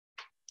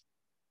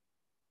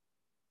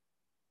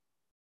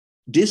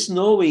 This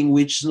knowing,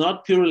 which is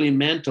not purely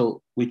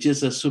mental, which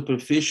is a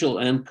superficial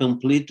and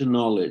complete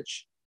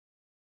knowledge.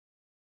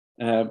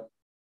 This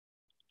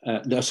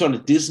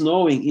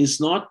knowing is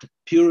not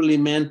purely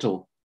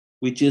mental,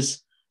 which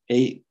is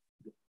a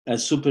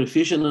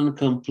superficial and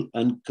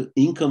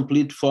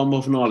incomplete form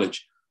of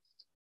knowledge.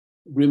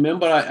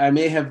 Remember, I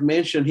may have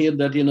mentioned here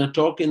that in a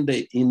talk in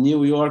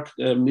New York,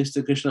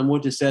 Mr.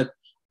 Krishnamurti said,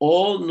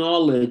 all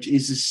knowledge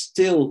is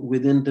still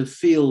within the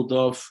field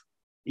of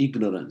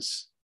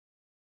ignorance,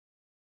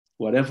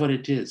 whatever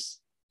it is,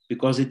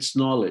 because it's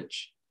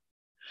knowledge.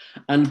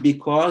 And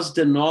because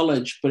the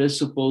knowledge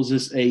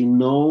presupposes a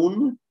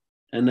known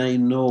and a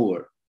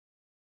knower.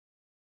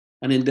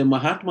 And in the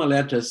Mahatma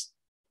letters,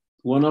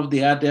 one of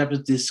the adepts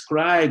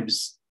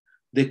describes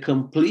the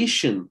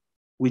completion,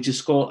 which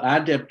is called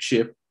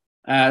adeptship,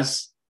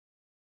 as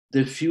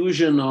the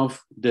fusion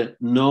of the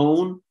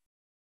known,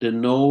 the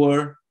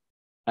knower,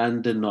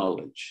 and the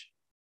knowledge.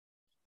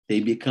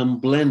 They become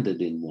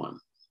blended in one.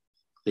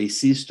 They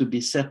cease to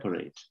be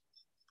separate.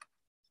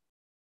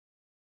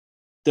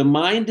 The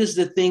mind is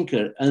the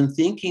thinker, and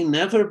thinking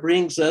never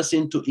brings us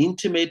into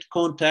intimate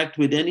contact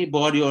with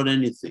anybody or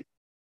anything.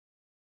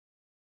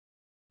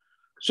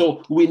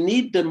 So we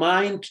need the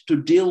mind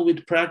to deal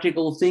with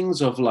practical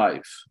things of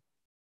life.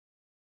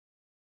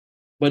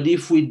 But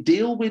if we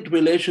deal with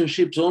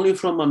relationships only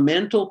from a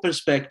mental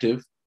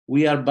perspective,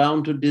 we are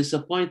bound to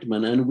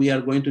disappointment, and we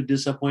are going to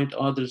disappoint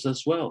others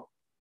as well.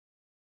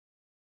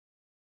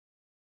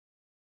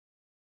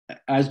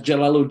 As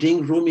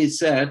Jalaluddin Rumi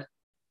said,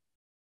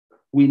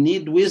 we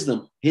need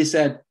wisdom. He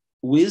said,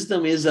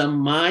 wisdom is a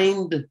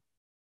mind.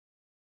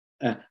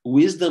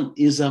 Wisdom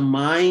is a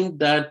mind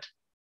that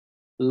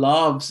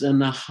loves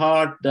and a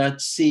heart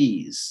that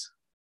sees.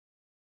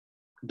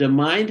 The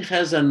mind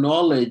has a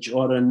knowledge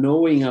or a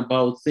knowing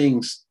about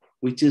things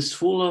which is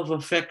full of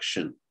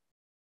affection,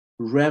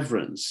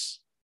 reverence,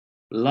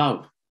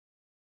 love.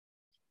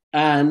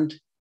 And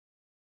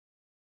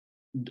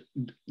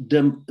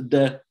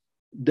the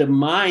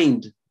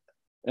mind,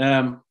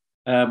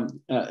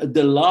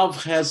 the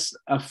love has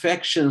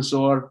affections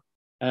or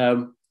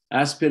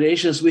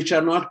aspirations which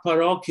are not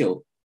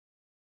parochial,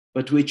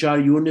 but which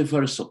are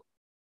universal.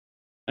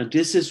 And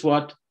this is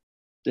what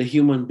the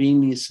human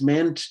being is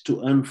meant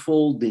to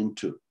unfold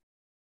into,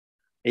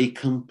 a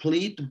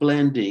complete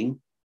blending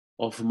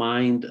of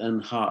mind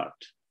and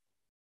heart.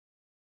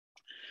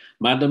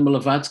 Madame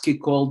Blavatsky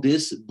called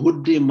this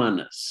Buddhi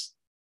Manas.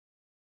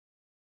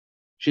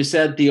 She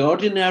said the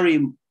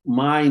ordinary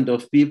mind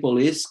of people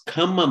is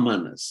Kama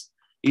Manas.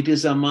 It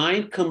is a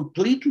mind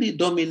completely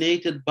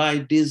dominated by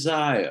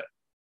desire.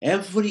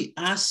 Every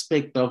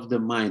aspect of the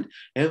mind,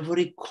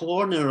 every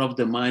corner of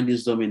the mind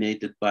is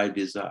dominated by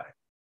desire.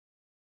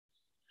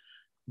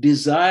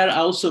 Desire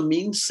also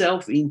means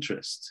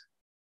self-interest.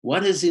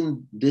 What is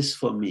in this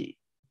for me?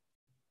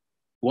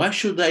 Why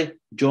should I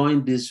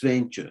join this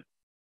venture?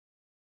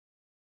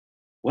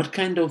 What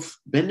kind of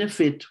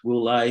benefit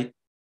will I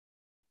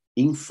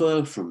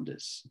infer from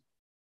this?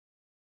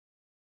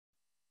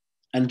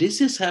 And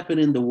this is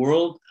happening in the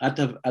world at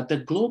a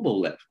global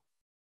level.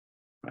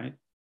 right?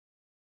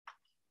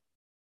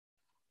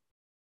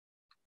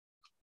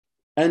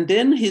 And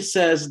then he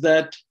says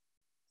that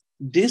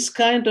this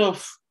kind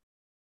of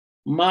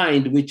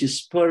mind, which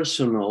is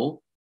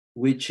personal,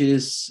 which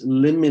is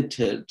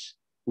limited,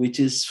 which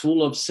is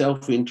full of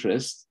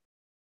self-interest,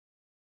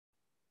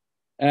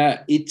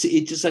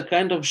 it is a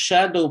kind of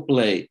shadow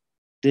play.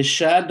 The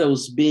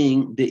shadows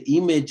being the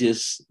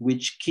images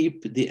which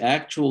keep the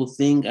actual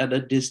thing at a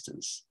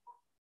distance.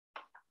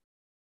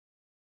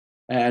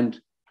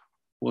 And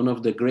one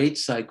of the great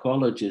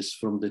psychologists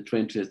from the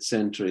 20th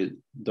century,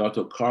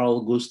 Dr.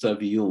 Carl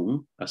Gustav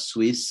Jung, a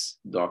Swiss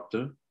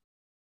doctor,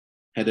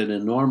 had an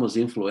enormous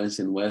influence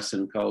in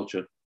Western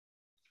culture.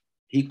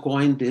 He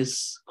coined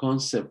this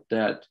concept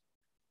that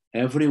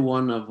every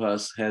one of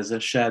us has a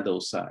shadow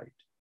side.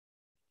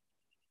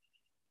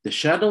 The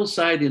shadow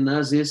side in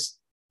us is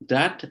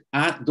that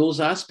those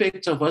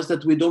aspects of us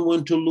that we don't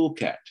want to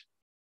look at.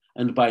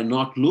 And by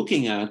not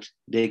looking at,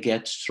 they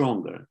get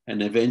stronger.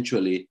 And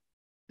eventually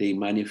they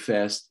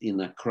manifest in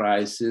a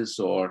crisis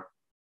or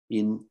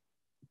in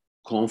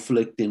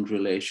conflict in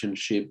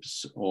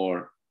relationships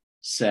or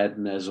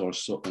sadness or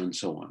so and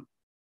so on.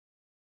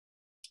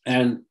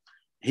 And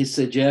he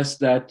suggests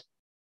that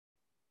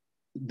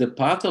the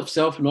path of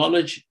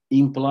self-knowledge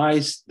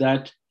implies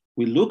that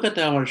we look at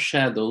our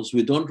shadows,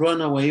 we don't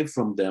run away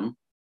from them,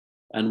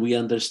 and we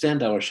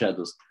understand our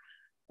shadows.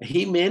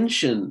 He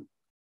mentioned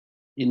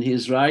in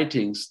his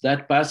writings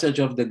that passage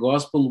of the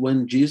gospel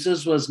when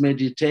Jesus was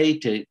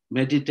meditating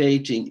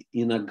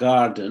in a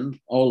garden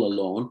all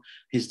alone.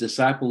 His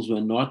disciples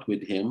were not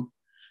with him,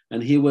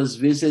 and he was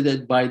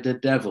visited by the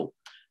devil.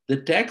 The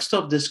text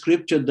of the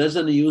scripture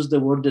doesn't use the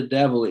word the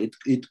devil.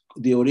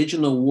 The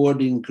original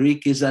word in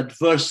Greek is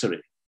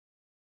adversary.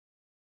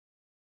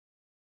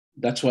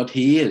 That's what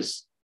he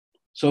is.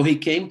 So he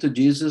came to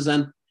Jesus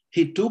and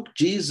he took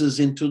Jesus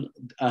into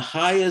a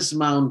highest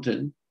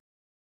mountain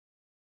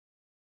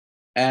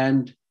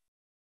and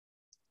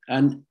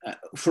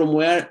from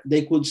where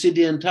they could see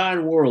the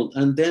entire world.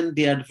 And then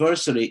the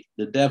adversary,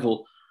 the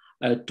devil,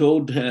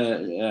 told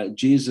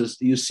Jesus,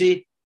 you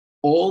see,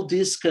 all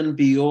this can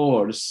be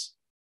yours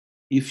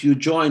if you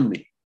join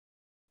me.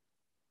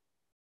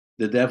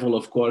 The devil,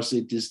 of course,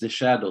 it is the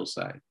shadow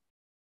side.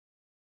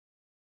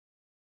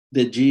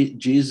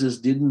 Jesus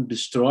didn't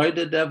destroy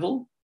the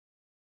devil.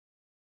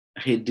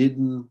 He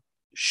didn't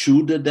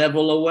shoo the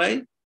devil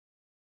away.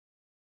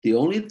 The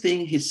only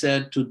thing he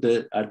said to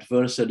the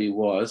adversary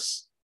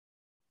was,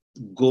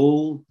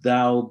 go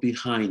thou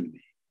behind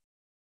me.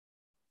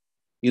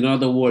 In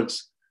other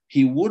words,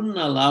 he wouldn't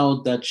allow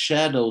that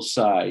shadow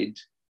side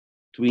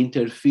to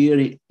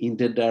interfere in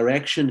the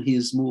direction he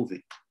is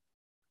moving.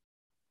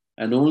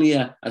 And only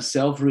a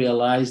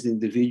self-realized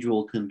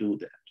individual can do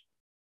that.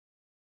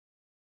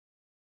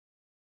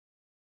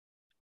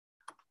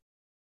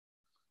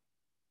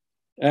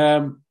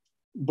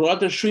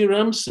 Brother Sri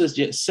Ram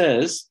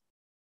says,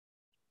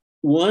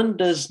 one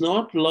does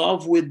not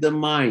love with the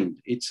mind.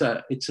 It's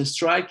a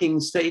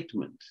striking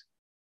statement.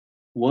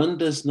 One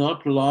does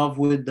not love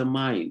with the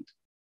mind.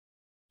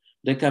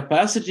 The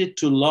capacity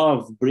to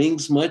love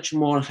brings much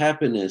more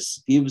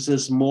happiness, gives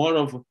us more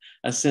of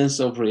a sense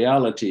of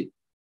reality,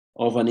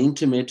 of an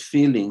intimate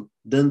feeling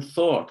than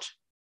thought.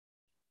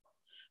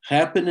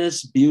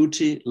 Happiness,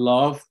 beauty,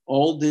 love,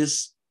 all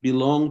this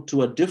belong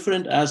to a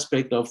different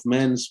aspect of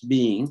man's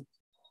being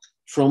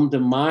from the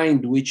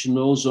mind, which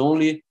knows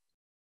only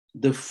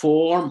the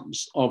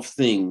forms of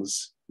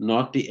things,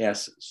 not the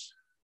essence.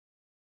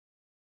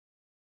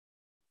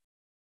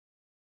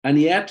 And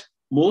yet,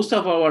 most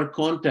of our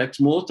contacts,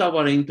 most of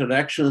our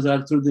interactions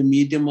are through the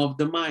medium of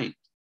the mind.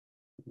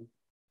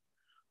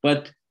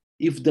 But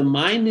if the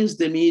mind is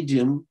the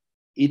medium,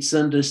 it's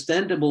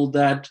understandable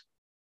that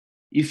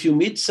if you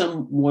meet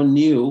someone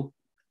new,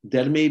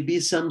 there may be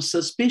some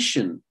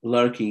suspicion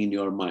lurking in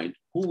your mind.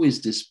 Who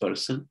is this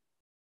person?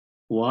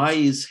 Why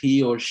is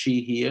he or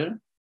she here?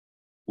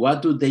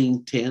 What do they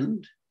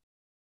intend?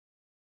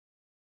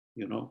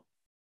 You know,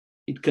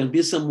 it can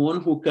be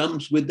someone who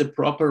comes with the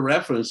proper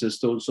references,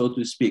 so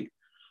to speak.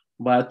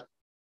 But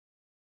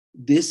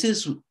this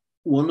is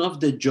one of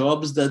the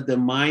jobs that the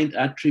mind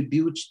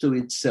attributes to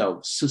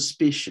itself,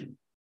 suspicion,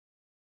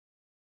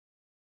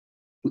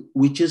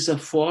 which is a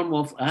form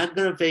of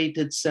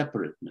aggravated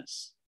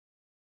separateness.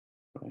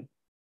 Right?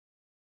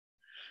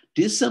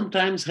 This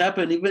sometimes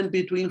happens even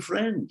between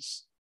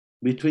friends,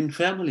 between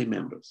family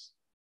members.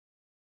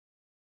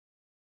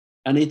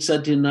 And it's a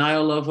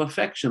denial of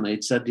affection.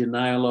 It's a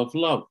denial of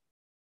love.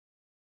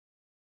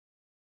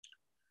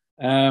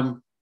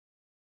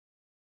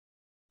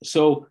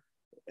 So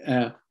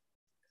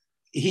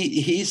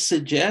he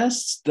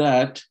suggests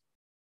that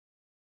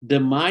the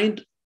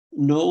mind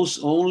knows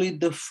only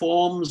the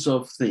forms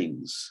of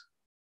things,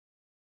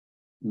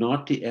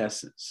 not the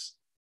essence.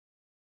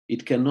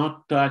 It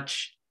cannot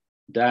touch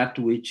that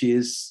which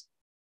is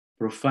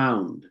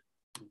profound.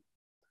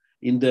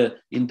 In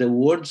the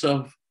words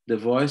of the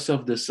voice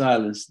of the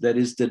silence, there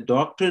is the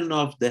doctrine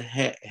of the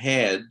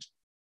head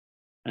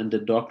and the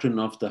doctrine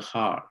of the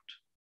heart.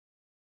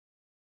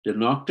 The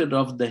doctrine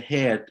of the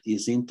head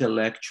is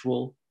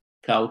intellectual,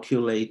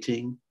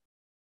 calculating,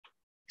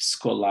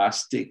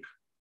 scholastic,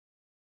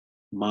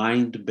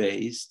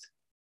 mind-based.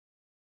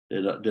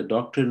 The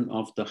doctrine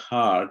of the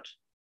heart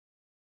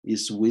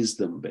is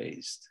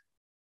wisdom-based,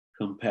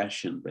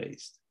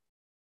 compassion-based.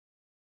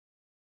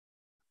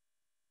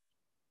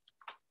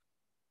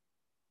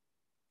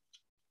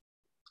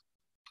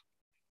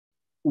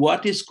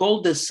 What is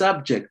called the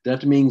subject,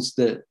 that means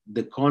the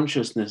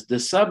consciousness, the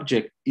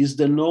subject is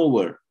the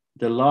knower,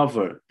 the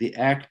lover, the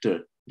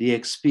actor, the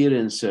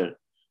experiencer,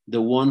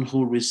 the one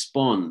who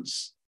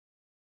responds.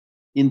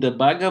 In the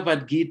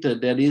Bhagavad Gita,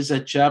 there is a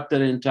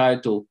chapter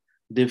entitled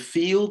The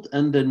Field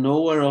and the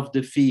Knower of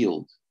the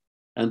Field.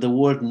 And the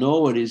word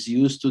knower is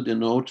used to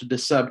denote the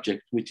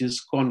subject, which is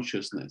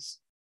consciousness.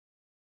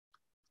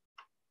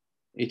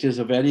 It is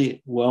a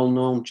very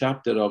well-known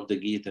chapter of the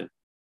Gita.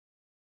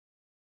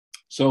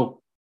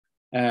 So,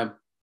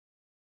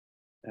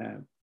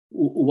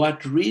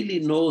 what really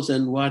knows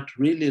and what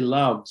really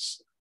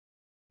loves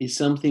is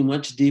something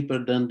much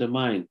deeper than the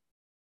mind.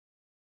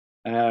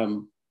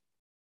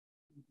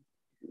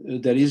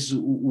 There is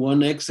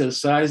one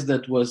exercise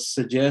that was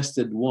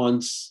suggested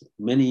once,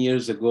 many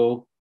years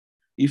ago.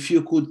 If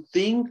you could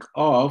think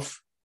of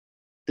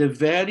the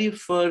very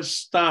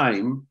first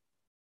time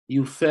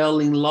you fell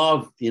in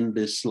love in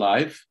this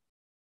life,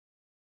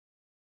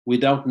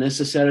 without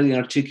necessarily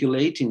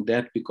articulating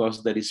that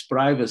because there is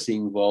privacy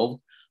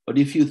involved, but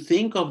if you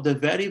think of the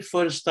very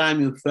first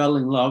time you fell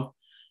in love,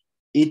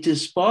 it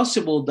is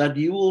possible that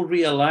you will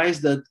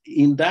realize that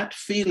in that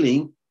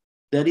feeling,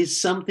 there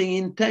is something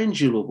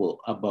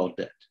intangible about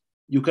that.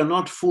 You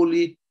cannot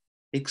fully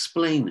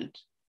explain it.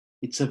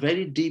 It's a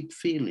very deep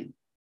feeling.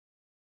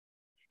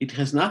 It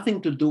has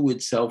nothing to do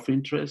with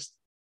self-interest.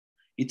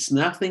 It's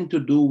nothing to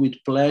do with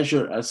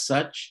pleasure as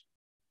such,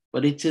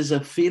 but it is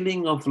a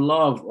feeling of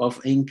love, of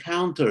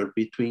encounter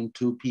between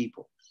two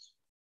people.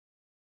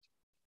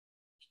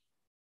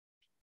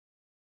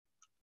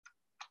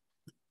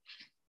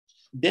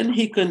 Then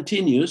he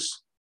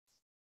continues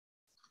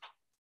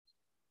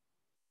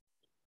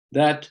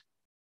that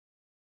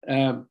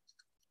the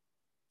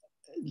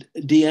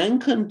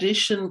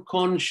unconditioned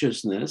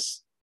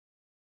consciousness,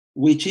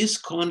 which is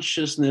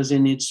consciousness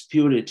in its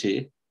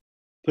purity,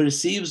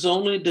 perceives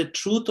only the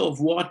truth of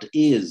what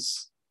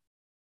is.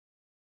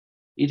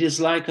 It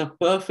is like a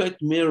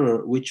perfect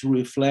mirror which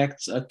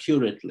reflects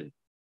accurately.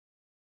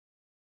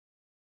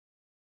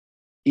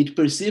 It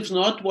perceives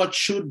not what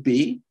should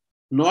be,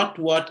 not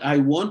what I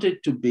want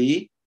it to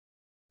be,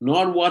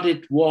 nor what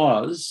it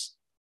was,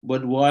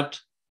 but what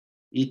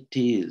it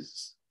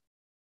is.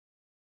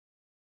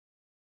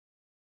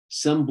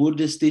 Some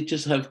Buddhist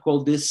teachers have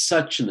called this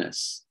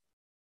suchness.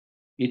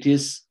 It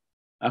is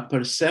a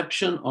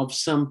perception of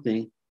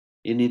something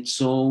in its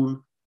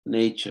own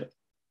nature.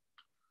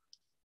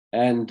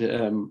 And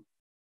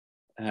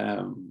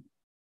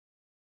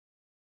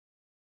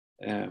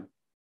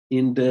in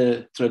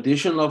the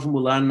tradition of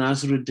Mullah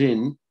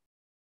Nasruddin,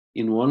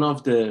 in one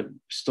of the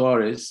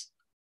stories,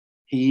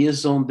 he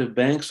is on the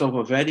banks of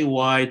a very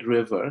wide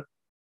river,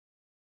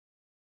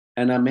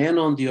 and a man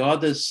on the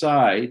other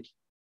side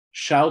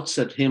shouts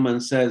at him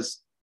and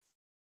says,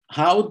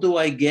 "How do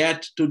I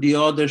get to the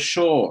other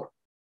shore?"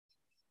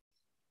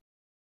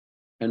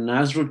 And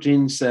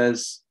Nasruddin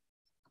says,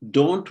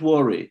 "Don't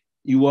worry,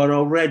 you are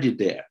already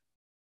there."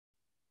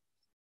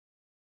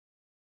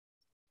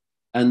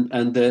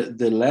 And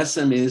the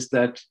lesson is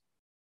that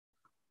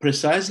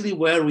precisely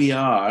where we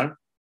are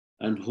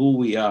and who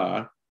we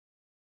are,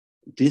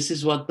 this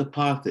is what the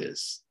path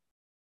is.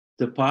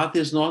 The path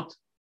is not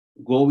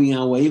going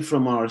away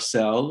from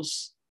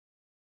ourselves,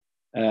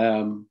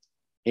 enter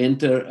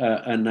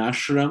an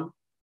ashram.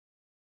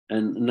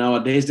 And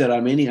nowadays there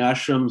are many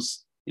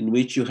ashrams in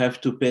which you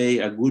have to pay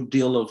a good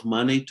deal of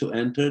money to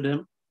enter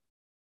them.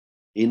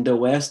 In the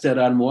West, there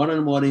are more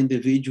and more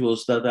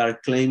individuals that are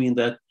claiming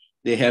that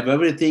they have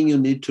everything you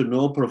need to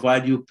know,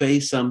 provided you pay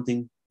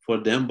something for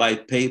them by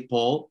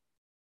PayPal.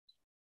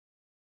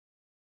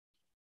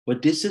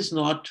 But this is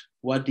not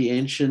what the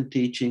ancient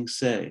teachings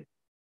say.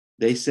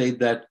 They say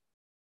that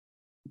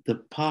the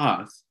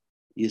path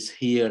is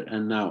here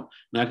and now.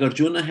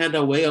 Nagarjuna had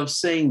a way of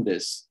saying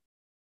this.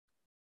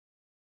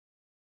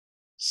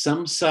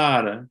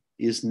 Samsara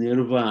is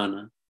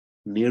nirvana.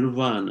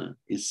 Nirvana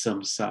is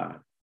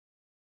samsara.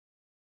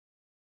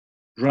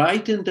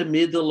 Right in the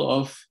middle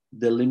of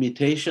the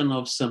limitation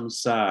of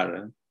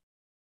samsara,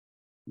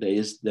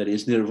 there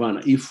is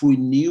nirvana, if we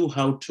knew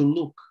how to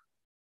look.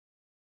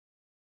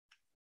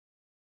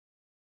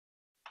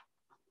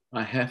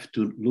 I have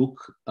to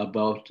look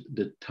about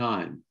the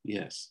time,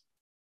 yes.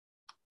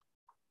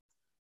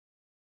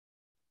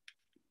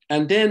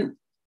 And then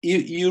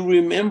you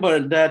remember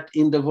that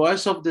in the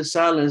voice of the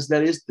silence,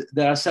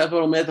 there are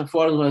several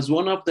metaphors.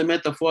 One of the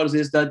metaphors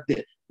is that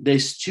the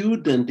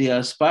student, the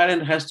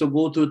aspirant, has to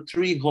go through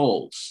 3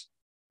 halls.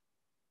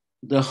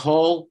 The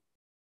hall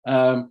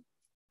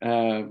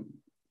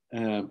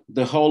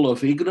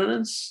of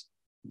ignorance,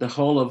 the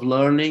hall of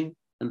learning,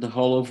 and the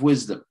hall of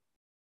wisdom.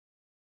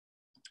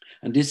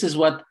 And this is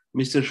what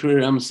Mr.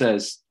 Sriram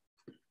says.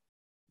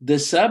 The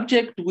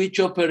subject which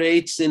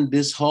operates in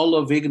this hall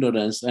of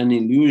ignorance and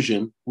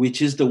illusion,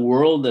 which is the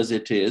world as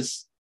it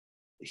is,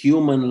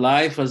 human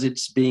life as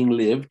it's being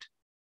lived,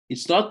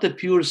 it's not the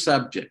pure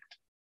subject.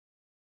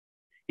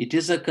 It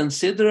is a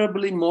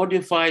considerably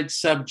modified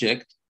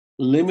subject,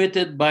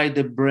 limited by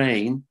the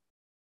brain,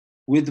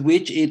 with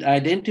which it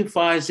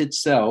identifies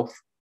itself,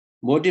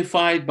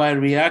 modified by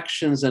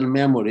reactions and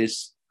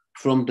memories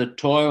from the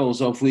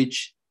toils of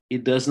which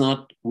it does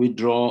not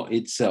withdraw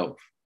itself.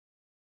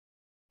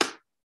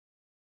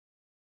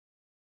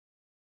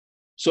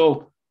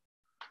 So,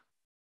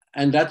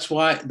 and that's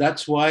why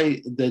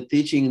the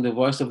teaching in the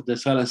voice of the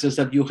silence says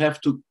that you have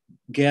to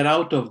get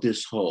out of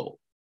this hole.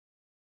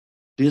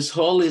 This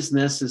hole is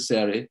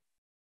necessary,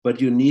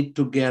 but you need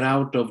to get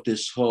out of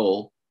this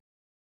hole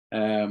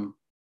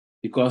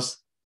because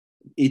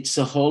it's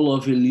a hole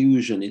of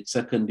illusion. It's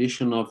a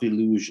condition of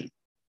illusion.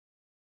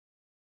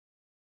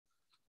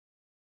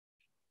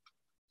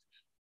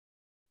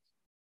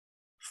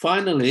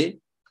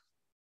 Finally,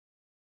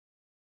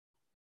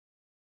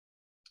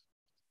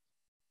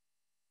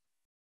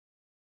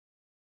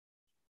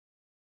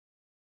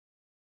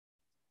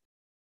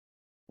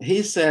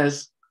 he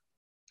says,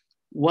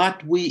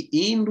 what we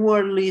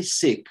inwardly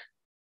seek,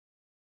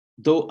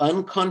 though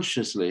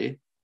unconsciously,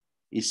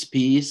 is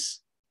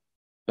peace,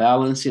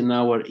 balance in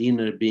our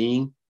inner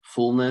being,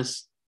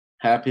 fullness,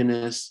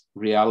 happiness,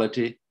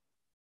 reality.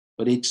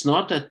 But it's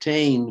not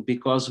attained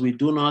because we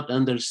do not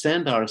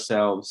understand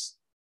ourselves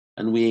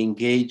and we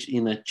engage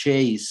in a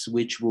chase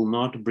which will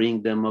not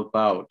bring them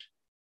about.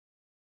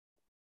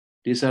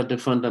 These are the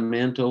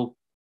fundamental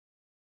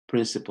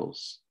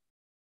principles.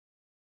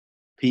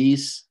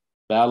 Peace,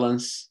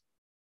 balance,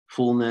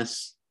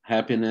 fullness,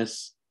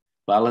 happiness,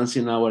 balance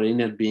in our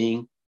inner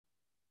being,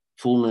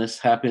 fullness,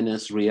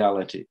 happiness,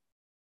 reality.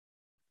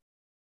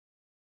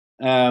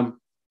 And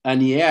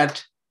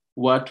yet,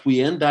 what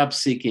we end up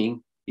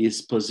seeking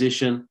is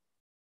position,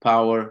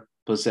 power,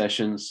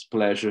 possessions,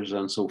 pleasures,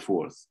 and so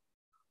forth.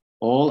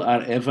 All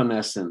are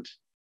evanescent,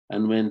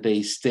 and when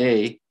they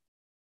stay,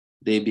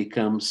 they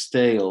become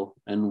stale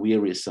and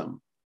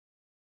wearisome.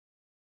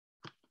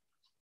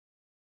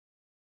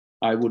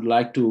 I would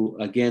like to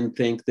again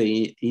thank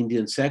the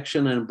Indian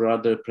section and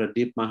Brother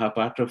Pradeep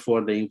Mahapatra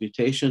for the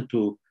invitation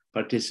to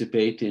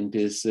participate in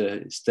this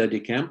study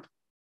camp.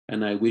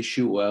 And I wish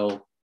you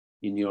well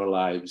in your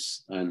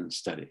lives and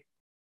study.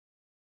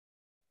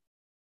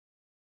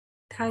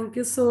 Thank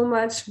you so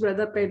much,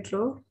 Brother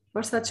Pedro,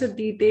 for such a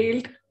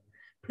detailed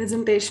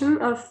presentation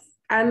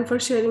and for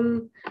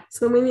sharing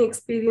so many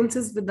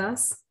experiences with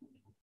us.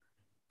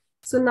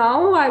 So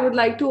now I would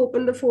like to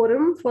open the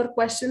forum for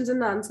questions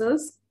and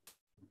answers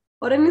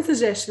or any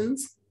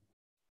suggestions.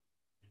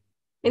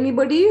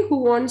 Anybody who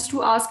wants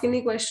to ask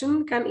any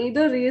question can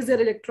either raise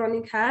their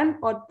electronic hand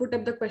or put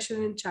up the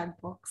question in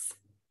chat box.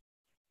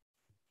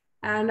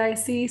 And I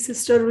see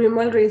Sister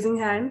Vimal raising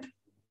hand.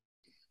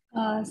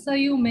 So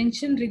you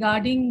mentioned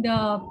regarding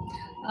the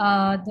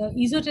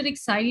esoteric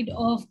side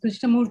of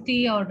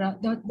Krishnamurti, or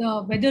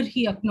the whether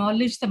he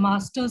acknowledged the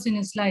masters in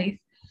his life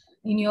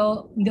in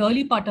the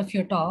early part of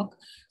your talk.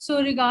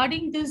 So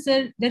regarding this,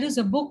 there is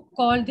a book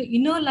called The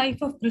Inner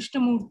Life of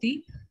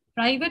Krishnamurti,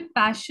 Private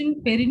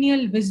Passion,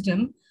 Perennial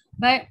Wisdom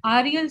by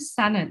Ariel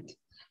Sanath.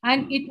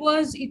 And it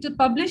was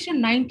published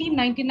in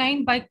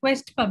 1999 by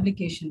Quest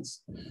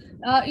Publications.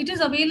 It is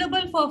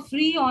available for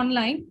free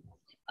online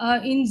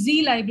in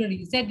Z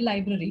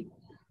Library.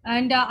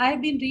 And I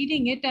have been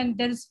reading it, and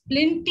there's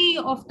plenty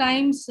of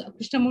times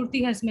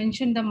Krishnamurti has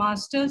mentioned the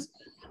masters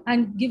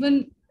and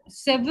given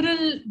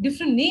several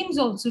different names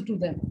also to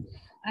them.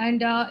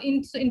 And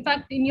in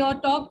fact, in your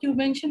talk, you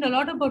mentioned a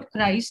lot about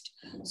Christ.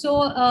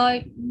 So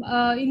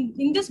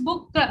in this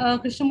book,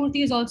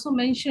 Krishnamurti has also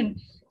mentioned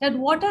that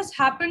what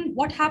happened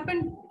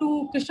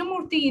to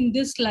Krishnamurti in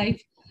this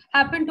life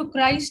happened to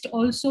Christ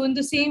also, in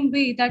the same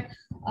way that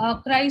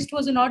Christ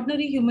was an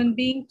ordinary human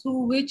being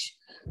through which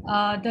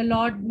the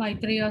Lord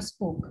Maitreya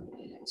spoke.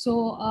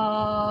 So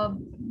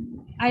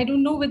I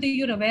don't know whether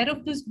you're aware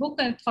of this book.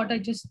 I thought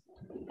I'd just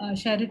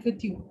share it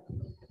with you.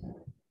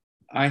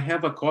 I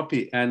have a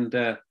copy, and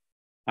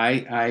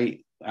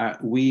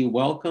we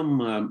welcome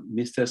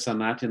Mr.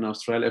 Sanath in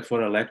Australia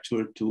for a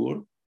lecture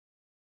tour.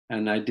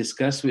 And I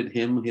discussed with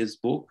him his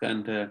book,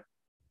 and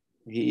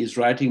he is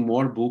writing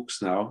more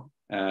books now.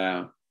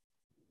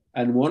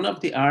 And one of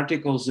the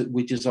articles,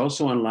 which is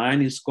also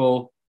online, is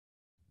called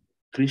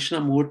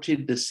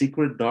Krishnamurti, The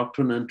Secret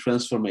Doctrine and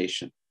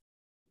Transformation.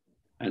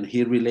 And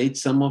he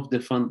relates some of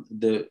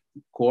the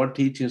core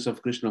teachings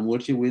of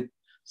Krishnamurti with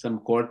some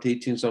core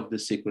teachings of the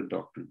Secret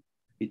Doctrine.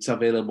 It's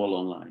available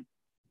online.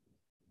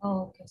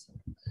 Oh, okay.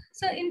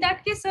 So in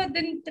that case,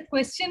 then the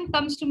question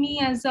comes to me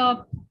as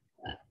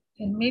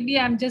maybe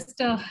I'm just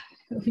a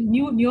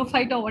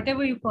neophyte or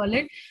whatever you call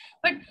it,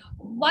 but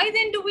why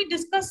then do we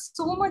discuss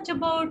so much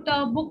about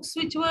books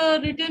which were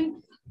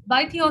written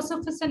by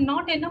Theosophists and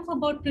not enough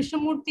about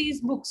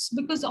Krishnamurti's books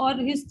because, or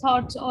his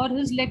thoughts or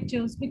his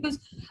lectures, because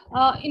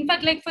in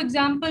fact, like for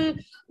example,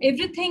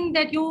 everything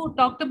that you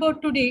talked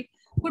about today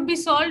could be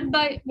solved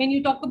by, when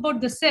you talk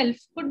about the self,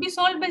 could be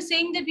solved by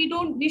saying that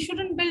we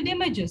shouldn't build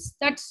images.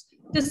 That's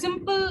the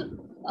simple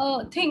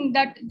thing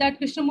that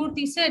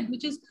Krishnamurti said,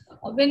 which is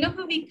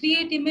whenever we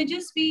create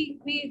images,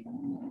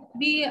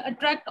 we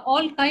attract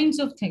all kinds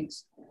of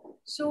things.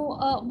 So,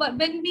 but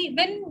when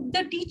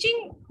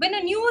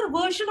a newer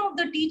version of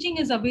the teaching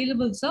is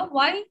available, sir,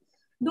 why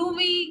do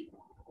we,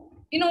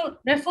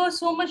 refer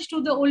so much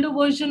to the older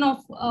version of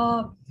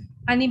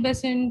Annie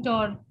Besant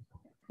or,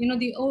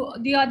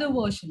 the other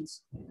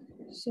versions?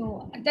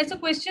 So that's a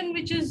question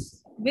which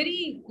is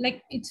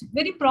it's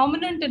very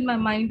prominent in my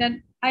mind,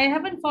 and I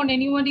haven't found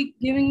anybody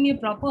giving me a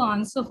proper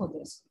answer for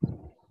this.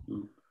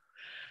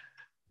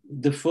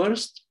 The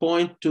first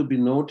point to be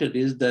noted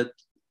is that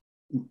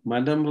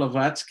Madame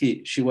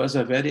Blavatsky, she was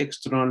a very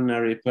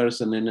extraordinary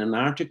person. In an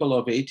article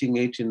of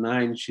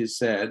 1889, she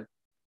said,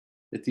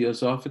 the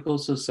Theosophical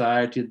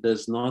Society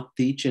does not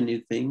teach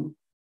anything,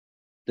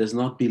 does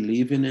not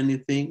believe in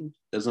anything,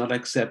 does not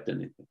accept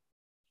anything.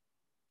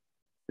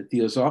 The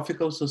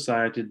Theosophical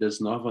Society does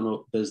not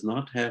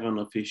have an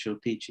official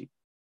teaching,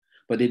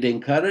 but it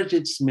encourages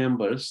its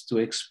members to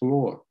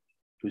explore,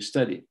 to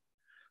study.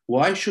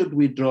 Why should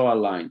we draw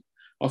a line?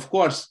 Of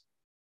course,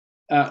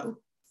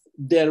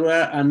 there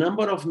were a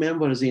number of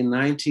members in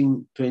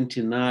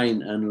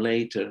 1929 and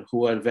later who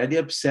were very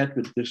upset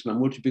with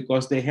Krishnamurti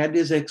because they had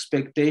this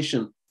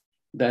expectation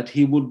that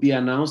he would be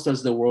announced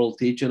as the world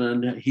teacher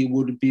and he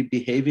would be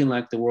behaving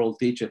like the world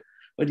teacher.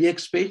 But the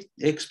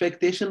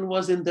expectation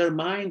was in their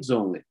minds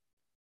only.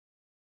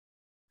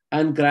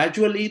 And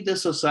gradually the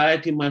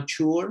society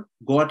matured,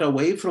 got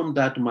away from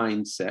that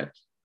mindset.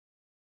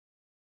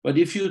 But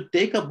if you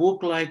take a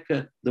book like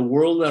The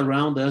World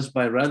Around Us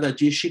by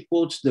Radhaji, she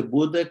quotes the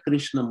Buddha,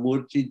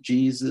 Krishnamurti,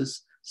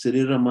 Jesus,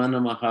 Sri Ramana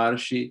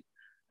Maharshi,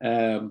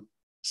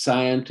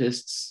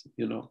 scientists,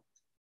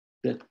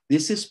 that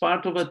this is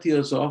part of a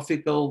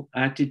theosophical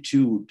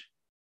attitude.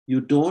 You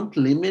don't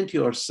limit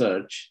your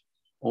search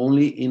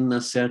only in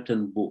a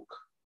certain book.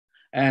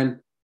 And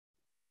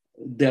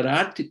there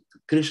are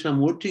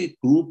Krishnamurti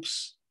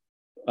groups,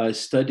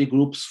 study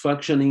groups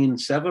functioning in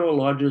several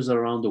lodges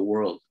around the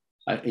world.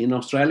 In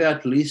Australia,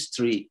 at least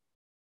 3.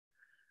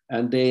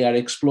 And they are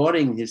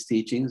exploring his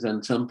teachings,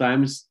 and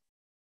sometimes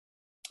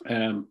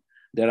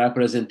there are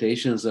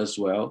presentations as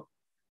well.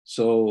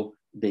 So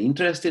the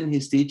interest in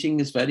his teaching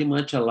is very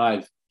much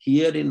alive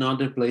here in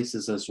other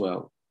places as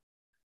well.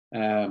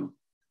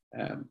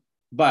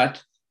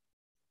 But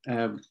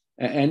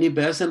Annie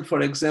Besant,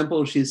 for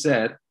example, she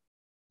said,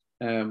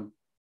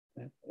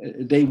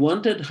 they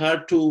wanted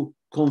her to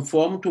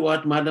conform to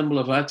what Madame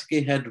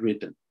Blavatsky had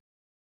written.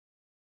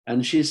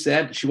 And she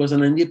said she was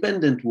an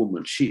independent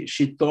woman.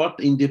 She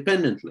thought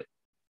independently.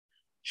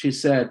 She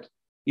said,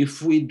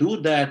 if we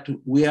do that,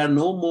 we are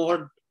no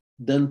more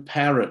than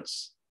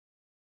parrots.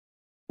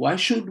 Why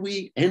should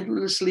we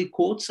endlessly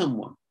quote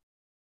someone?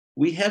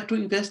 We have to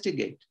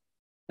investigate.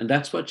 And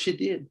that's what she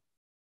did.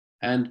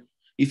 And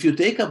if you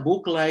take a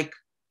book like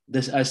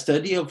A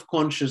Study of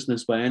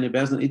Consciousness by Annie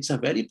Besant, it's a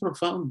very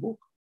profound book.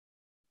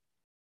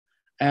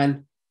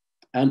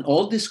 And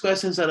all these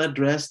questions are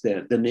addressed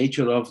there: the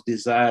nature of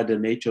desire, the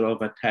nature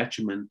of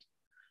attachment,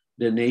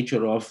 the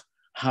nature of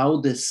how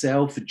the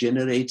self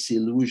generates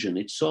illusion.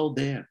 It's all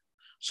there.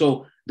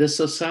 So the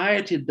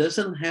society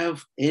doesn't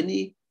have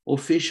any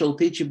official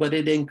teaching, but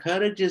it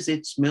encourages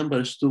its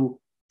members to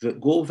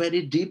go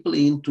very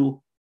deeply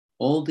into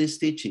all these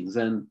teachings,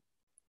 and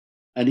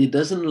it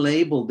doesn't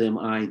label them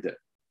either.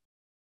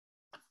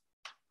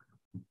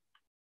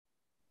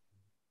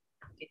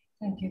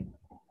 Thank you.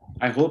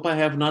 I hope I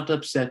have not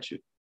upset you.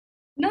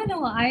 No,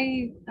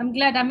 I'm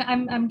glad.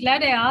 I'm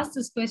glad I asked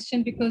this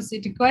question, because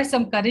it requires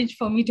some courage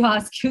for me to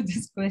ask you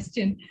this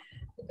question.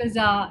 Because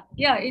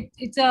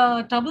it's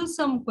a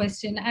troublesome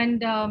question,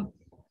 and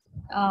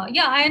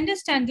I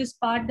understand this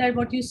part, that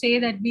what you say,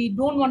 that we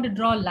don't want to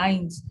draw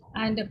lines,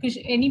 and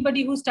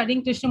anybody who's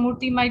studying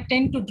Krishnamurti might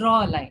tend to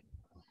draw a line,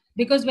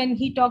 because when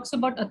he talks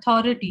about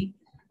authority,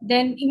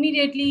 then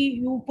immediately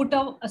you put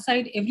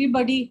aside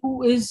everybody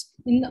who is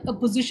in a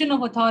position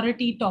of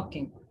authority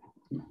talking.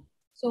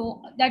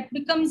 So that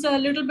becomes a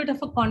little bit of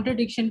a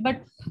contradiction. But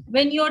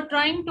when you're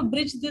trying to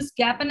bridge this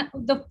gap, and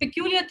the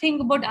peculiar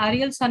thing about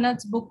Ariel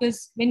Sanat's book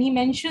is, when he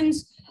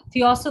mentions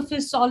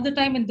theosophists all the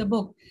time in the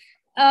book,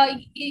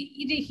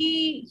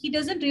 he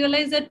doesn't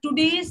realize that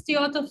today's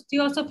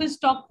theosophists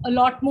talk a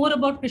lot more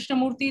about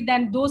Krishnamurti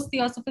than those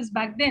theosophists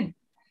back then.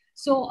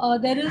 So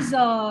there is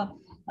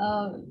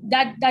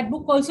that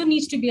book also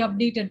needs to be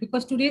updated,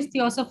 because today's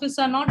theosophists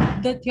are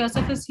not the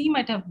theosophists he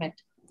might have met,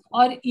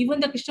 or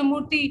even the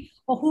Krishnamurti,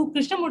 or who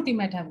Krishnamurti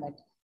might have met.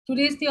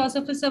 Today's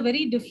theosophists are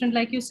very different.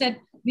 Like you said,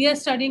 we are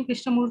studying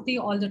Krishnamurti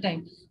all the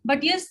time.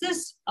 But yes,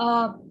 this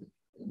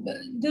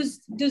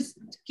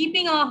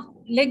keeping our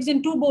legs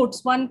in two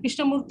boats, one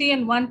Krishnamurti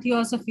and one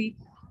theosophy,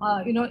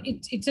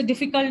 it's a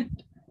difficult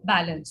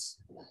balance.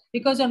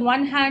 Because on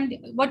one hand,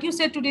 what you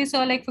said today,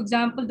 sir, like for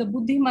example, the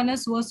Buddhi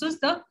Manas versus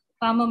the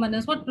Kama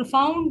Manas, what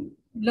profound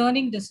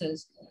learning this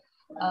is.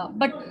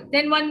 But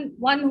then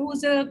one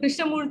who's a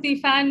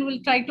Krishnamurti fan will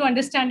try to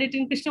understand it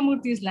in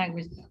Krishnamurti's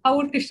language. How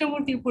would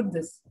Krishnamurti put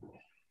this?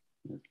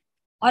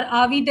 Or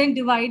are we then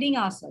dividing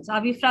ourselves?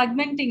 Are we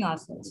fragmenting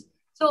ourselves?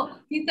 So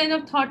these kind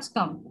of thoughts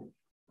come.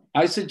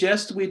 I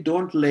suggest we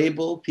don't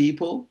label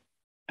people.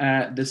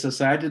 The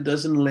society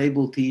doesn't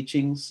label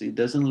teachings. It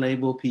doesn't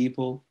label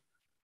people.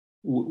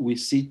 We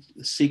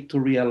seek to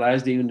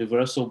realize the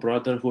universal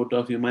brotherhood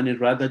of humanity.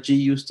 Radhaji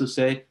used to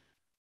say,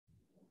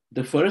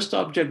 the first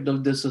object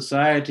of the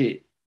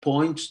society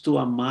points to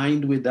a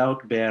mind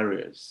without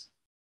barriers,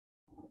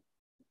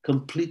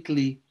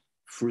 completely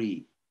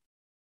free,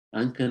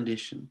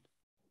 unconditioned.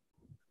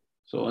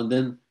 So,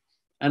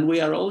 and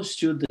we are all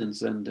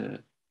students.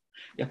 And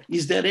yeah.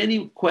 Is there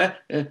any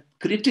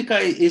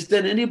Kritika? Is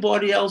there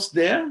anybody else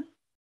there?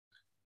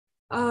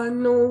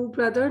 No,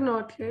 brother,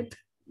 not yet.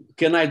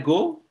 Can I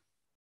go?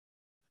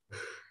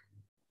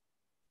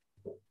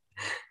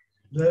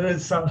 There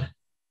is some.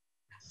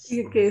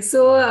 Okay,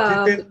 so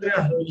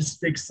Jitendra will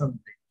speak something.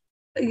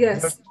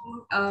 yes,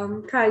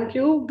 thank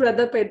you,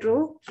 Brother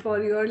Pedro,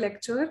 for your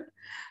lecture.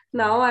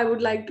 Now I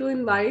would like to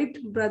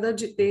invite Brother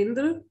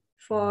Jitendra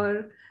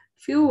for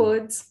few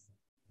words.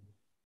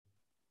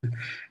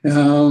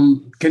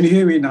 Can you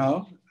hear me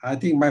now? I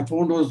think my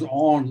phone was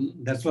on.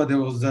 That's why there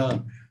was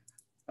a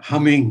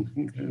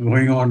humming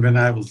going on when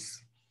I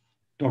was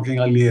talking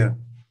earlier.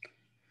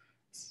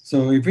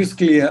 So if it's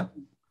clear,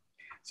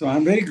 so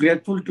I'm very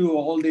grateful to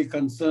all the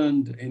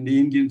concerned in the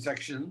Indian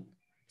section,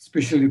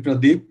 especially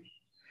Pradeep,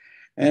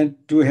 and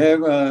to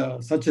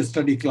have such a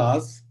study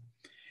class,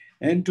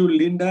 and to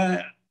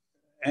Linda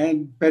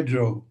and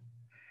Pedro.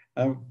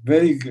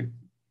 Very good.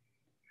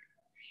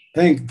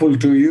 Thankful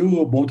to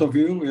you, both of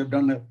you. We have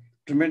done a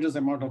tremendous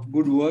amount of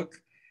good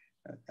work,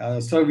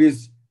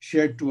 service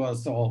shared to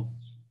us all.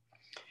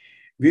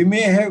 We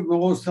may have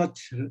more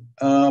such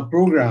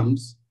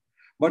programs,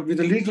 but with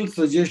a little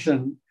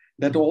suggestion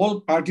that all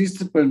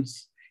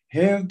participants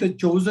have the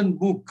chosen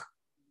book.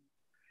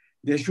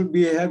 They should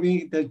be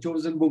having the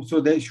chosen book, so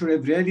they should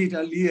have read it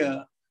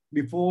earlier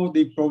before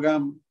the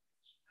program.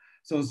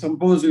 So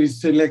suppose we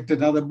select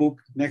another book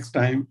next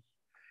time,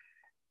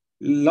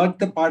 let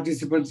the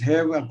participants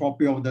have a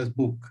copy of this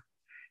book.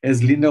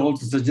 As Linda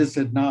also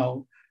suggested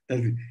now,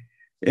 that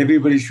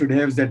everybody should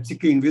have that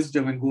Seeking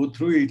Wisdom and go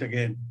through it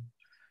again.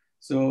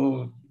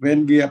 So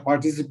when we are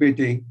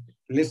participating,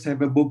 let's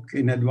have a book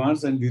in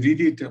advance and we read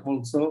it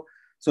also,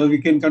 so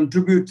we can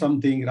contribute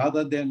something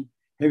rather than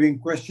having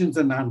questions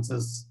and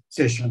answers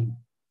session.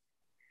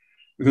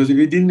 Because if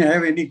we didn't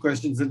have any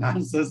questions and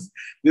answers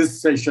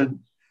this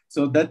session,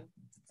 so that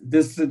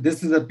this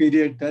is a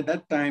period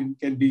that time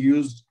can be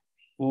used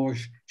for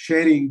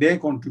sharing their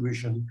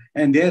contribution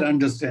and their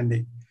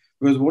understanding.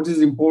 Because what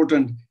is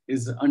important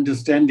is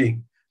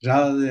understanding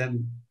rather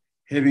than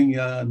having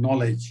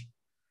knowledge.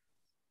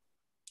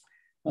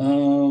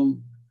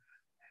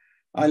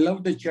 I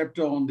love the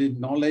chapter on the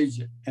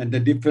knowledge and the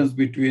difference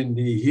between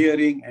the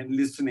hearing and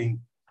listening.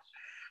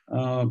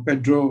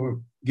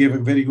 Pedro gave a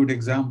very good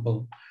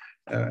example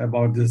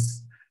about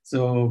this.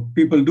 So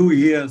people do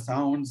hear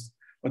sounds,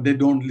 but they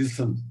don't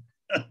listen.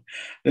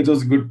 That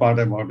was a good part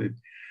about it.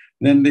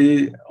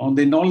 Then on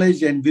the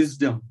knowledge and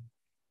wisdom,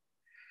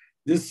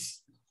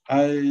 this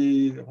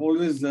I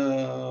always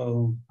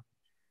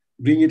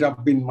bring it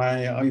up in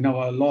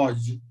our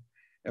lodge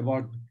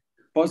about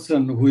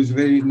person who is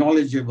very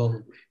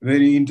knowledgeable,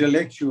 very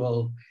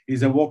intellectual,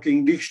 is a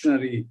walking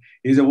dictionary,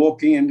 is a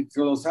walking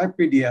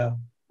encyclopedia,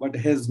 but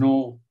has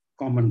no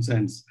common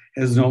sense,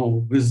 has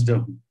no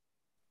wisdom.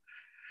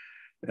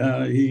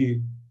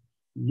 He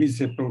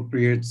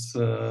misappropriates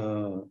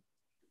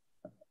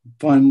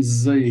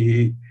funds.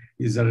 He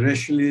is a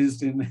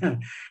rationalist,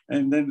 and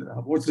then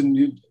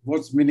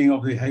what's meaning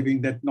of having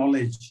that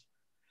knowledge?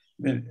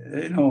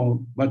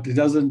 But it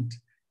doesn't.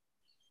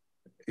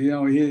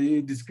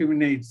 He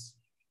discriminates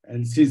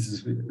and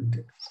sees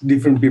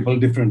different people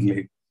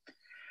differently.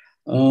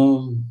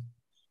 On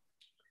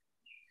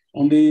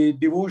the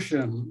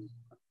devotion,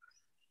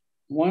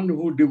 one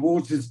who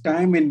devotes his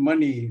time and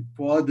money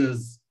for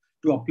others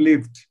to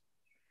uplift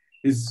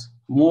is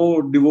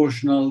more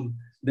devotional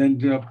than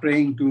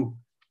praying to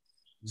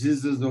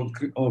Jesus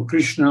or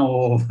Krishna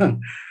or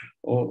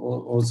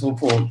so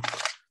forth.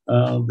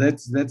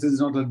 That is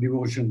not a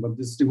devotion, but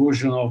this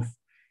devotion of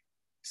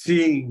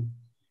seeing,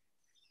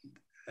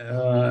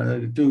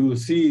 to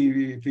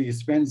see if he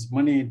spends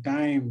money,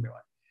 time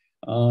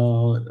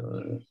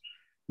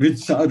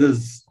with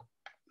others.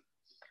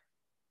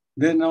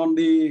 Then on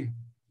the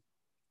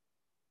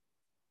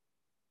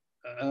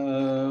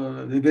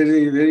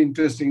very, very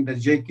interesting that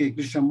J.K.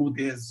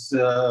 Krishnamurti has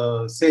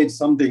said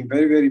something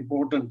very, very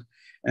important,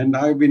 and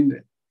I've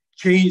been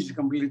changed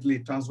completely.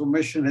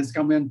 Transformation has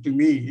come into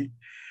me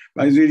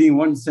by reading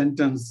one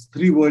sentence,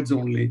 3 words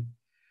only.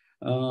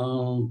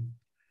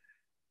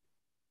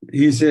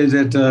 He says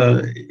that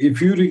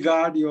if you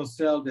regard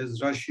yourself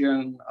as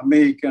Russian,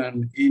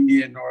 American,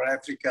 Indian, or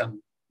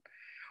African,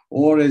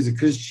 or as a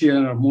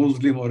Christian or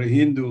Muslim or a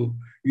Hindu,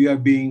 you are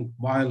being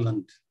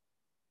violent.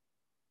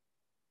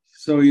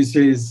 So he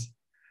says,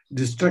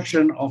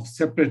 destruction of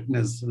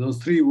separateness, those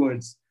three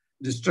words,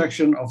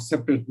 destruction of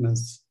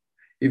separateness.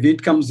 If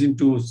it comes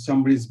into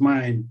somebody's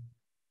mind,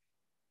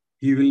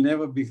 he will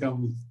never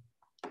become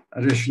a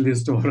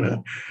racialist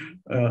or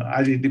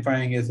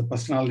identifying as a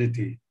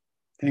personality.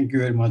 Thank you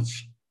very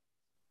much.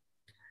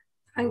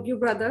 Thank you,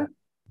 brother.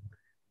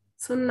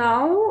 So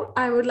now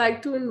I would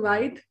like to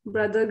invite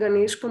Brother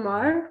Ganesh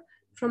Kumar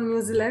from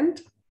New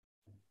Zealand.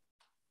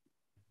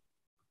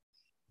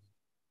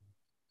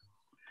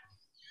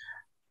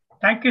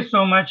 Thank you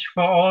so much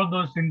for all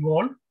those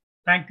involved.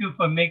 Thank you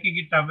for making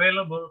it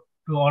available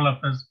to all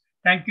of us.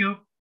 Thank you.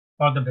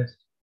 All the best.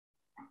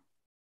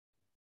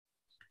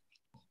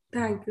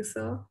 Thank you,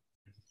 sir.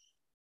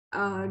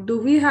 Do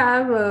we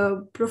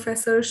have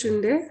Professor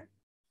Shinde?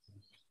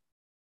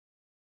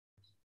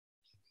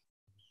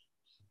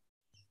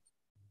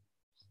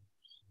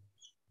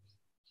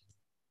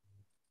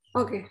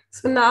 Okay,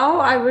 so now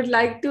I would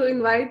like to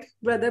invite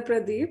Brother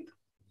Pradeep.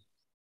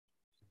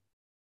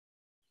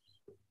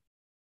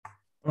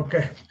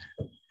 Okay.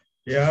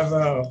 You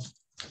have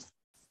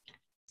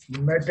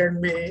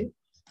invited me.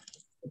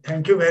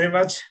 Thank you very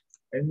much.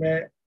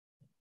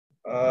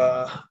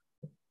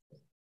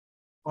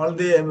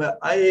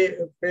 I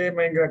pay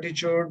my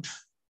gratitude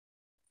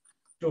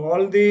to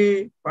all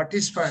the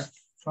participants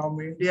from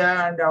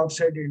India and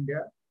outside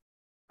India,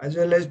 as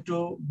well as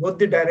to both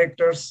the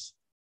directors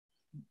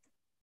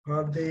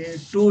for the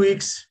 2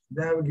 weeks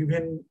they have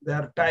given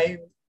their time,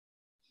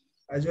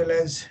 as well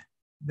as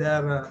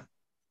their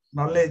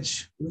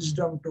knowledge,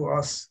 wisdom to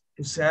us,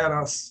 to share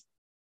us.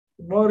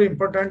 More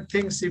important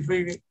things, if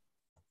we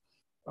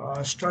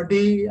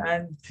study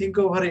and think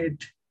over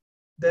it,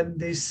 then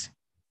these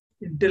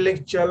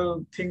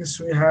intellectual things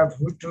we have,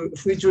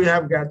 which we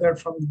have gathered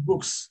from the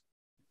books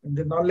and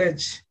the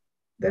knowledge,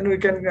 then we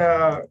can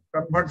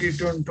convert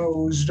it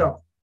into wisdom.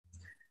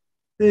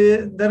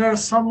 There are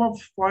some of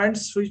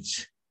points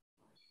which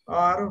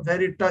are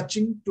very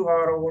touching to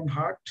our own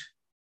heart.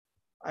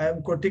 I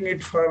am quoting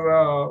it for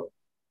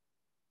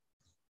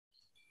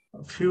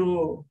a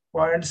few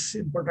points,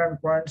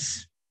 important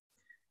points.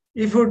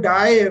 If you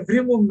die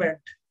every moment,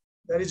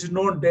 there is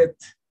no death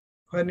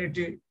when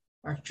it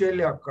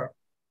actually occurs.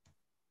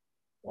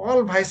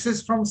 All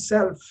vices from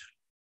self,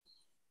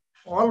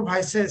 all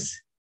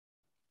vices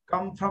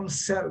come from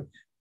self,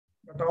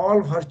 but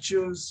all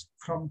virtues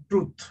from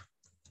truth.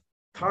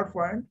 Third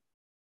point,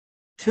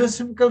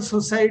 Theosophical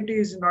Society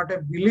is not a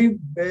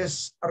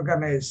belief-based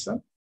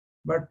organization,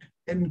 but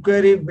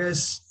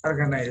inquiry-based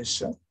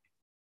organization.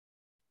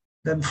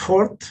 Then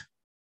fourth,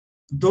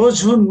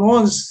 those who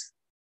knows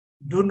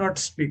do not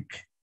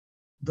speak.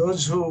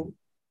 Those who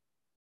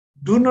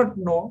do not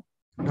know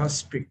does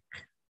speak.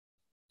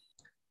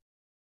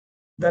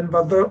 Then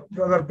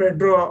Brother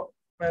Pedro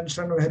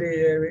mentioned a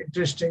very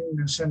interesting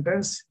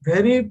sentence.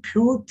 Very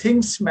few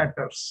things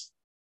matters.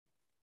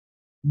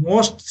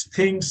 Most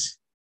things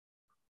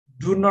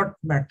do not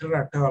matter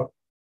at all.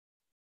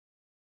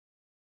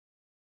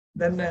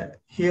 Then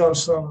he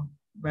also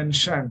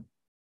mentioned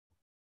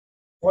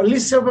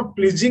policy of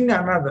pleasing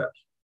another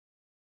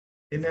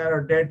in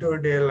our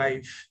day-to-day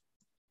life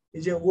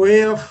is a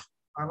way of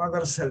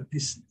another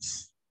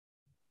selfishness.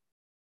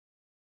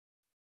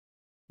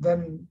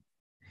 Then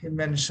he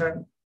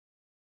mentioned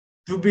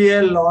to be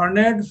a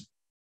learned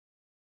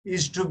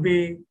is to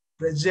be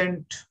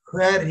present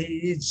where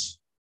he is.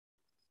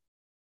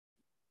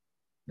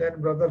 Then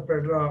Brother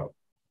Pedro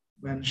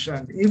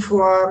mentioned, if you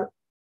are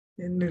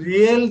in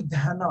real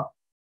dhyana,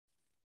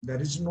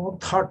 there is no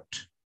thought.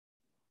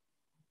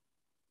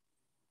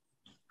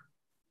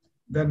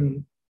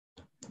 Then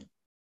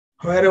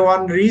where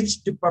one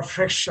reached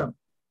perfection,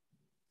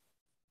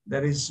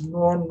 there is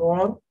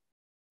no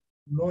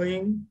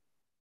knowing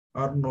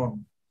or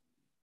known.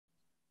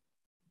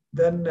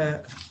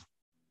 Then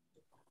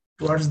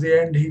towards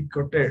the end he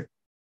quoted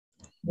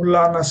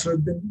Mullah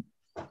Nasruddin,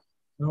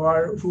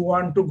 who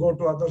want to go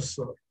to other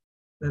soul.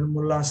 Then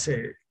Mullah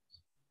said,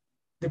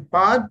 the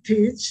path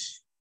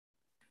is,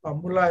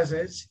 Mullah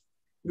says,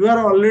 you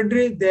are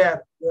already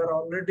there, you are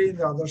already in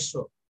the other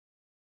soul.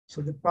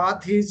 So the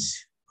path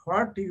is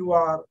what you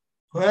are,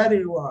 where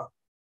you are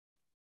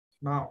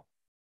now.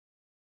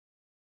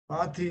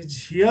 Path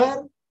is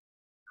here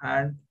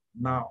and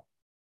now.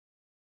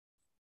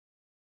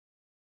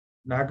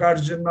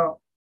 Nagarjuna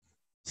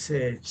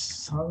says,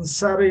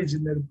 Sansara is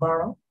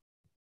Nirvana,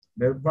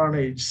 Nirvana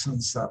is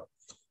Sansara.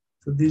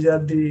 So these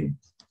are the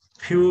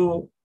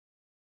few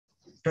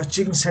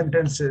touching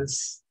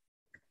sentences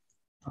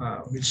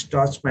which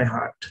touch my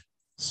heart.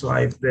 So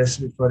I bless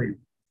before you.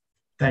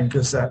 Thank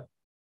you, sir.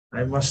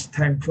 I must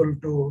thankful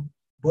to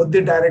both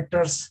the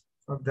directors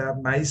for their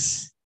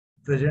nice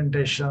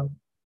presentation,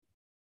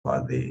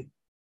 for the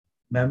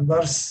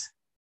members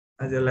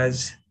as well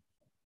as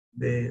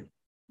the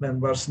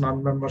members,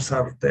 non-members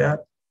are there.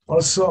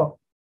 Also,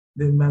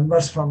 the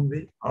members from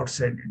the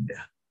outside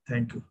India.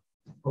 Thank you.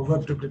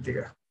 Over to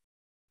Kritika.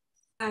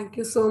 Thank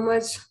you so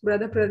much,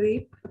 Brother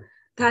Pradeep.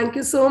 Thank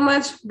you so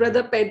much,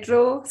 Brother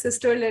Pedro,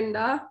 Sister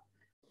Linda,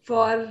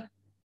 for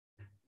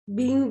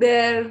being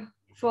there,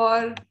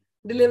 for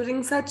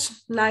delivering such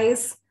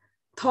nice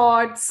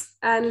thoughts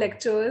and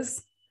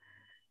lectures.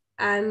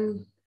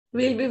 And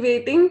we'll be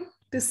waiting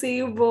to see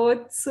you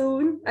both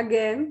soon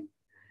again.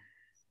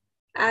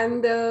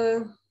 And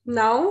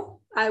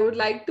now I would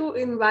like to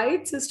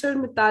invite Sister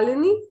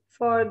Mitalini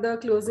for the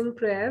closing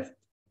prayer.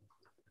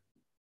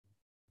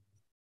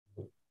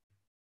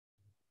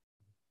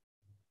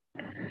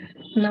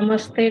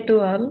 Namaste to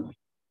all.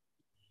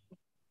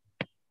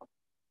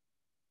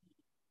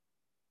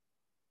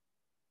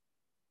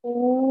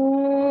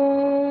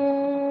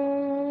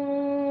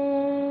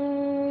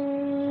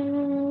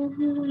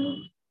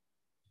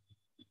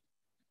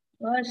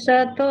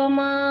 Vasato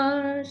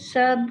ma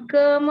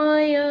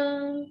sadgamaya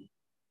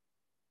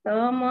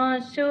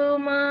tamaso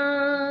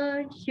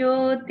ma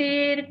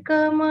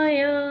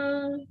jyotirgamaya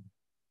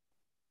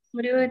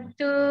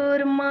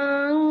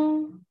mrityurmang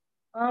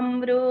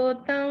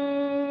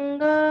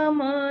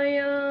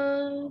amrutangamaya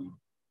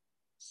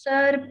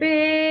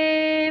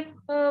sarve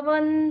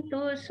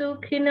bhavantu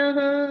sukhinah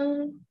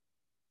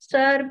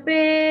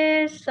sarve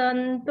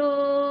santu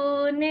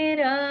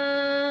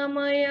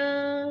niramaya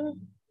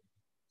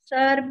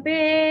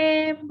sarve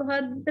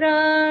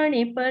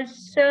bhadrani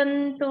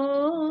pasyantu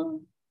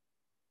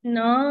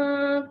na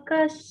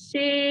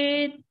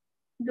kasyit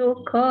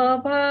dukha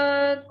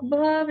bhag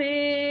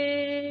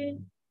bhave.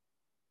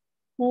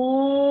 Om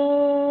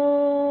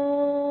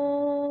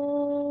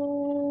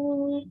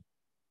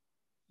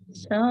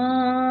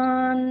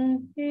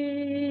Shanti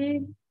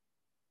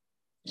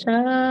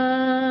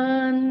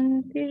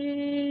Shanti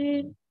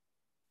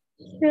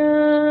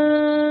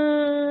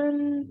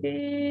Shanti.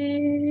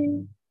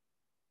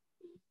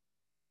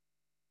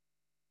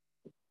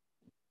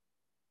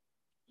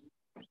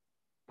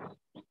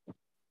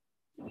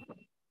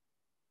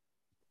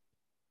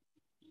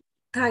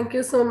 Thank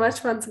you so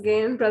much once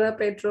again, Brother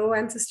Pedro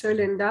and Sister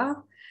Linda.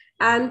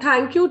 And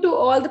thank you to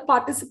all the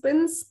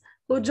participants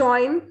who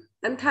joined.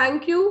 And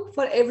thank you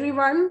for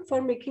everyone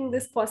for making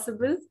this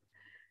possible.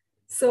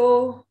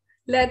 So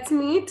let's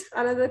meet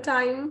another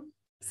time,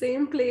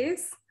 same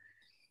place.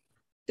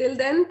 Till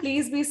then,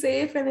 please be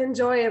safe and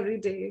enjoy every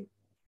day.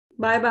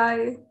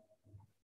 Bye-bye.